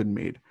reference has been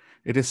made.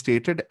 It is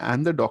stated,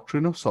 and the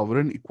doctrine of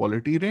sovereign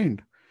equality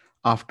reigned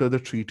after the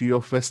Treaty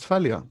of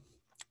Westphalia.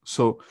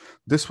 So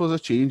this was a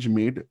change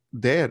made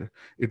there.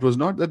 It was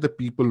not that the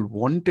people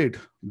wanted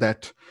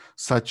that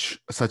such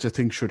a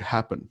thing should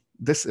happen.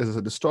 This is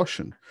a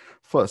distortion,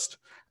 first.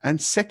 And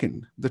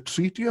second, the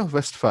Treaty of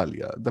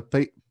Westphalia,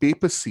 the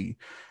papacy,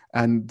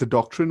 and the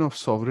doctrine of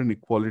sovereign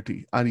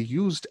equality are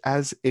used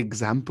as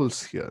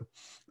examples here.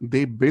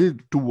 They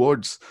build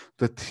towards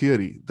the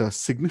theory, the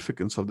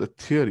significance of the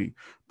theory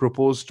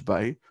proposed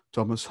by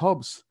Thomas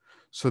Hobbes.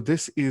 So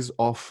this is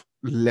of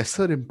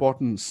lesser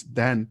importance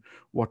than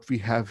what we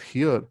have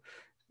here,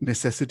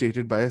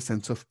 necessitated by a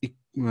sense of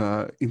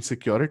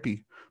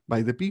insecurity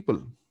by the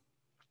people.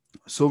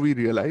 So we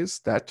realize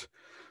that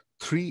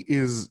 3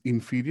 is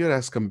inferior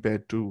as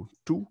compared to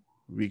 2.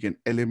 We can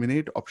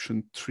eliminate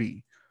option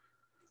 3.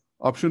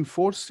 Option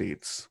 4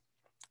 states,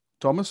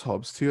 Thomas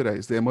Hobbes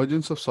theorized the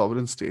emergence of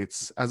sovereign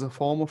states as a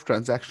form of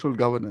transactional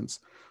governance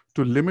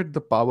to limit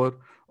the power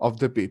of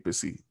the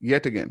papacy.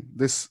 Yet again,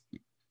 this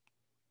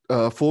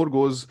 4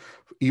 goes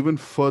even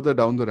further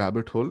down the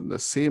rabbit hole, the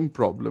same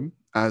problem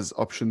as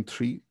option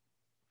 3.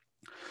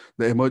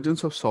 The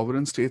emergence of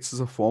sovereign states is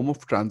a form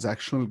of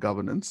transactional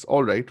governance.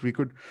 All right, we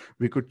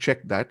could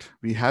check that.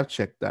 We have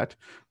checked that.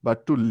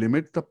 But to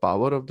limit the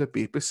power of the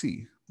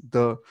papacy,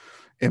 the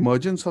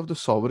emergence of the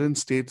sovereign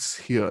states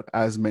here,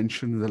 as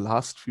mentioned in the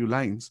last few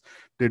lines,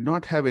 did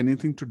not have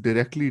anything to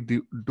directly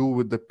do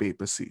with the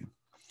papacy.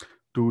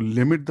 To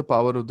limit the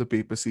power of the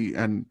papacy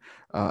and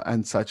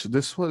such.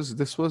 This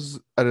was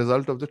a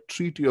result of the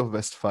Treaty of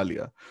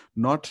Westphalia,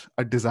 not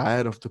a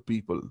desire of the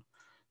people.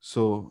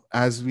 So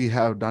as we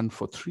have done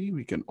for 3,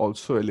 we can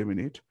also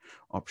eliminate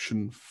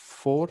option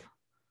 4.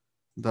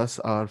 Thus,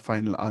 our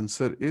final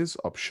answer is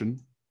option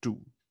 2.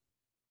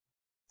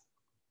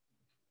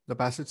 The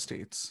passage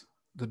states,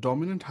 the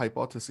dominant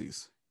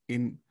hypotheses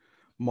in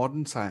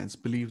modern science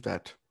believe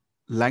that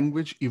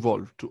language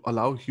evolved to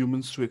allow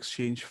humans to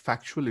exchange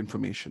factual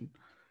information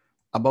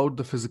about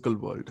the physical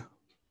world.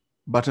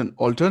 But an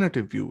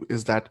alternative view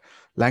is that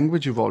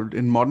language evolved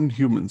in modern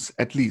humans,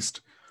 at least,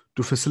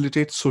 to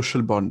facilitate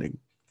social bonding.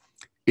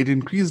 It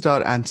increased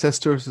our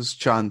ancestors'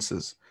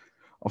 chances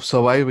of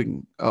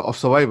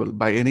survival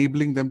by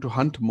enabling them to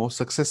hunt more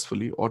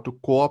successfully or to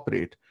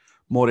cooperate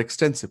more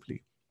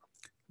extensively.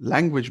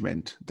 Language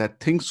meant that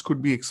things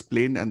could be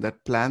explained and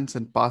that plans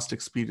and past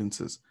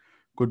experiences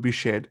could be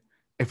shared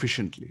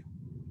efficiently.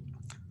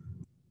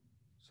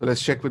 So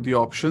let's check with the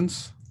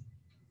options.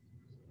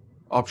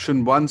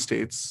 Option 1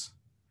 states,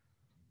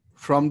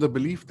 from the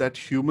belief that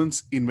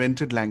humans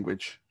invented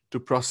language to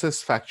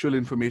process factual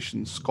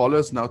information,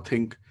 scholars now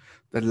think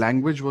that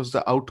language was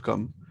the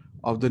outcome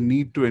of the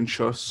need to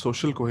ensure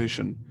social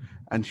cohesion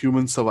and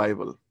human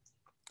survival.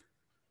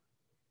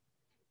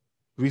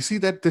 We see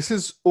that this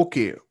is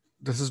okay.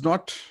 This is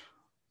not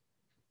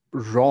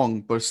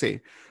wrong per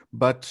se,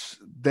 but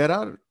there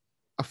are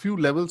a few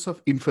levels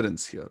of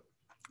inference here.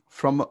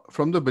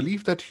 From the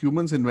belief that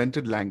humans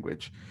invented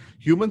language.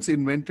 Humans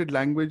invented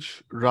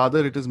language,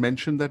 rather it is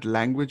mentioned that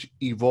language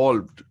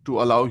evolved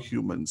to allow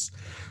humans.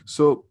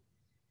 So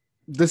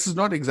this is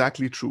not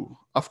exactly true.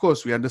 Of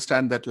course, we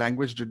understand that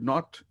language did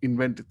not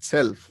invent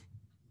itself.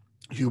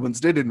 Humans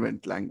did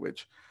invent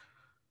language.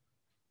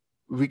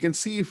 We can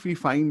see if we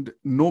find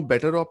no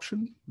better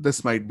option,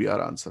 this might be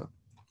our answer.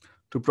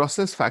 To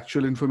process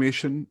factual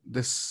information,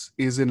 this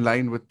is in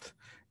line with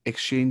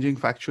exchanging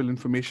factual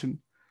information.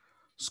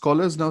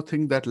 Scholars now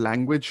think that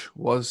language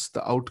was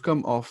the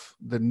outcome of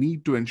the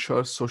need to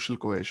ensure social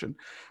cohesion.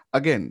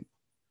 Again,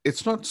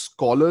 it's not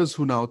scholars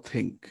who now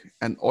think,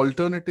 an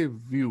alternative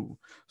view.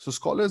 So,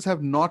 scholars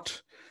have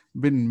not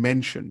been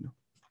mentioned.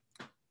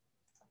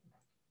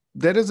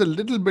 There is a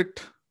little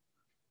bit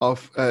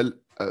of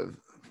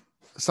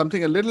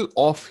something a little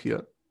off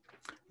here.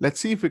 Let's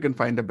see if we can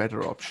find a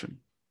better option.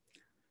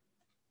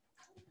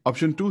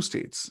 Option 2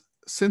 states,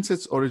 since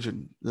its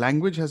origin,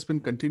 language has been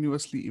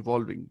continuously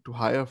evolving to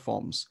higher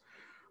forms,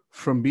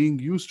 from being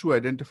used to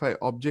identify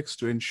objects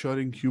to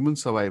ensuring human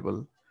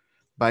survival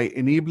by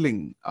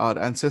enabling our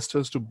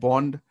ancestors to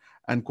bond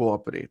and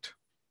cooperate.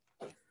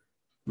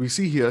 We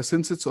see here,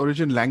 since its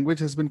origin, language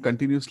has been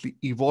continuously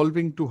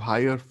evolving to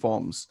higher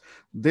forms.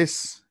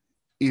 This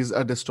is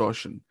a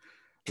distortion.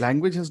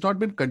 Language has not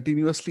been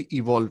continuously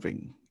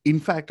evolving. In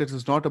fact, it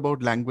is not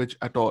about language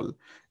at all.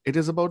 It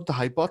is about the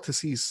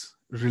hypotheses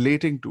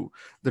relating to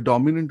the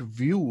dominant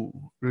view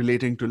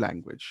relating to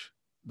language,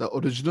 the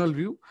original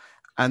view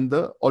and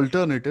the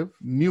alternative,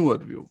 newer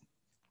view.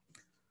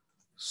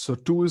 So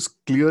 2 is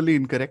clearly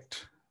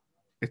incorrect.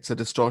 It's a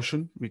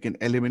distortion. We can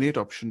eliminate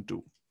option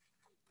 2.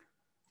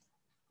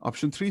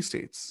 Option 3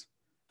 states,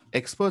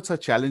 experts are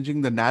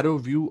challenging the narrow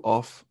view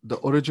of the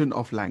origin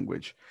of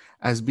language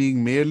as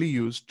being merely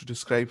used to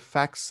describe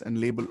facts and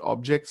label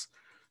objects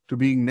to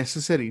being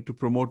necessary to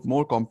promote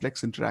more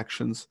complex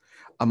interactions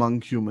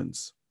among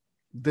humans.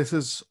 This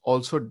is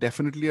also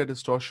definitely a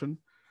distortion.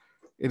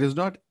 It is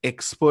not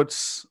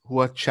experts who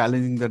are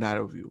challenging the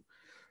narrow view.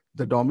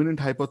 The dominant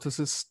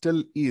hypothesis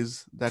still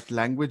is that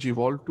language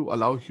evolved to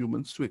allow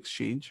humans to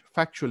exchange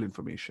factual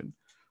information.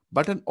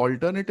 But an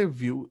alternative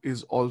view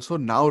is also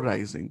now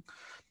rising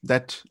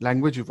that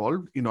language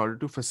evolved in order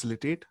to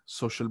facilitate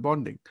social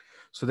bonding.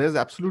 So there's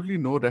absolutely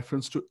no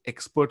reference to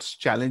experts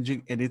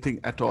challenging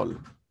anything at all.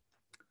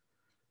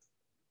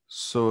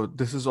 So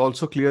this is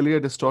also clearly a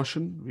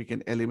distortion. We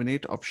can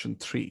eliminate option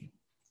 3.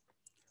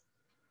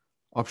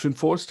 Option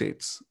 4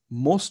 states,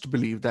 most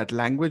believe that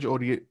language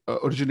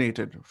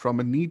originated from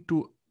a need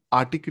to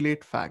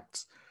articulate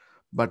facts,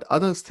 but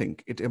others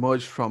think it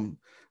emerged from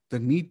the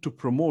need to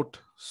promote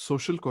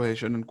social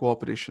cohesion and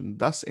cooperation,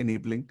 thus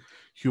enabling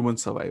human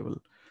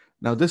survival.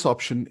 Now, this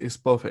option is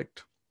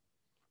perfect.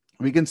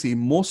 We can see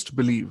most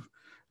believe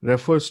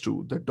refers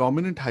to the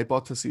dominant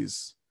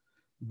hypotheses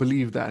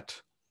believe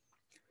that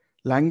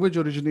language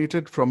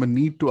originated from a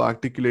need to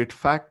articulate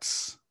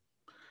facts,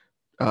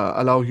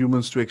 allow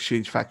humans to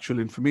exchange factual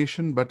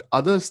information, but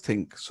others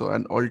think, so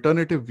an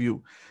alternative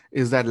view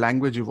is that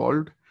language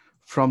evolved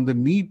from the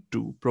need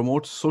to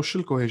promote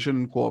social cohesion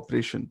and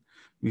cooperation.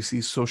 We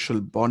see social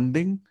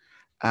bonding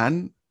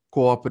and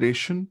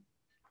cooperation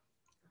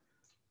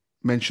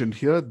mentioned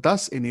here,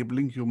 thus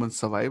enabling human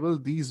survival.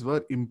 These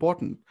were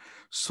important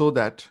so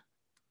that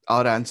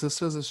our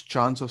ancestors'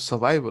 chance of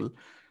survival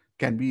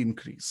can be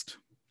increased.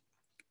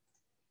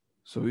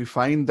 So we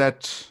find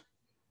that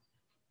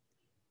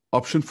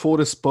option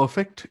 4 is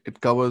perfect.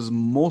 It covers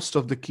most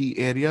of the key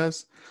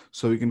areas.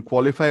 So we can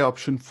qualify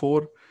option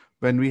 4.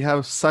 When we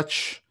have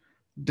such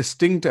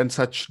distinct and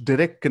such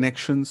direct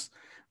connections,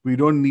 we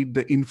don't need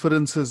the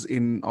inferences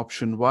in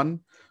option 1.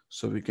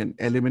 So we can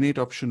eliminate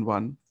option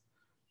 1.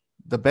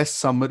 The best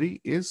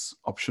summary is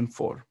option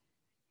 4.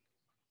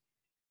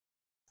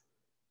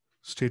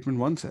 Statement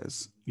 1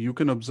 says, you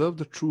can observe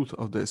the truth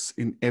of this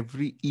in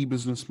every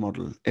e-business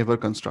model ever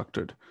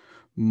constructed.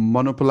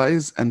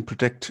 Monopolize and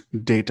protect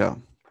data.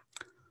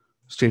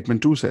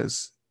 Statement 2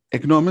 says,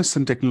 economists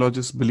and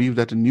technologists believe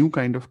that a new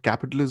kind of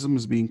capitalism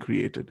is being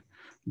created,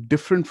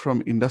 different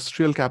from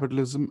industrial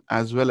capitalism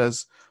as well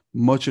as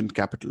merchant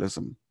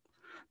capitalism.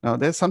 Now,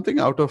 there's something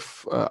out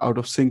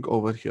of sync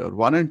over here.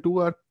 1 and 2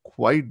 are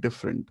quite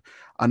different.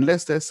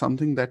 Unless there's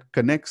something that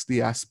connects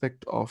the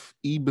aspect of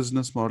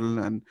e-business model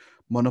and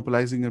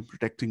monopolizing and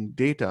protecting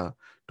data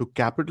to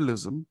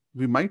capitalism,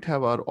 we might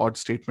have our odd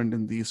statement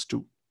in these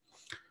two.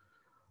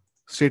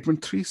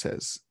 Statement 3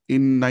 says,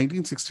 in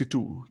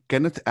 1962,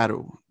 Kenneth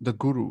Arrow, the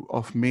guru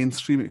of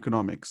mainstream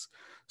economics,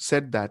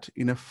 said that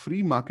in a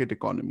free market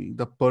economy,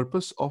 the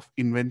purpose of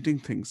inventing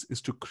things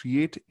is to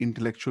create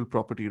intellectual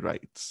property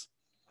rights.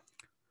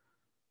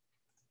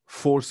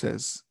 4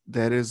 says,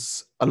 there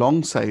is,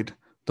 alongside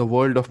the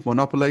world of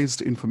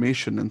monopolized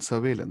information and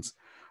surveillance,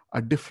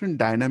 a different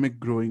dynamic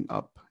growing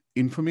up.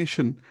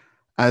 Information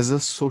as a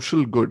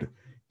social good,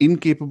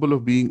 incapable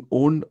of being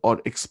owned or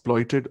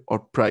exploited or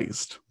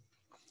prized.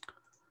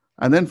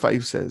 And then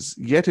 5 says,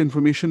 yet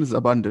information is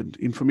abundant.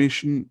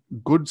 Information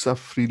goods are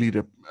freely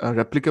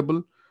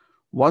replicable.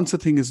 Once a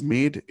thing is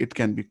made, it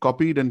can be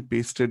copied and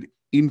pasted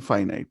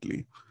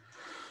infinitely.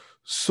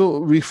 So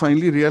we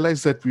finally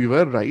realized that we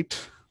were right.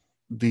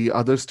 The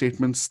other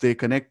statements, they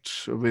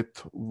connect with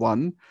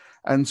 1.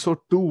 And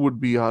so 2 would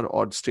be our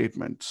odd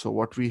statement. So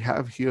what we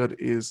have here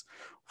is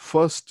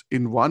First,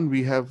 in one,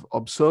 we have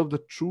observed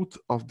the truth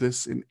of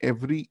this in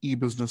every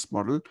e-business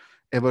model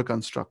ever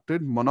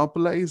constructed.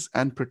 Monopolize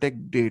and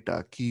protect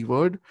data.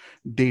 Keyword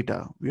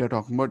data. We are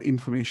talking about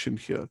information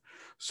here.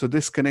 So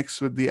this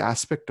connects with the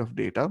aspect of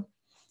data.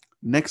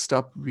 Next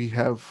up, we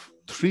have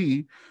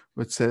three,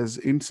 which says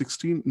in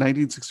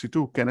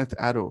 1962, Kenneth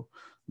Arrow,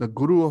 the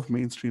guru of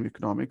mainstream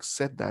economics,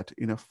 said that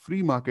in a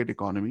free market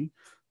economy,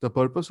 the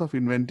purpose of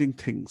inventing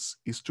things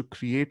is to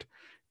create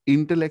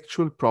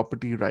intellectual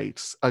property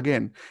rights.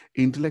 Again,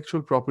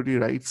 intellectual property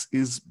rights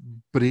is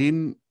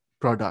brain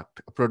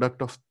product, a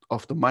product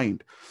of the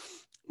mind.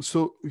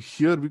 So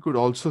here we could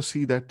also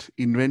see that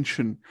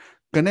invention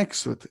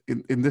connects with,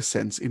 in this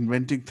sense,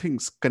 inventing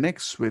things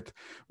connects with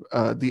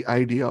the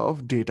idea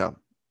of data.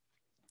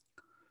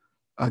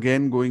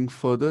 Again, going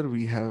further,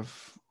 we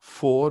have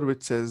four,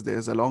 which says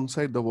there's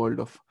alongside the world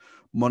of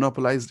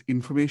monopolized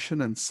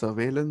information and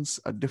surveillance,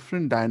 a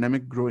different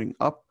dynamic growing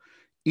up,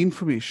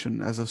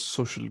 information as a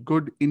social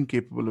good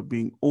incapable of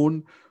being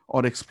owned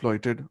or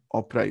exploited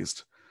or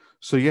prized.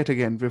 So yet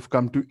again, we've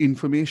come to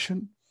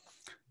information.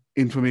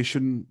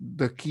 Information,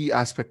 the key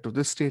aspect of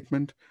this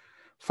statement.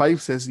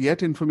 5 says,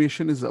 yet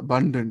information is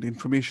abundant.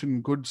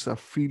 Information goods are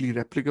freely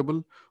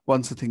replicable.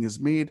 Once a thing is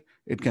made,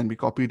 it can be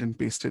copied and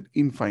pasted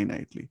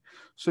infinitely.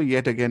 So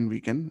yet again, we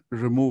can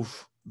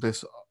remove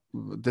this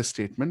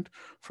statement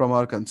from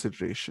our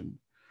consideration.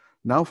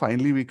 Now,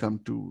 finally, we come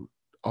to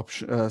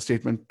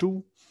statement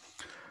 2.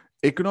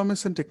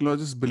 Economists and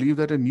technologists believe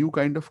that a new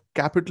kind of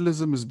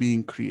capitalism is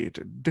being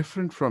created,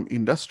 different from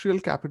industrial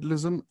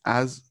capitalism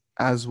as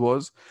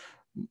was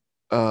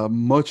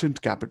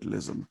merchant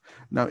capitalism.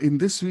 Now, in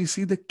this, we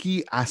see the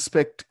key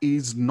aspect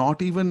is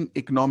not even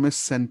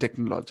economists and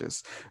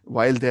technologists.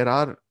 While there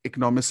are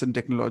economists and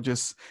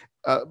technologists,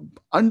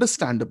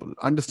 understand,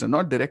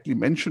 not directly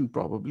mentioned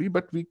probably,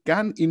 but we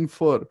can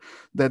infer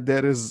that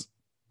there is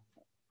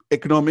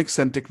economics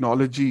and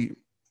technology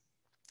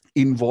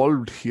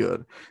involved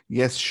here.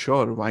 Yes,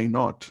 sure, why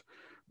not?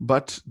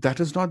 But that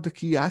is not the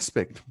key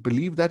aspect.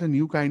 Believe that a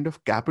new kind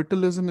of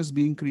capitalism is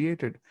being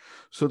created.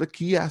 So the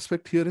key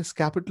aspect here is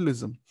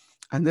capitalism.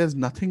 And there's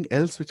nothing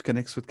else which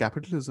connects with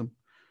capitalism.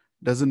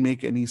 Doesn't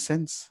make any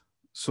sense.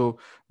 So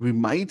we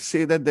might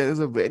say that there is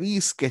a very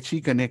sketchy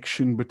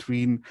connection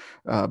between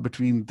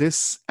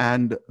this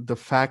and the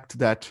fact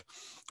that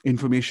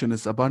information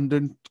is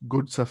abundant,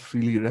 goods are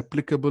freely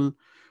replicable.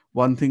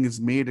 One thing is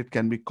made, it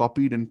can be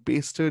copied and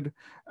pasted,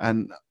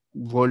 and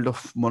world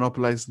of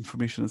monopolized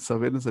information and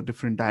surveillance, a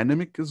different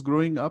dynamic is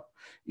growing up.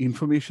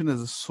 Information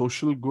as a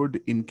social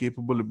good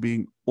incapable of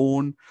being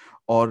owned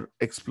or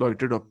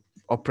exploited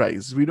or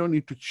prized. We don't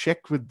need to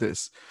check with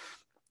this.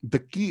 The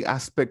key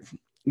aspect,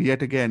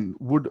 yet again,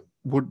 would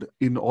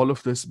in all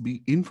of this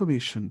be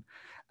information,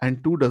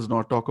 and 2 does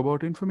not talk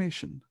about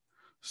information.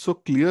 So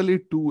clearly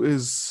 2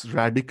 is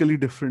radically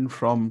different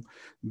from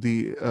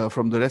the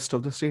rest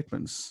of the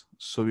statements.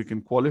 So we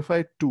can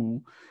qualify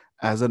 2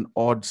 as an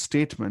odd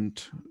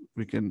statement.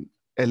 We can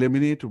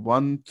eliminate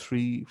 1,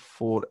 3,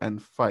 4,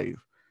 and 5.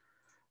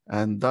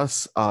 And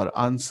thus our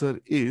answer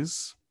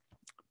is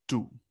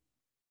 2.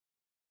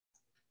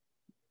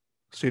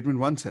 Statement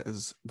 1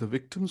 says, the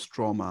victim's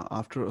trauma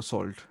after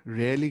assault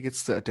rarely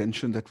gets the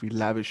attention that we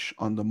lavish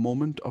on the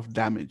moment of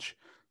damage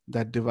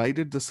that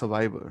divided the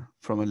survivor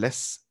from a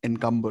less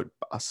encumbered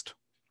past.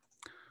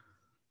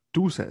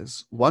 2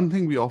 says, one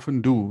thing we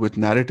often do with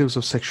narratives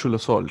of sexual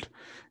assault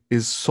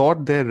is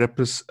sort their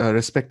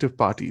respective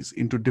parties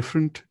into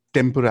different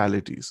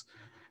temporalities.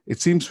 It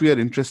seems we are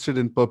interested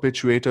in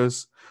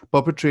perpetrators'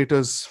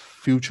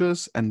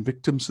 futures and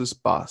victims'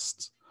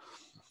 pasts.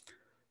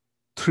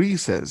 3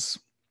 says,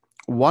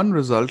 one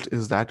result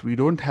is that we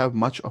don't have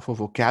much of a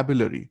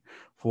vocabulary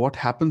for what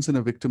happens in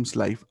a victim's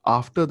life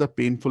after the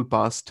painful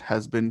past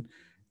has been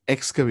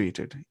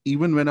excavated,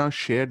 even when our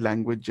shared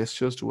language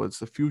gestures towards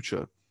the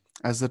future,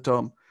 as the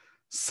term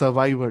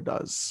survivor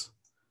does.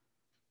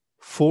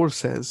 4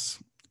 says,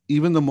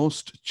 even the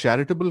most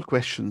charitable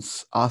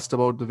questions asked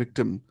about the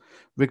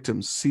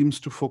victims seem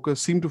to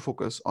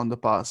focus on the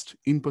past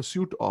in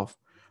pursuit of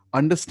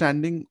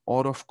understanding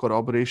or of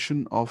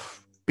corroboration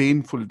of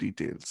painful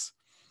details.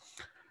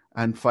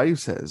 And 5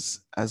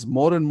 says, as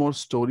more and more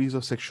stories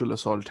of sexual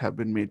assault have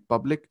been made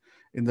public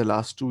in the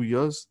last 2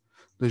 years,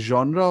 the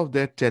genre of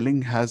their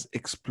telling has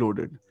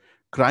exploded.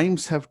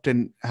 Crimes have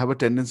a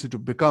tendency to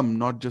become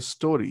not just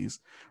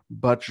stories,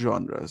 but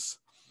genres.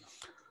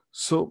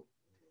 So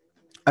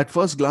at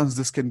first glance,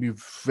 this can be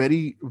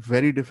very,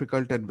 very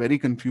difficult and very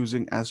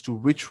confusing as to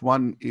which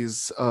one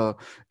is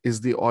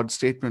the odd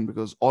statement,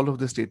 because all of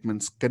the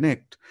statements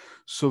connect.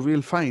 So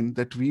we'll find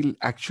that we'll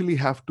actually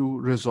have to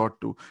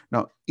resort to.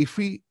 Now, if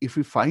we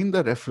find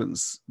the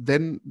reference,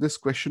 then this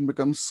question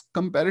becomes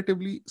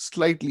comparatively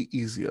slightly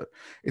easier.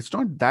 It's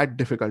not that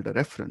difficult a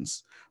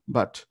reference,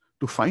 but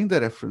to find the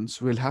reference,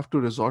 we'll have to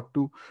resort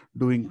to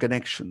doing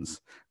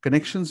connections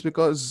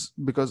because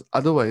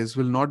otherwise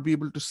we'll not be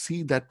able to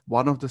see that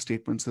one of the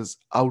statements is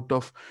out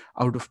of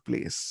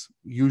place.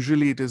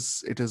 Usually it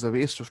is a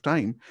waste of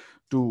time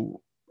to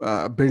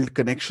build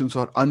connections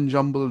or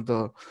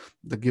unjumble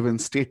the given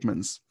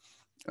statements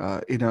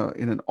in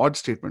an odd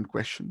statement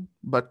question.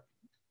 But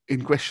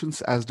in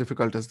questions as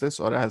difficult as this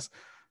or as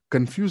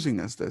confusing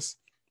as this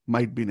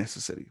might be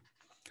necessary.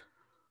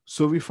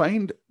 So we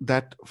find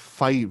that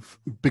 5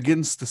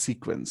 begins the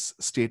sequence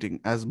stating,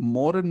 as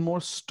more and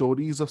more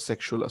stories of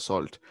sexual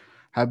assault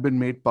have been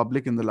made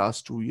public in the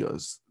last 2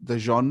 years, the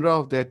genre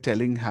of their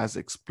telling has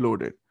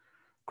exploded.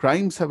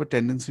 Crimes have a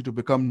tendency to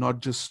become not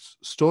just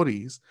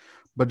stories,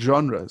 but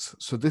genres.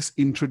 So this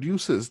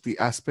introduces the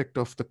aspect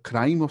of the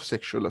crime of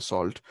sexual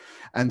assault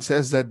and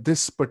says that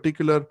this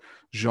particular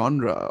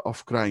genre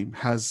of crime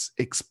has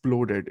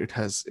exploded. It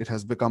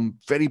has become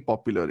very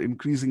popular,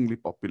 increasingly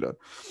popular,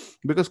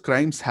 because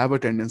crimes have a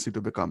tendency to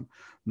become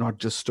not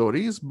just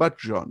stories, but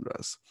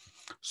genres.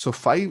 So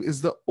 5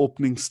 is the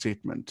opening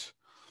statement.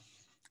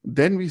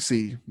 Then we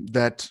see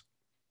that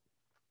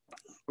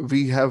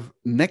we have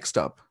next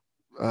up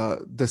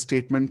the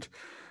statement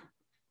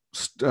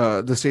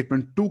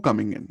 2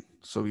 coming in.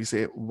 So we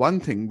say one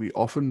thing we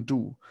often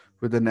do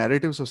with the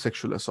narratives of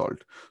sexual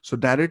assault. So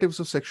narratives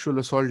of sexual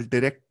assault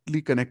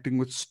directly connecting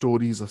with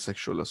stories of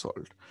sexual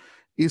assault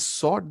is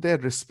sort their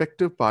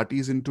respective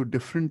parties into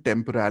different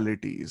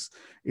temporalities.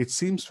 It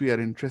seems we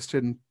are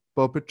interested in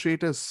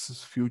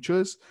perpetrators'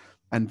 futures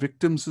and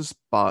victims'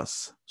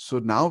 past. So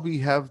now we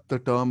have the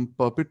term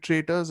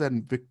perpetrators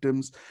and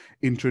victims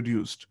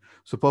introduced.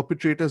 So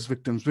perpetrators,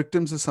 victims.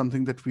 Victims is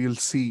something that we'll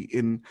see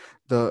in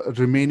the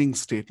remaining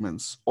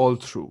statements all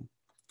through.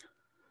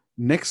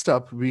 Next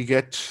up, we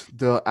get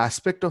the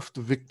aspect of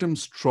the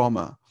victim's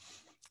trauma,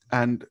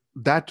 and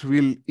that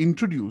we'll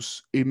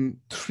introduce in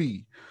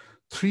 3.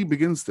 3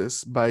 begins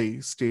this by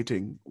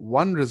stating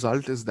one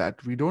result is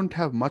that we don't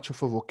have much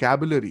of a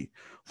vocabulary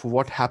for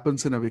what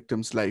happens in a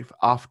victim's life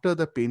after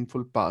the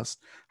painful past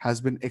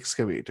has been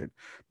excavated.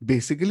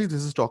 Basically,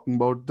 this is talking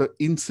about the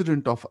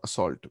incident of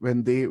assault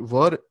when they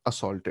were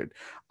assaulted.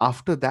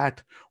 After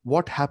that,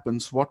 what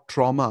happens? What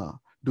trauma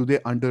do they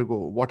undergo?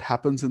 What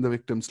happens in the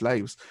victim's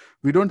lives?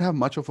 We don't have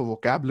much of a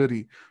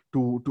vocabulary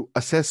to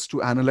assess,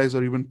 to analyze,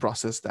 or even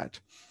process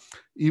that.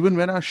 Even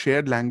when our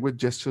shared language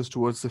gestures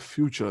towards the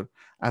future,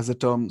 as the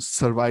term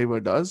survivor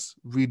does,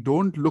 we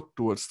don't look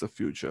towards the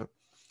future.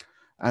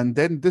 And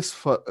then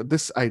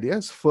this idea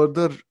is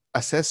further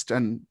assessed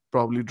and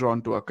probably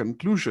drawn to a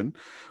conclusion,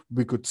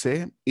 we could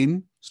say,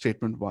 in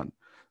statement 1.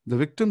 The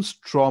victim's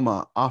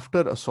trauma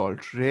after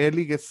assault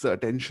rarely gets the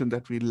attention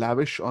that we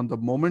lavish on the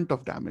moment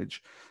of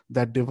damage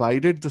that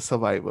divided the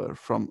survivor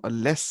from a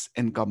less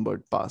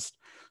encumbered past.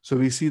 So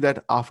we see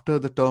that after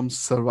the term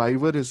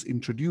survivor is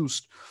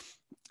introduced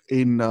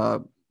in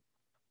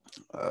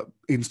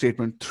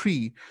statement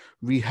 3,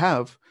 we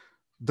have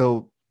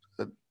the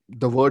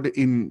the word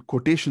in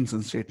quotations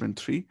in statement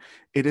 3.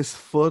 It is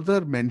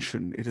further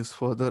mentioned, it is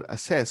further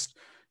assessed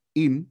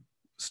in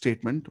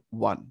statement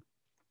 1.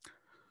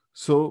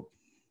 So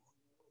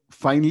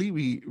finally,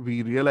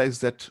 we realize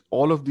that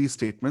all of these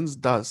statements,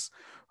 thus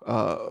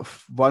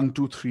 1,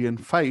 2, 3,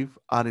 and 5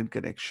 are in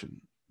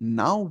connection.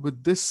 Now,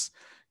 with this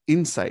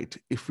insight,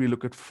 if we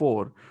look at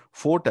 4,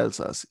 4 tells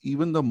us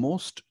even the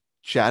most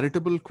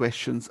charitable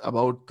questions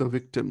about the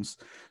victims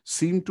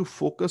seem to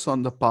focus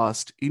on the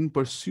past in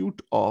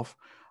pursuit of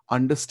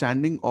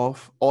understanding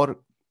of or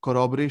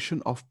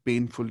corroboration of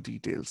painful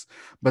details.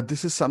 But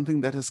this is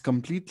something that has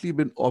completely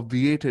been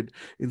obviated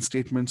in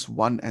statements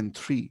 1 and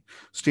 3.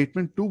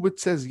 Statement 2, which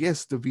says,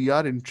 yes, we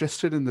are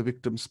interested in the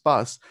victim's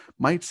past,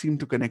 might seem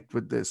to connect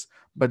with this,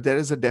 but there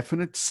is a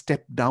definite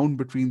step down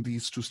between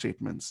these two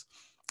statements.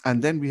 And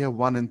then we have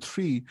 1 and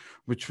 3,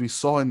 which we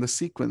saw in the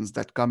sequence,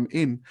 that come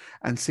in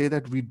and say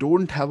that we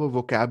don't have a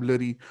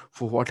vocabulary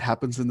for what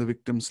happens in the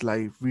victim's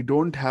life. We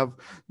don't have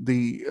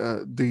the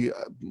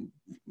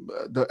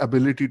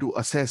ability to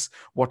assess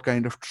what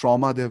kind of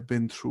trauma they've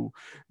been through.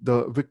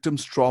 The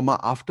victim's trauma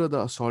after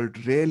the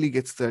assault rarely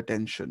gets the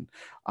attention.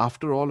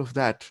 After all of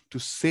that, to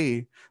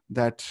say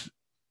that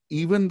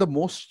even the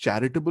most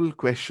charitable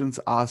questions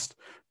asked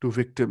to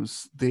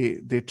victims,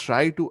 they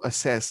try to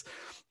assess,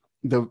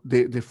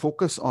 they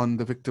focus on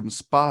the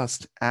victim's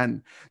past,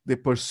 and they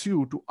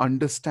pursue to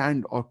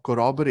understand or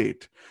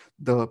corroborate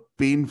the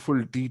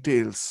painful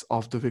details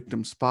of the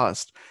victim's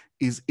past,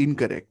 is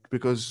incorrect,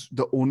 because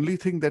the only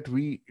thing that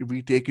we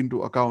take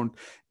into account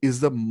is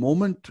the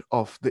moment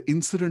of the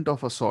incident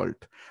of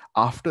assault.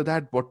 After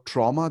that, what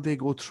trauma they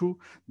go through,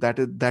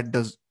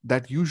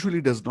 that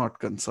usually does not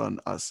concern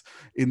us.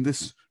 In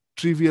this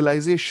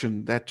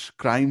trivialization that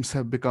crimes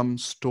have become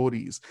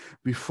stories,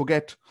 we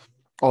forget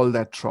all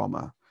that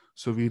trauma.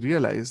 So we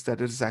realize that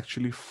it is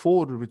actually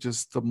 4 which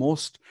is the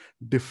most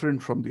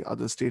different from the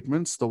other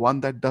statements, the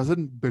one that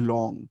doesn't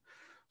belong.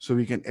 So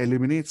we can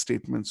eliminate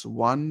statements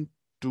 1,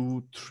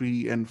 2,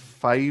 3, and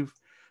 5.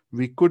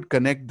 We could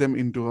connect them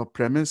into a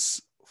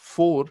premise.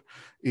 4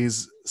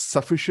 is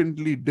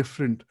sufficiently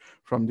different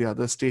from the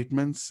other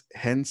statements.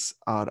 Hence,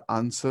 our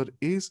answer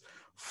is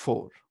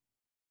 4.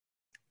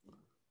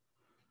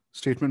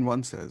 Statement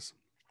 1 says,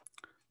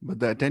 but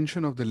the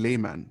attention of the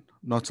layman,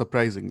 not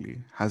surprisingly,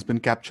 has been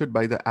captured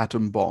by the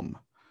atom bomb.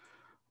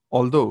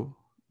 Although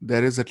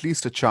there is at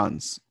least a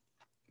chance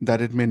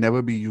that it may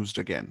never be used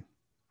again.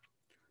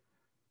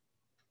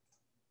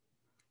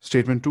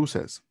 Statement 2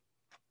 says,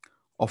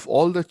 of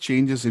all the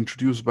changes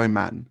introduced by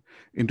man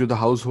into the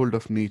household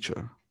of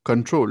nature,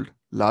 controlled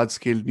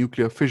large-scale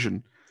nuclear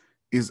fission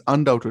is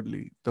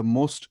undoubtedly the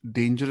most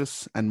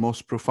dangerous and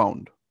most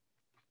profound.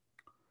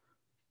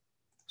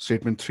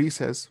 Statement 3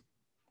 says,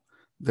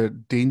 the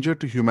danger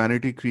to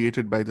humanity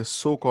created by the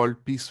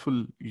so-called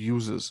peaceful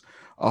uses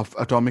of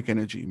atomic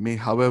energy may,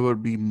 however,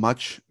 be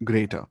much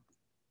greater.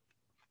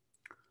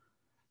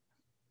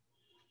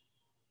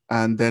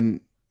 And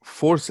then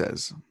 4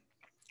 says,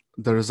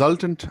 the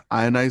resultant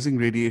ionizing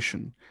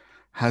radiation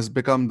has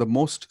become the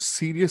most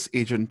serious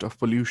agent of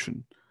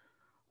pollution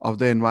of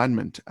the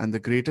environment and the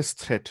greatest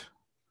threat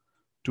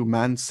to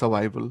man's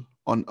survival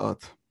on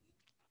Earth.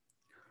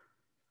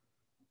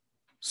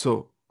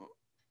 So,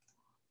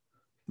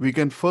 we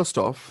can first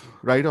off,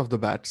 right off the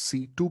bat,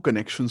 see two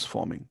connections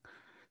forming.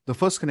 The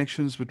first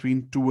connection is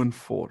between 2 and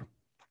 4.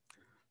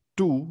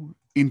 2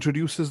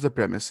 introduces the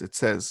premise. It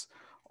says,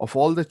 of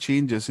all the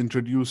changes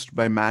introduced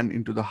by man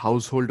into the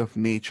household of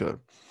nature,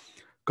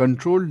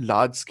 controlled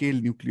large-scale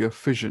nuclear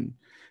fission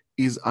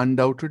is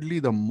undoubtedly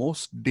the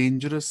most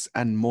dangerous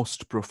and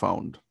most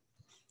profound.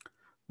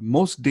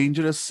 Most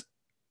dangerous,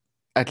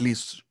 at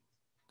least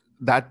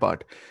that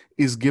part,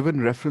 is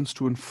given reference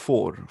to in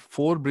 4.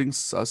 4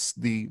 brings us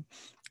the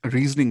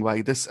reasoning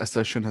why this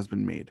assertion has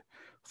been made.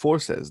 4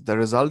 says, the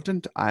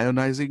resultant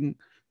ionizing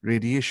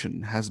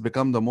radiation has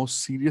become the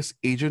most serious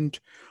agent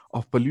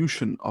of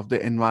pollution of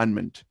the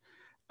environment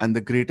and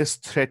the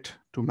greatest threat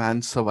to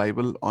man's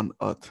survival on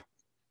Earth.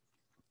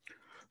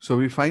 So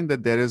we find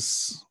that there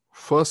is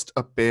first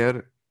a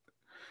pair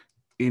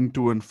in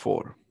 2 and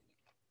 4,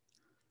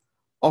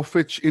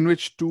 in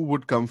which 2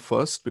 would come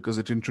first because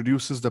it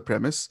introduces the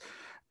premise,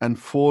 and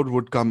 4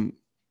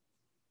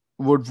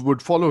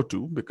 would follow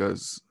 2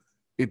 because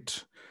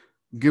it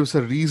gives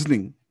a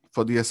reasoning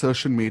for the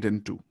assertion made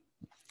in 2.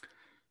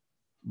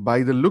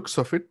 By the looks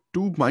of it,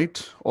 2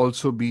 might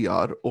also be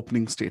our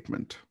opening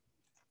statement.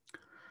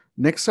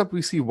 Next up,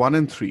 we see 1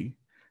 and 3,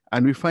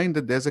 and we find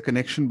that there's a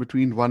connection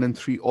between 1 and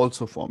 3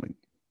 also forming.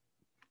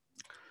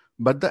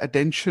 But the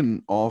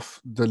attention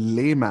of the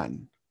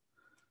layman,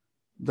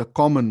 the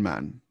common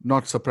man,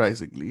 not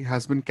surprisingly,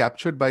 has been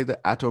captured by the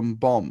atom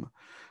bomb,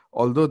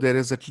 although there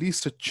is at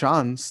least a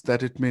chance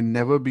that it may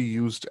never be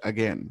used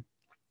again.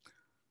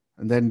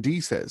 And then 3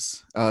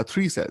 says,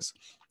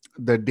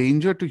 the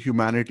danger to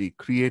humanity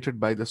created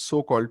by the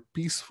so-called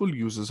peaceful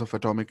uses of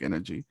atomic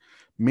energy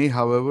may,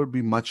 however,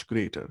 be much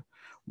greater.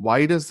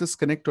 Why does this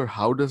connect, or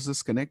how does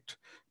this connect?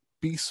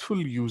 Peaceful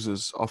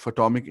uses of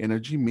atomic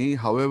energy may,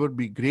 however,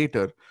 be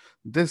greater.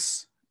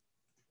 This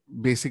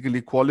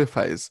basically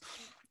qualifies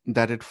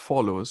that it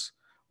follows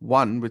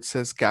one which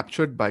says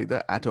captured by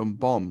the atom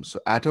bomb. So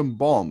atom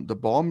bomb, the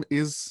bomb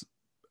is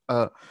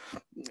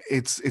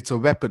it's a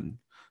weapon.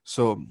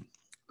 So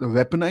the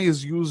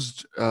weaponized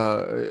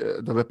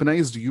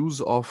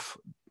use of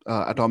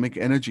atomic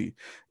energy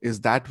is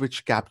that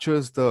which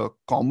captures the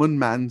common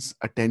man's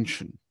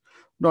attention.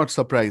 Not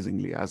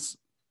surprisingly, as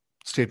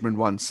statement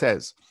 1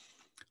 says,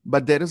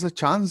 but there is a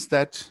chance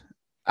that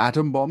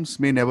atom bombs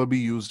may never be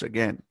used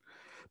again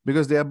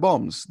because they are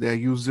bombs. They are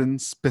used in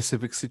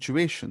specific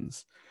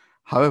situations.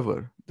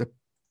 However, the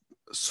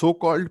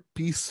so-called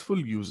peaceful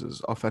uses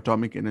of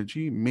atomic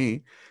energy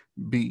may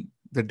be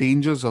the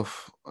dangers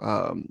of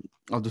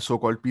the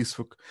so-called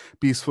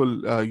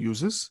peaceful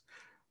uses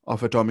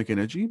of atomic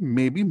energy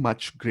may be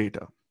much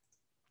greater.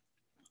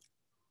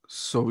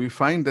 So we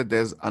find that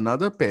there's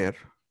another pair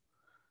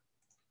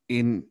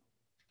in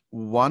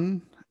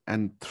 1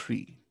 and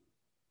 3.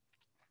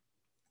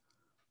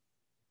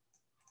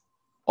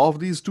 Of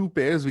these two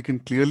pairs, we can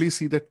clearly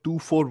see that 2,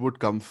 4 would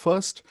come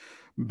first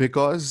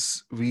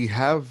because we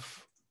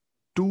have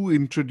 2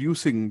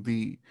 introducing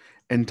the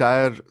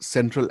entire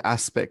central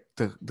aspect,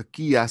 the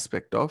key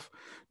aspect of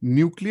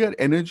nuclear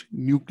energy,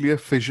 nuclear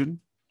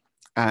fission,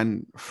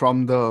 and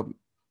from the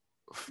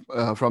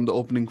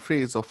opening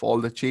phrase of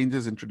all the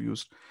changes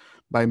introduced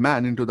by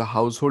man into the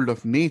household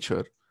of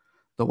nature,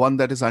 the one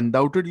that is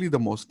undoubtedly the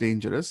most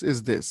dangerous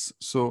is this.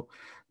 So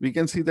we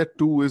can see that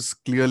 2 is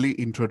clearly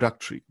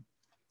introductory.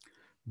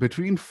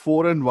 Between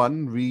 4 and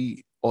 1,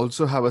 we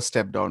also have a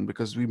step down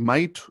because we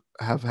might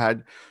have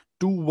had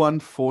 2, 1,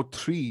 4,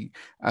 3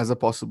 as a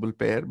possible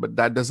pair, but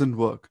that doesn't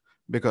work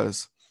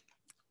because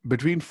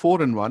between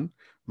 4 and 1,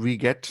 we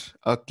get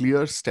a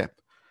clear step.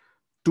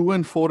 2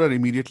 and 4 are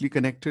immediately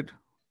connected.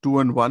 2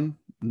 and 1,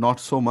 not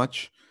so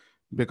much,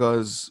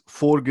 because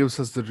 4 gives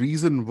us the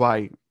reason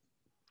why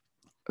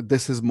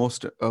this is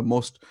most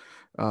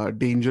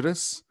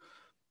dangerous.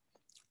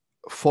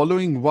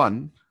 Following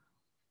 1,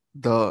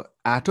 the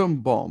atom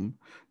bomb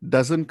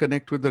doesn't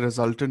connect with the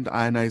resultant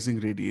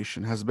ionizing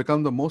radiation, has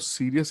become the most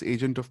serious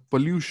agent of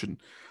pollution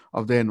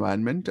of the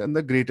environment and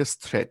the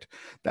greatest threat.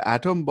 The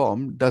atom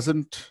bomb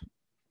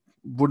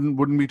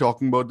wouldn't be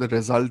talking about the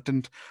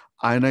resultant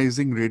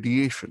ionizing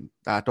radiation.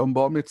 The atom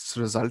bomb, its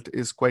result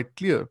is quite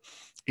clear.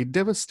 It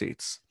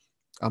devastates.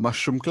 a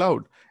mushroom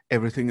cloud.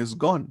 Everything is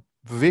gone,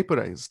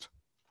 vaporized.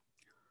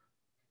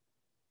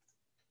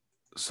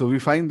 So we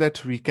find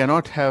that we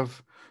cannot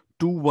have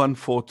 2, 1,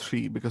 4,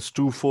 3 because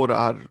 2, 4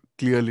 are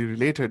clearly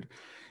related.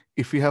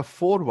 If we have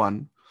 4,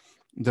 1,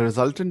 the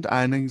resultant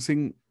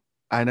ionizing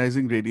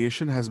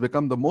radiation has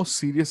become the most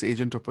serious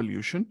agent of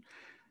pollution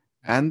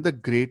and the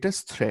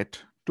greatest threat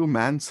to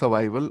man's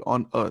survival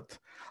on Earth.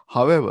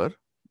 However,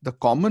 the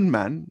common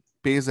man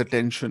pays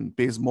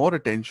more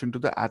attention to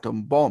the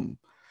atom bomb.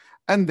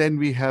 And then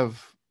we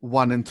have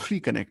 1 and 3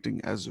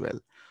 connecting as well.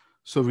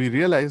 So we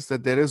realize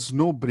that there is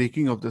no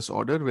breaking of this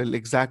order. We'll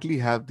exactly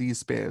have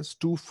these pairs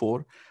 2,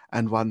 4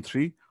 and 1,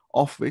 3,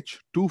 of which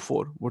 2,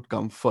 4 would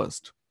come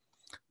first.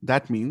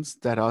 That means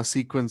that our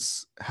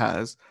sequence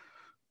has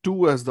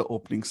 2 as the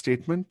opening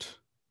statement.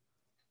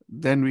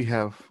 Then we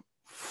have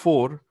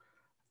 4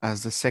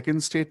 as the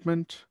second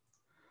statement.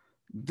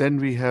 Then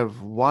we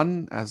have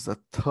 1 as the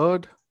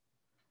third.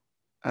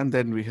 And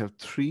then we have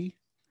 3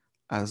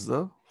 as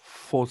the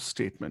fourth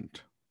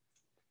statement.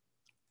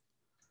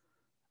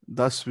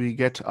 Thus, we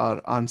get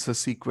our answer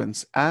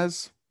sequence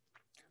as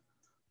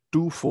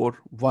 2, 4,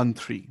 1,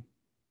 3.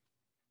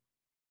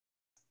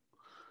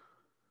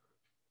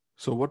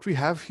 So what we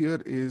have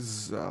here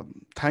is,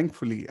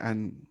 thankfully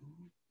and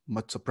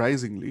much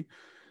surprisingly,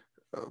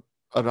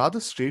 a rather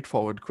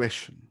straightforward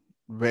question.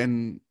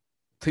 When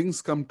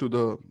things come to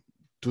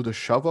the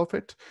shove of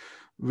it,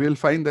 we'll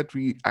find that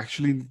we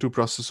actually need to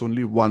process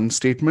only one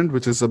statement,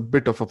 which is a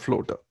bit of a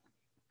floater.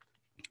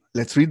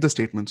 Let's read the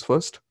statements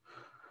first.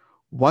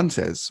 1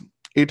 says,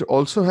 it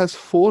also has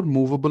 4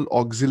 movable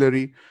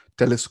auxiliary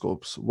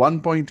telescopes,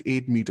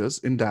 1.8 meters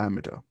in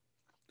diameter.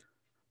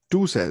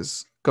 2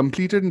 says,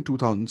 completed in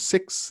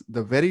 2006,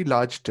 the Very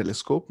Large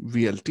Telescope,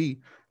 VLT,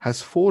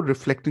 has 4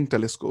 reflecting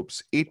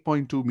telescopes,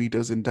 8.2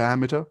 meters in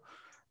diameter,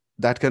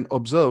 that can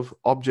observe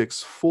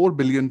objects 4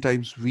 billion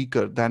times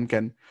weaker than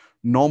can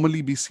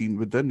normally be seen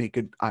with the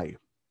naked eye.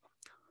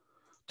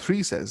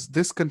 3 says,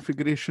 this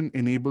configuration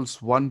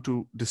enables one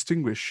to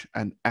distinguish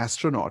an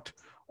astronaut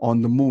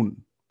on the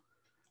moon.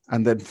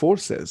 And then 4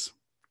 says,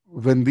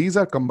 when these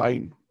are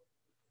combined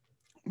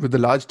with the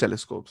large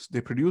telescopes,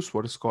 they produce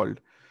what is called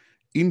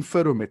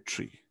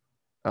interferometry,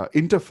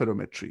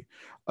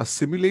 a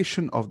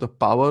simulation of the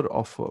power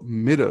of a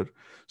mirror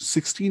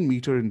 16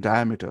 meters in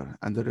diameter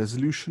and the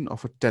resolution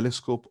of a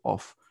telescope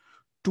of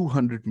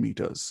 200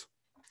 meters.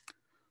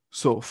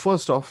 So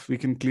first off, we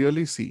can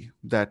clearly see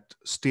that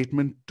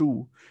statement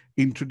 2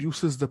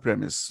 introduces the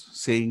premise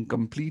saying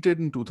completed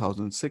in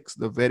 2006,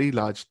 the Very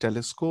Large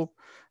Telescope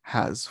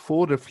has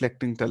 4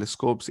 reflecting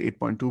telescopes,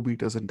 8.2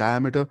 meters in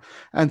diameter,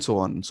 and so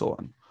on and so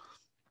on.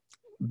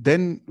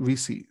 Then we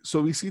see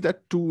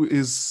that 2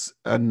 is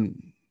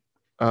an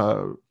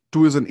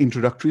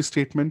introductory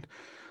statement.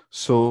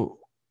 So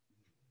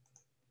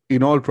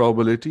in all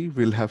probability,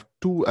 we'll have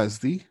 2 as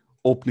the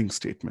opening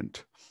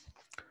statement.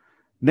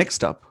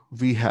 Next up,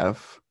 we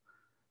have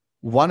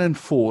 1 and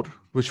 4,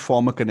 which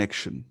form a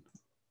connection.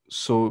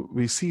 So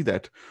we see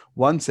that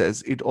 1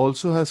 says it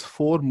also has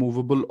 4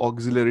 movable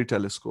auxiliary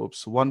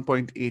telescopes,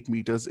 1.8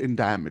 meters in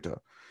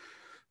diameter.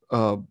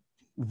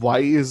 Why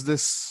is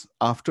this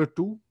after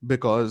 2?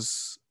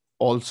 Because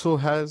also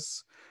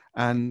has,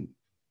 and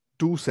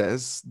 2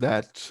 says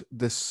that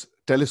this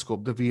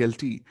telescope, the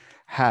VLT,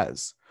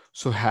 has.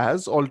 So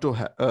has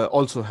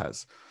also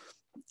has.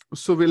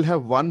 So we'll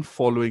have 1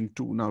 following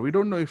 2. Now we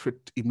don't know if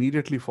it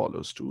immediately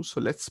follows 2. So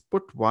let's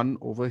put 1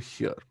 over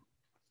here.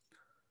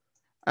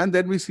 And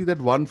then we see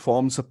that 1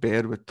 forms a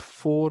pair with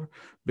 4,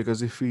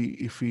 because if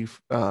we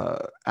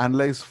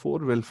analyze 4,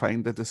 we'll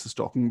find that this is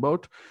talking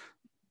about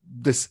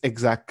this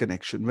exact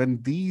connection.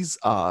 When these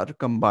are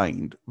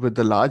combined with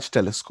the large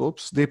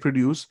telescopes, they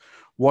produce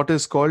what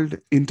is called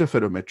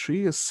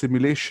interferometry, a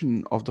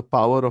simulation of the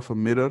power of a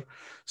mirror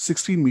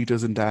 16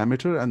 meters in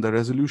diameter and the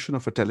resolution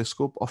of a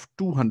telescope of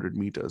 200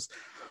 meters.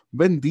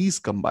 When these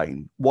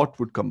combine, what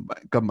would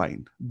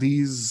combine?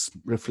 These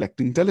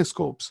reflecting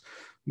telescopes,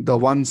 the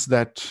ones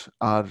that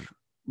are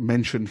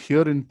mentioned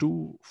here in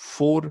 2,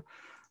 4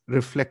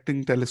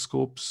 reflecting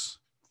telescopes,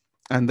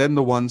 and then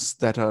the ones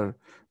that are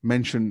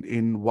mentioned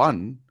in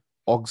 1,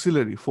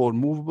 4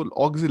 movable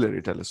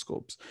auxiliary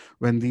telescopes.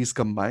 When these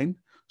combine,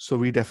 so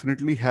we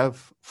definitely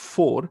have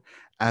 4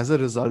 as a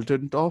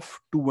resultant of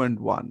 2 and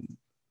 1.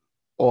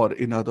 Or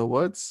in other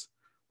words,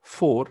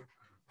 4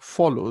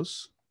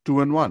 follows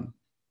 2 and 1.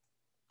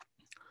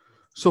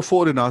 So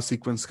 4 in our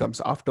sequence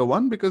comes after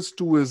 1 because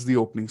 2 is the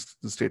opening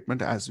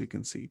statement, as we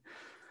can see.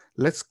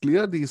 Let's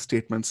clear these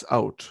statements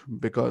out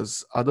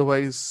because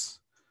otherwise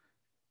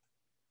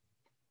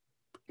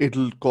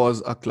it'll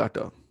cause a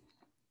clutter.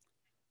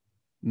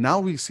 Now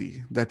we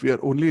see that we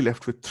are only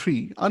left with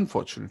 3.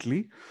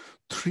 Unfortunately,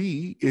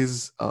 3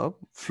 is a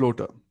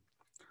floater.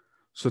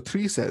 So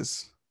 3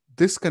 says,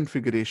 this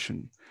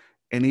configuration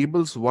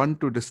enables one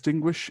to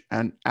distinguish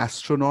an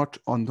astronaut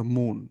on the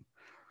moon.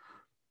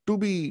 To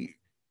be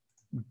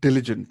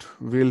diligent,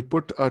 we'll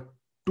put a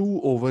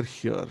 2 over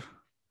here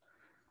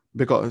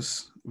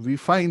because we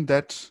find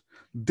that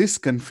this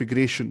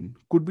configuration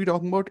could be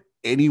talking about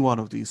any one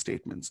of these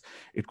statements.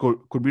 It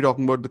could be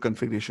talking about the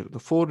configuration of the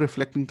 4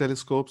 reflecting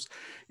telescopes.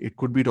 It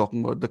could be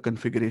talking about the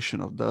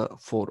configuration of the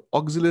 4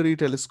 auxiliary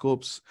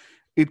telescopes.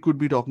 It could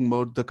be talking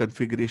about the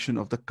configuration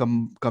of the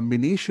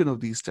combination of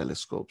these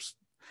telescopes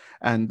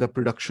and the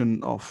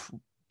production of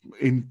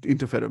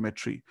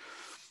interferometry.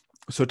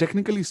 So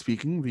technically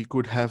speaking, we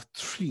could have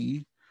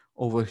 3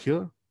 over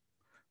here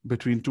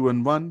between 2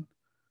 and 1,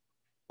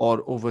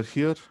 or over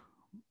here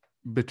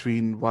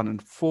between 1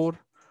 and 4,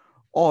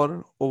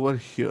 or over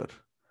here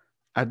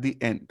at the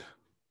end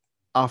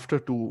after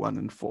 2, 1,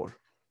 and 4.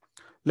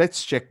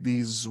 Let's check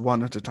these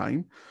one at a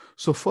time.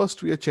 So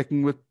first we are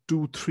checking with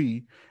 2,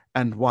 3,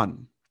 and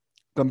 1.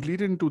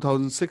 Completed in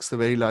 2006, the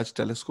Very Large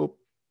Telescope.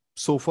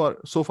 So far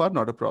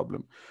not a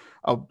problem.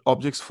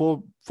 Objects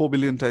 4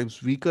 billion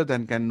times weaker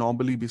than can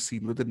normally be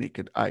seen with the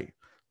naked eye.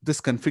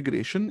 This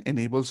configuration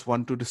enables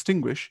one to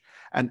distinguish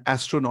an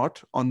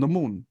astronaut on the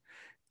moon.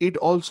 It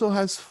also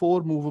has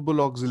 4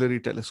 movable auxiliary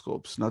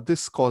telescopes. Now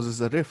this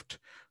causes a rift.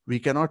 We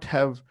cannot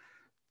have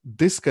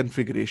this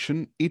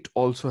configuration. It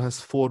also has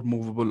 4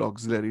 movable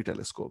auxiliary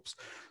telescopes.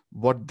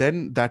 What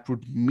then that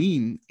would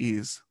mean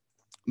is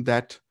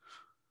that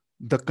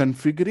the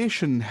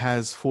configuration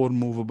has 4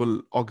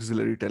 movable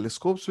auxiliary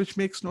telescopes, which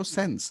makes no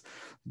sense.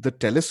 The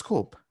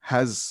telescope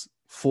has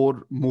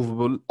 4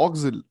 movable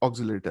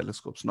auxiliary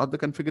telescopes, not the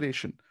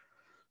configuration.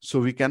 So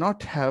we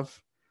cannot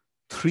have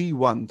 3,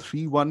 1.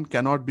 3, 1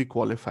 cannot be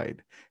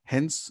qualified.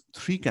 Hence,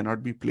 3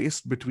 cannot be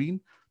placed between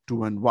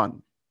 2 and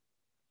 1.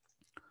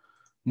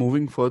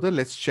 Moving further,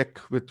 let's check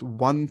with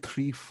 1,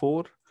 3,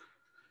 4.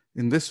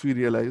 In this, we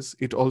realize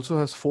it also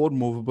has 4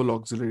 movable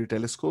auxiliary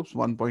telescopes,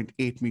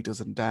 1.8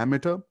 meters in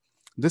diameter.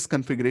 This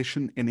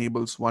configuration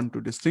enables one to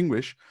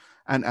distinguish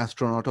an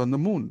astronaut on the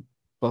moon.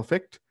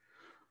 Perfect.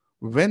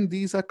 When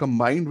these are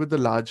combined with the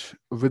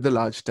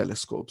large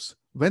telescopes,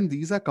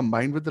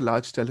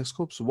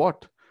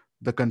 what?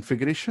 The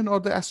configuration or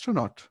the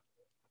astronaut?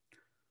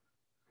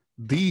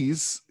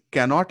 These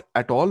cannot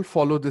at all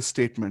follow this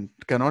statement,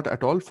 cannot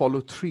at all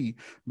follow 3,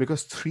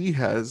 because 3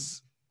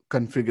 has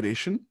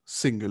configuration,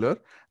 singular,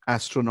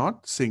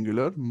 astronaut,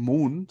 singular,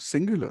 moon,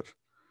 singular.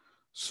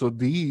 So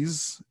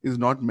these is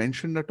not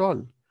mentioned at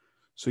all.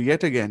 So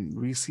yet again,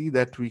 we see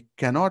that we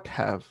cannot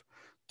have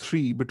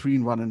 3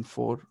 between 1 and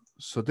 4.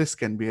 So this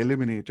can be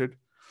eliminated,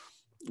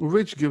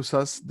 which gives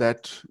us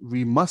that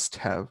we must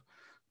have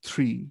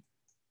 3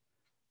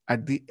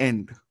 at the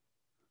end.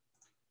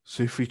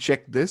 So if we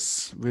check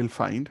this, we'll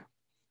find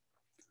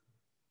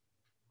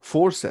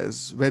 4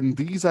 says when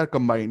these are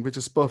combined, which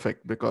is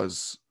perfect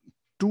because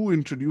 2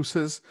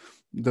 introduces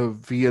the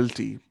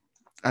VLT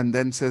and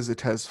then says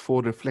it has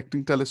 4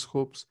 reflecting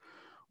telescopes.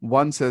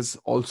 1 says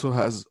also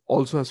has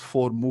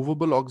 4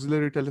 movable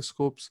auxiliary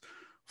telescopes.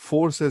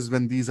 4 says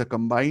when these are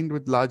combined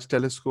with large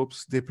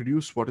telescopes, they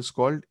produce what is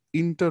called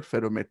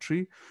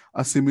interferometry,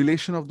 a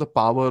simulation of the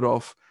power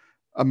of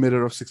a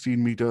mirror of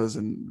 16 meters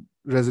and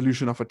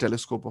resolution of a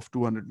telescope of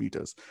 200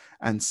 meters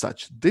and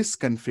such. This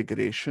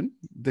configuration,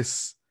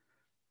 this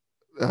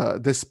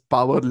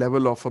power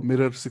level of a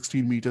mirror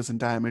 16 meters in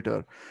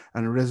diameter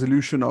and a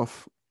resolution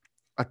of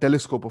a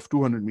telescope of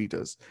 200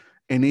 meters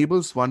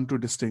enables one to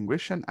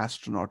distinguish an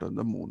astronaut on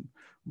the moon,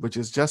 which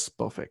is just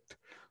perfect.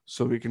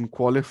 So we can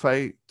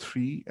qualify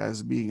 3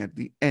 as being at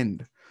the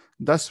end.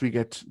 Thus we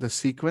get the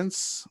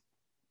sequence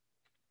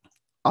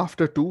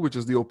after 2, which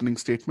is the opening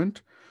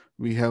statement.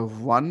 We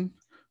have 1,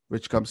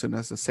 which comes in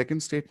as the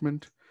second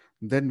statement.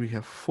 Then we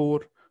have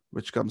 4,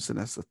 which comes in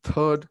as the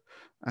third.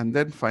 And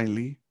then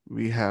finally,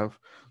 we have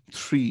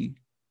 3,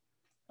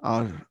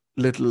 our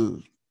little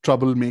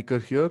troublemaker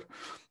here,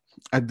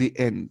 at the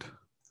end.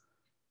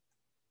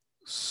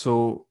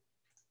 So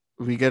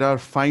we get our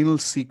final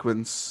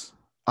sequence,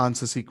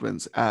 answer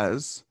sequence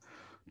as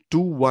 2,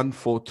 1,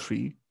 4,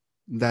 3.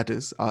 That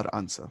is our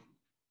answer.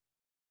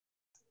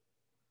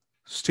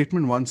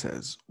 Statement 1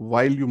 says,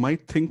 while you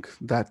might think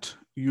that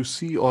you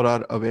see or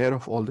are aware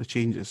of all the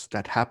changes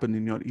that happen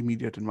in your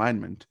immediate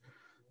environment,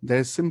 there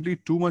is simply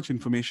too much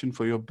information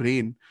for your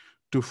brain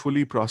to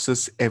fully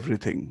process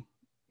everything.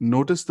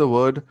 Notice the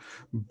word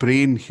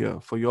brain here,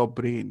 for your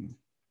brain.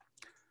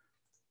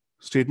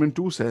 Statement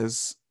 2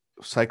 says,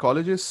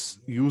 psychologists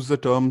use the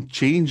term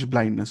change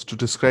blindness to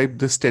describe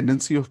this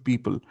tendency of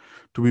people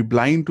to be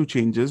blind to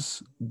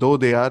changes, though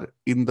they are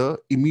in the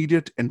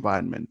immediate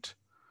environment.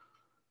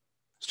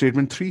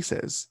 Statement 3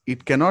 says,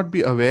 it cannot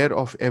be aware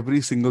of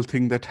every single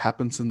thing that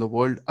happens in the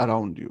world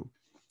around you.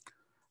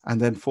 And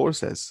then 4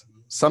 says,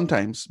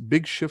 sometimes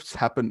big shifts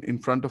happen in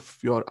front of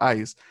your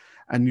eyes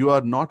and you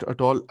are not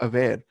at all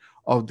aware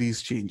of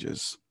these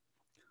changes.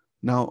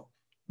 Now,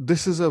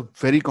 this is a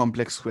very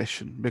complex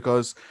question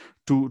because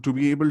to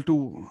be able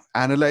to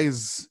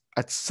analyze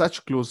at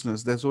such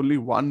closeness, there's only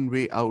one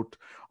way out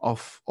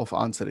of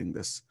answering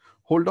this.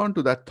 Hold on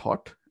to that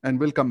thought and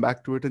we'll come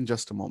back to it in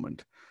just a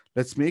moment.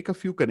 Let's make a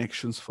few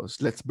connections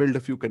first. Let's build a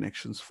few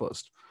connections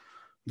first.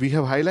 We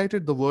have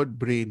highlighted the word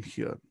brain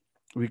here.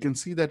 We can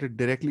see that it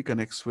directly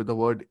connects with the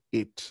word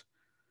it,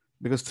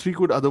 because 3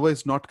 could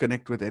otherwise not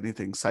connect with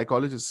anything.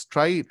 Psychologists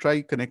try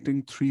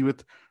connecting 3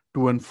 with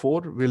 2 and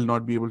 4 will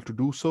not be able to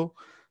do so.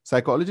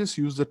 Psychologists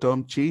use the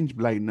term change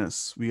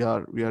blindness. We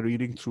are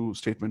reading through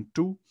statement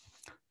 2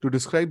 to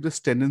describe this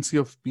tendency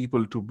of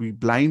people to be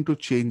blind to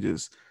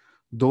changes,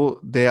 though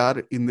they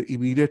are in the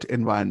immediate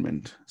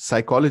environment.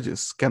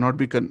 Psychologists cannot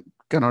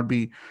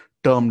be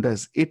termed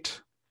as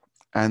it.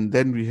 And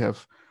then we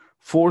have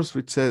four,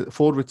 which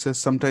says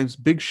sometimes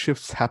big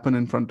shifts happen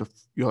in front of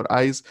your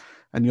eyes,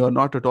 and you are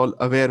not at all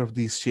aware of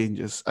these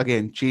changes.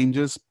 Again,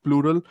 changes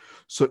plural,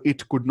 so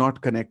it could not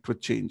connect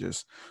with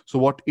changes. So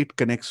what it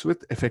connects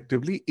with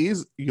effectively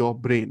is your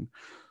brain.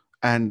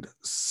 And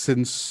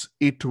since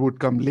it would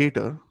come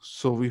later,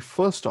 so we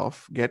first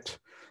off get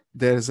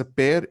there is a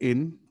pair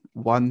in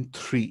 1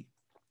 3.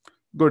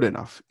 Good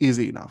enough,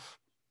 easy enough.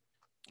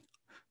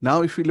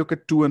 Now if we look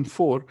at 2 and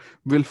 4,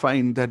 we'll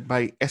find that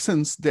by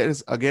essence there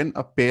is again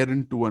a pair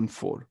in 2 and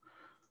 4.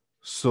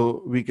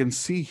 So we can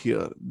see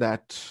here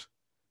that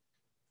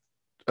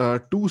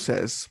 2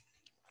 says,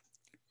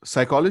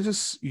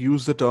 psychologists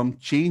use the term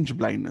change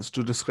blindness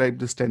to describe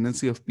this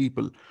tendency of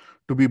people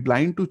to be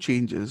blind to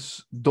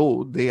changes,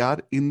 though they are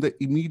in the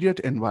immediate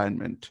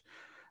environment.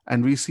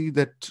 And we see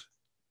that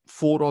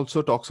 4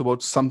 also talks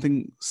about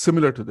something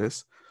similar to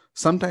this.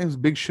 Sometimes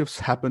big shifts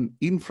happen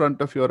in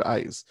front of your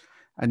eyes,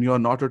 and you are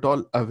not at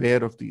all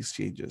aware of these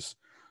changes.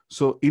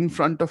 So in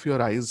front of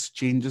your eyes,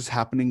 changes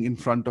happening in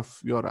front of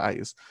your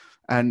eyes,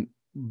 and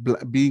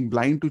being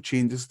blind to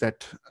changes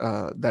that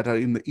are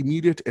in the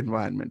immediate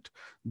environment.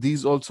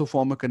 These also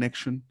form a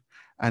connection.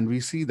 And we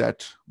see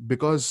that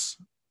because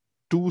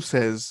 2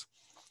 says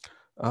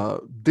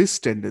this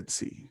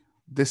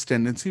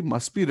tendency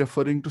must be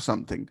referring to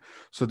something.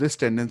 So this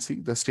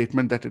tendency, the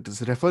statement that it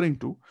is referring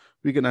to,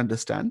 we can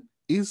understand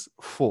is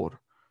 4.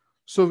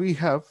 So we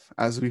have,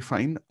 as we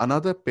find,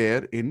 another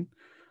pair in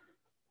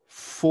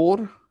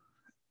 4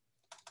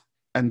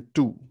 and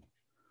 2.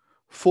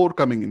 4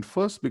 coming in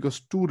first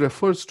because 2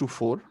 refers to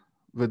 4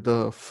 with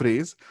the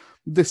phrase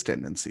this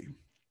tendency.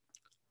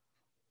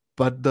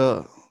 But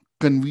the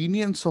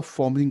convenience of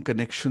forming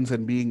connections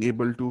and being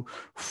able to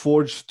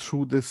forge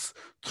through this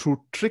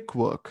through trick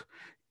work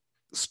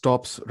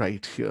stops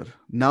right here.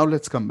 Now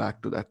let's come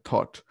back to that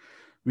thought.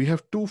 We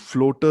have 2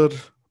 floater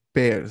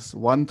pairs,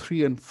 1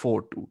 3 and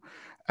 4 2.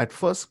 At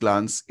first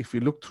glance, if we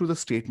look through the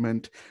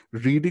statement,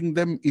 reading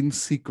them in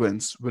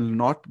sequence will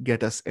not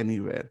get us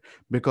anywhere,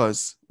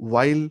 because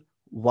while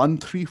 1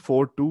 3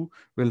 4 2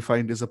 we'll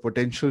find is a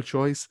potential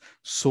choice,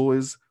 so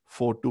is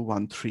 4 2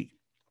 1 3.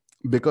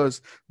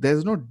 Because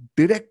there's no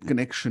direct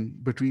connection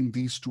between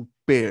these 2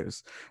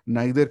 pairs.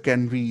 Neither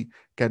can we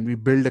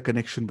build a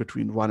connection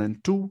between 1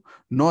 and 2,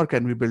 nor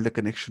can we build a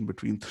connection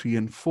between 3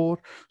 and 4.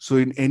 So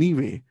in any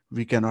way,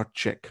 we cannot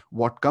check.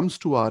 What comes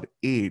to our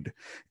aid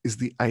is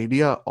the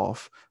idea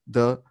of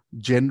the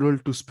general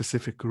to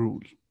specific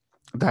rule.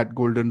 That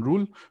golden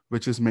rule,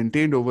 which is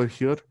maintained over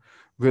here,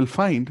 we'll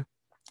find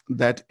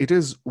that it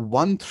is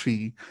 1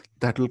 3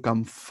 that will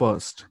come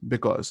first,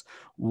 because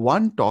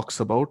 1 talks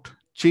about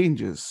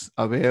changes,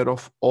 aware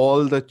of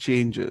all the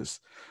changes.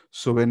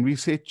 So when we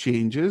say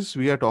changes,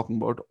 we are talking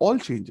about all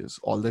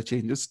the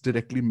changes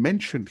directly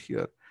mentioned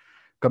here.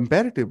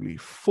 Comparatively,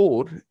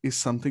 4 is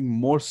something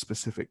more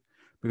specific,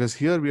 because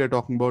here we are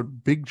talking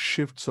about big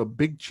shifts or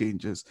big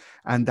changes,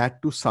 and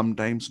that too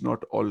sometimes,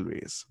 not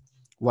always.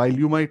 While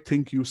you might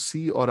think you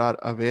see or are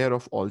aware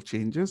of all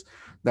changes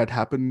that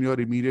happen in your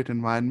immediate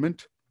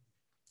environment,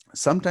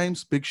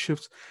 sometimes big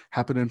shifts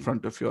happen in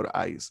front of your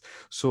eyes.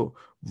 So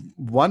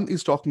 1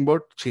 is talking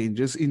about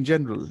changes in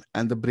general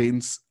and the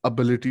brain's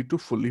ability to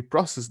fully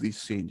process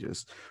these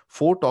changes.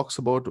 4 talks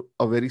about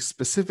a very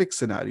specific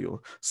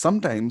scenario.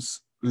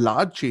 Sometimes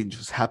large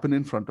changes happen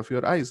in front of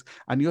your eyes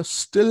and you're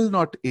still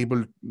not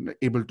able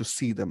to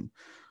see them.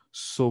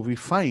 So we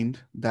find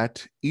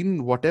that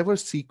in whatever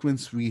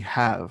sequence we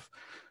have,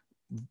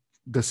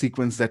 the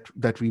sequence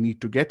that we need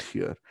to get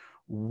here,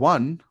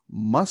 1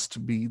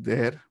 must be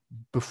there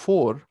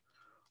before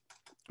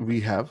we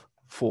have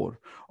 4,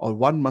 or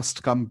 1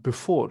 must come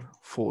before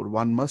 4,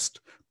 1 must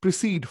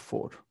precede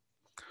 4.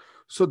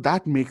 So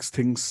that makes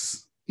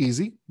things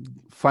easy.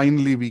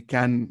 Finally, we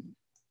can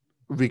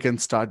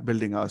start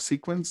building our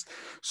sequence.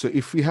 So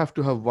if we have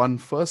to have 1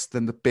 first,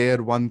 then the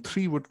pair 1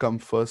 3 would come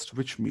first,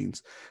 which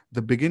means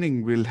the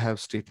beginning will have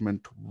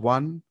statement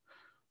 1,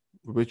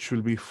 which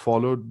will be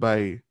followed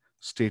by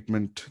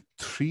statement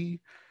 3,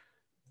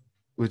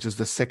 which is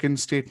the second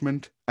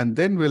statement, and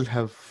then we'll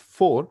have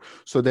 4.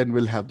 So then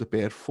we'll have the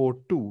pair 4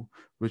 2,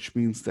 which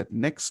means that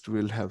next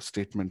we'll have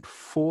statement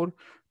 4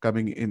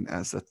 coming in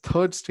as the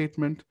third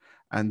statement,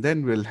 and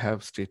then we'll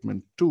have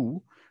statement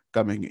 2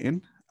 coming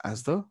in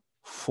as the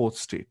fourth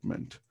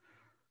statement.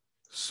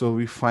 So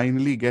we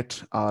finally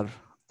get our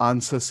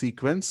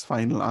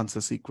final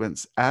answer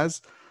sequence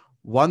as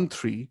 1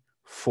 3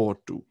 4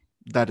 2.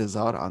 That is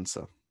our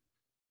answer.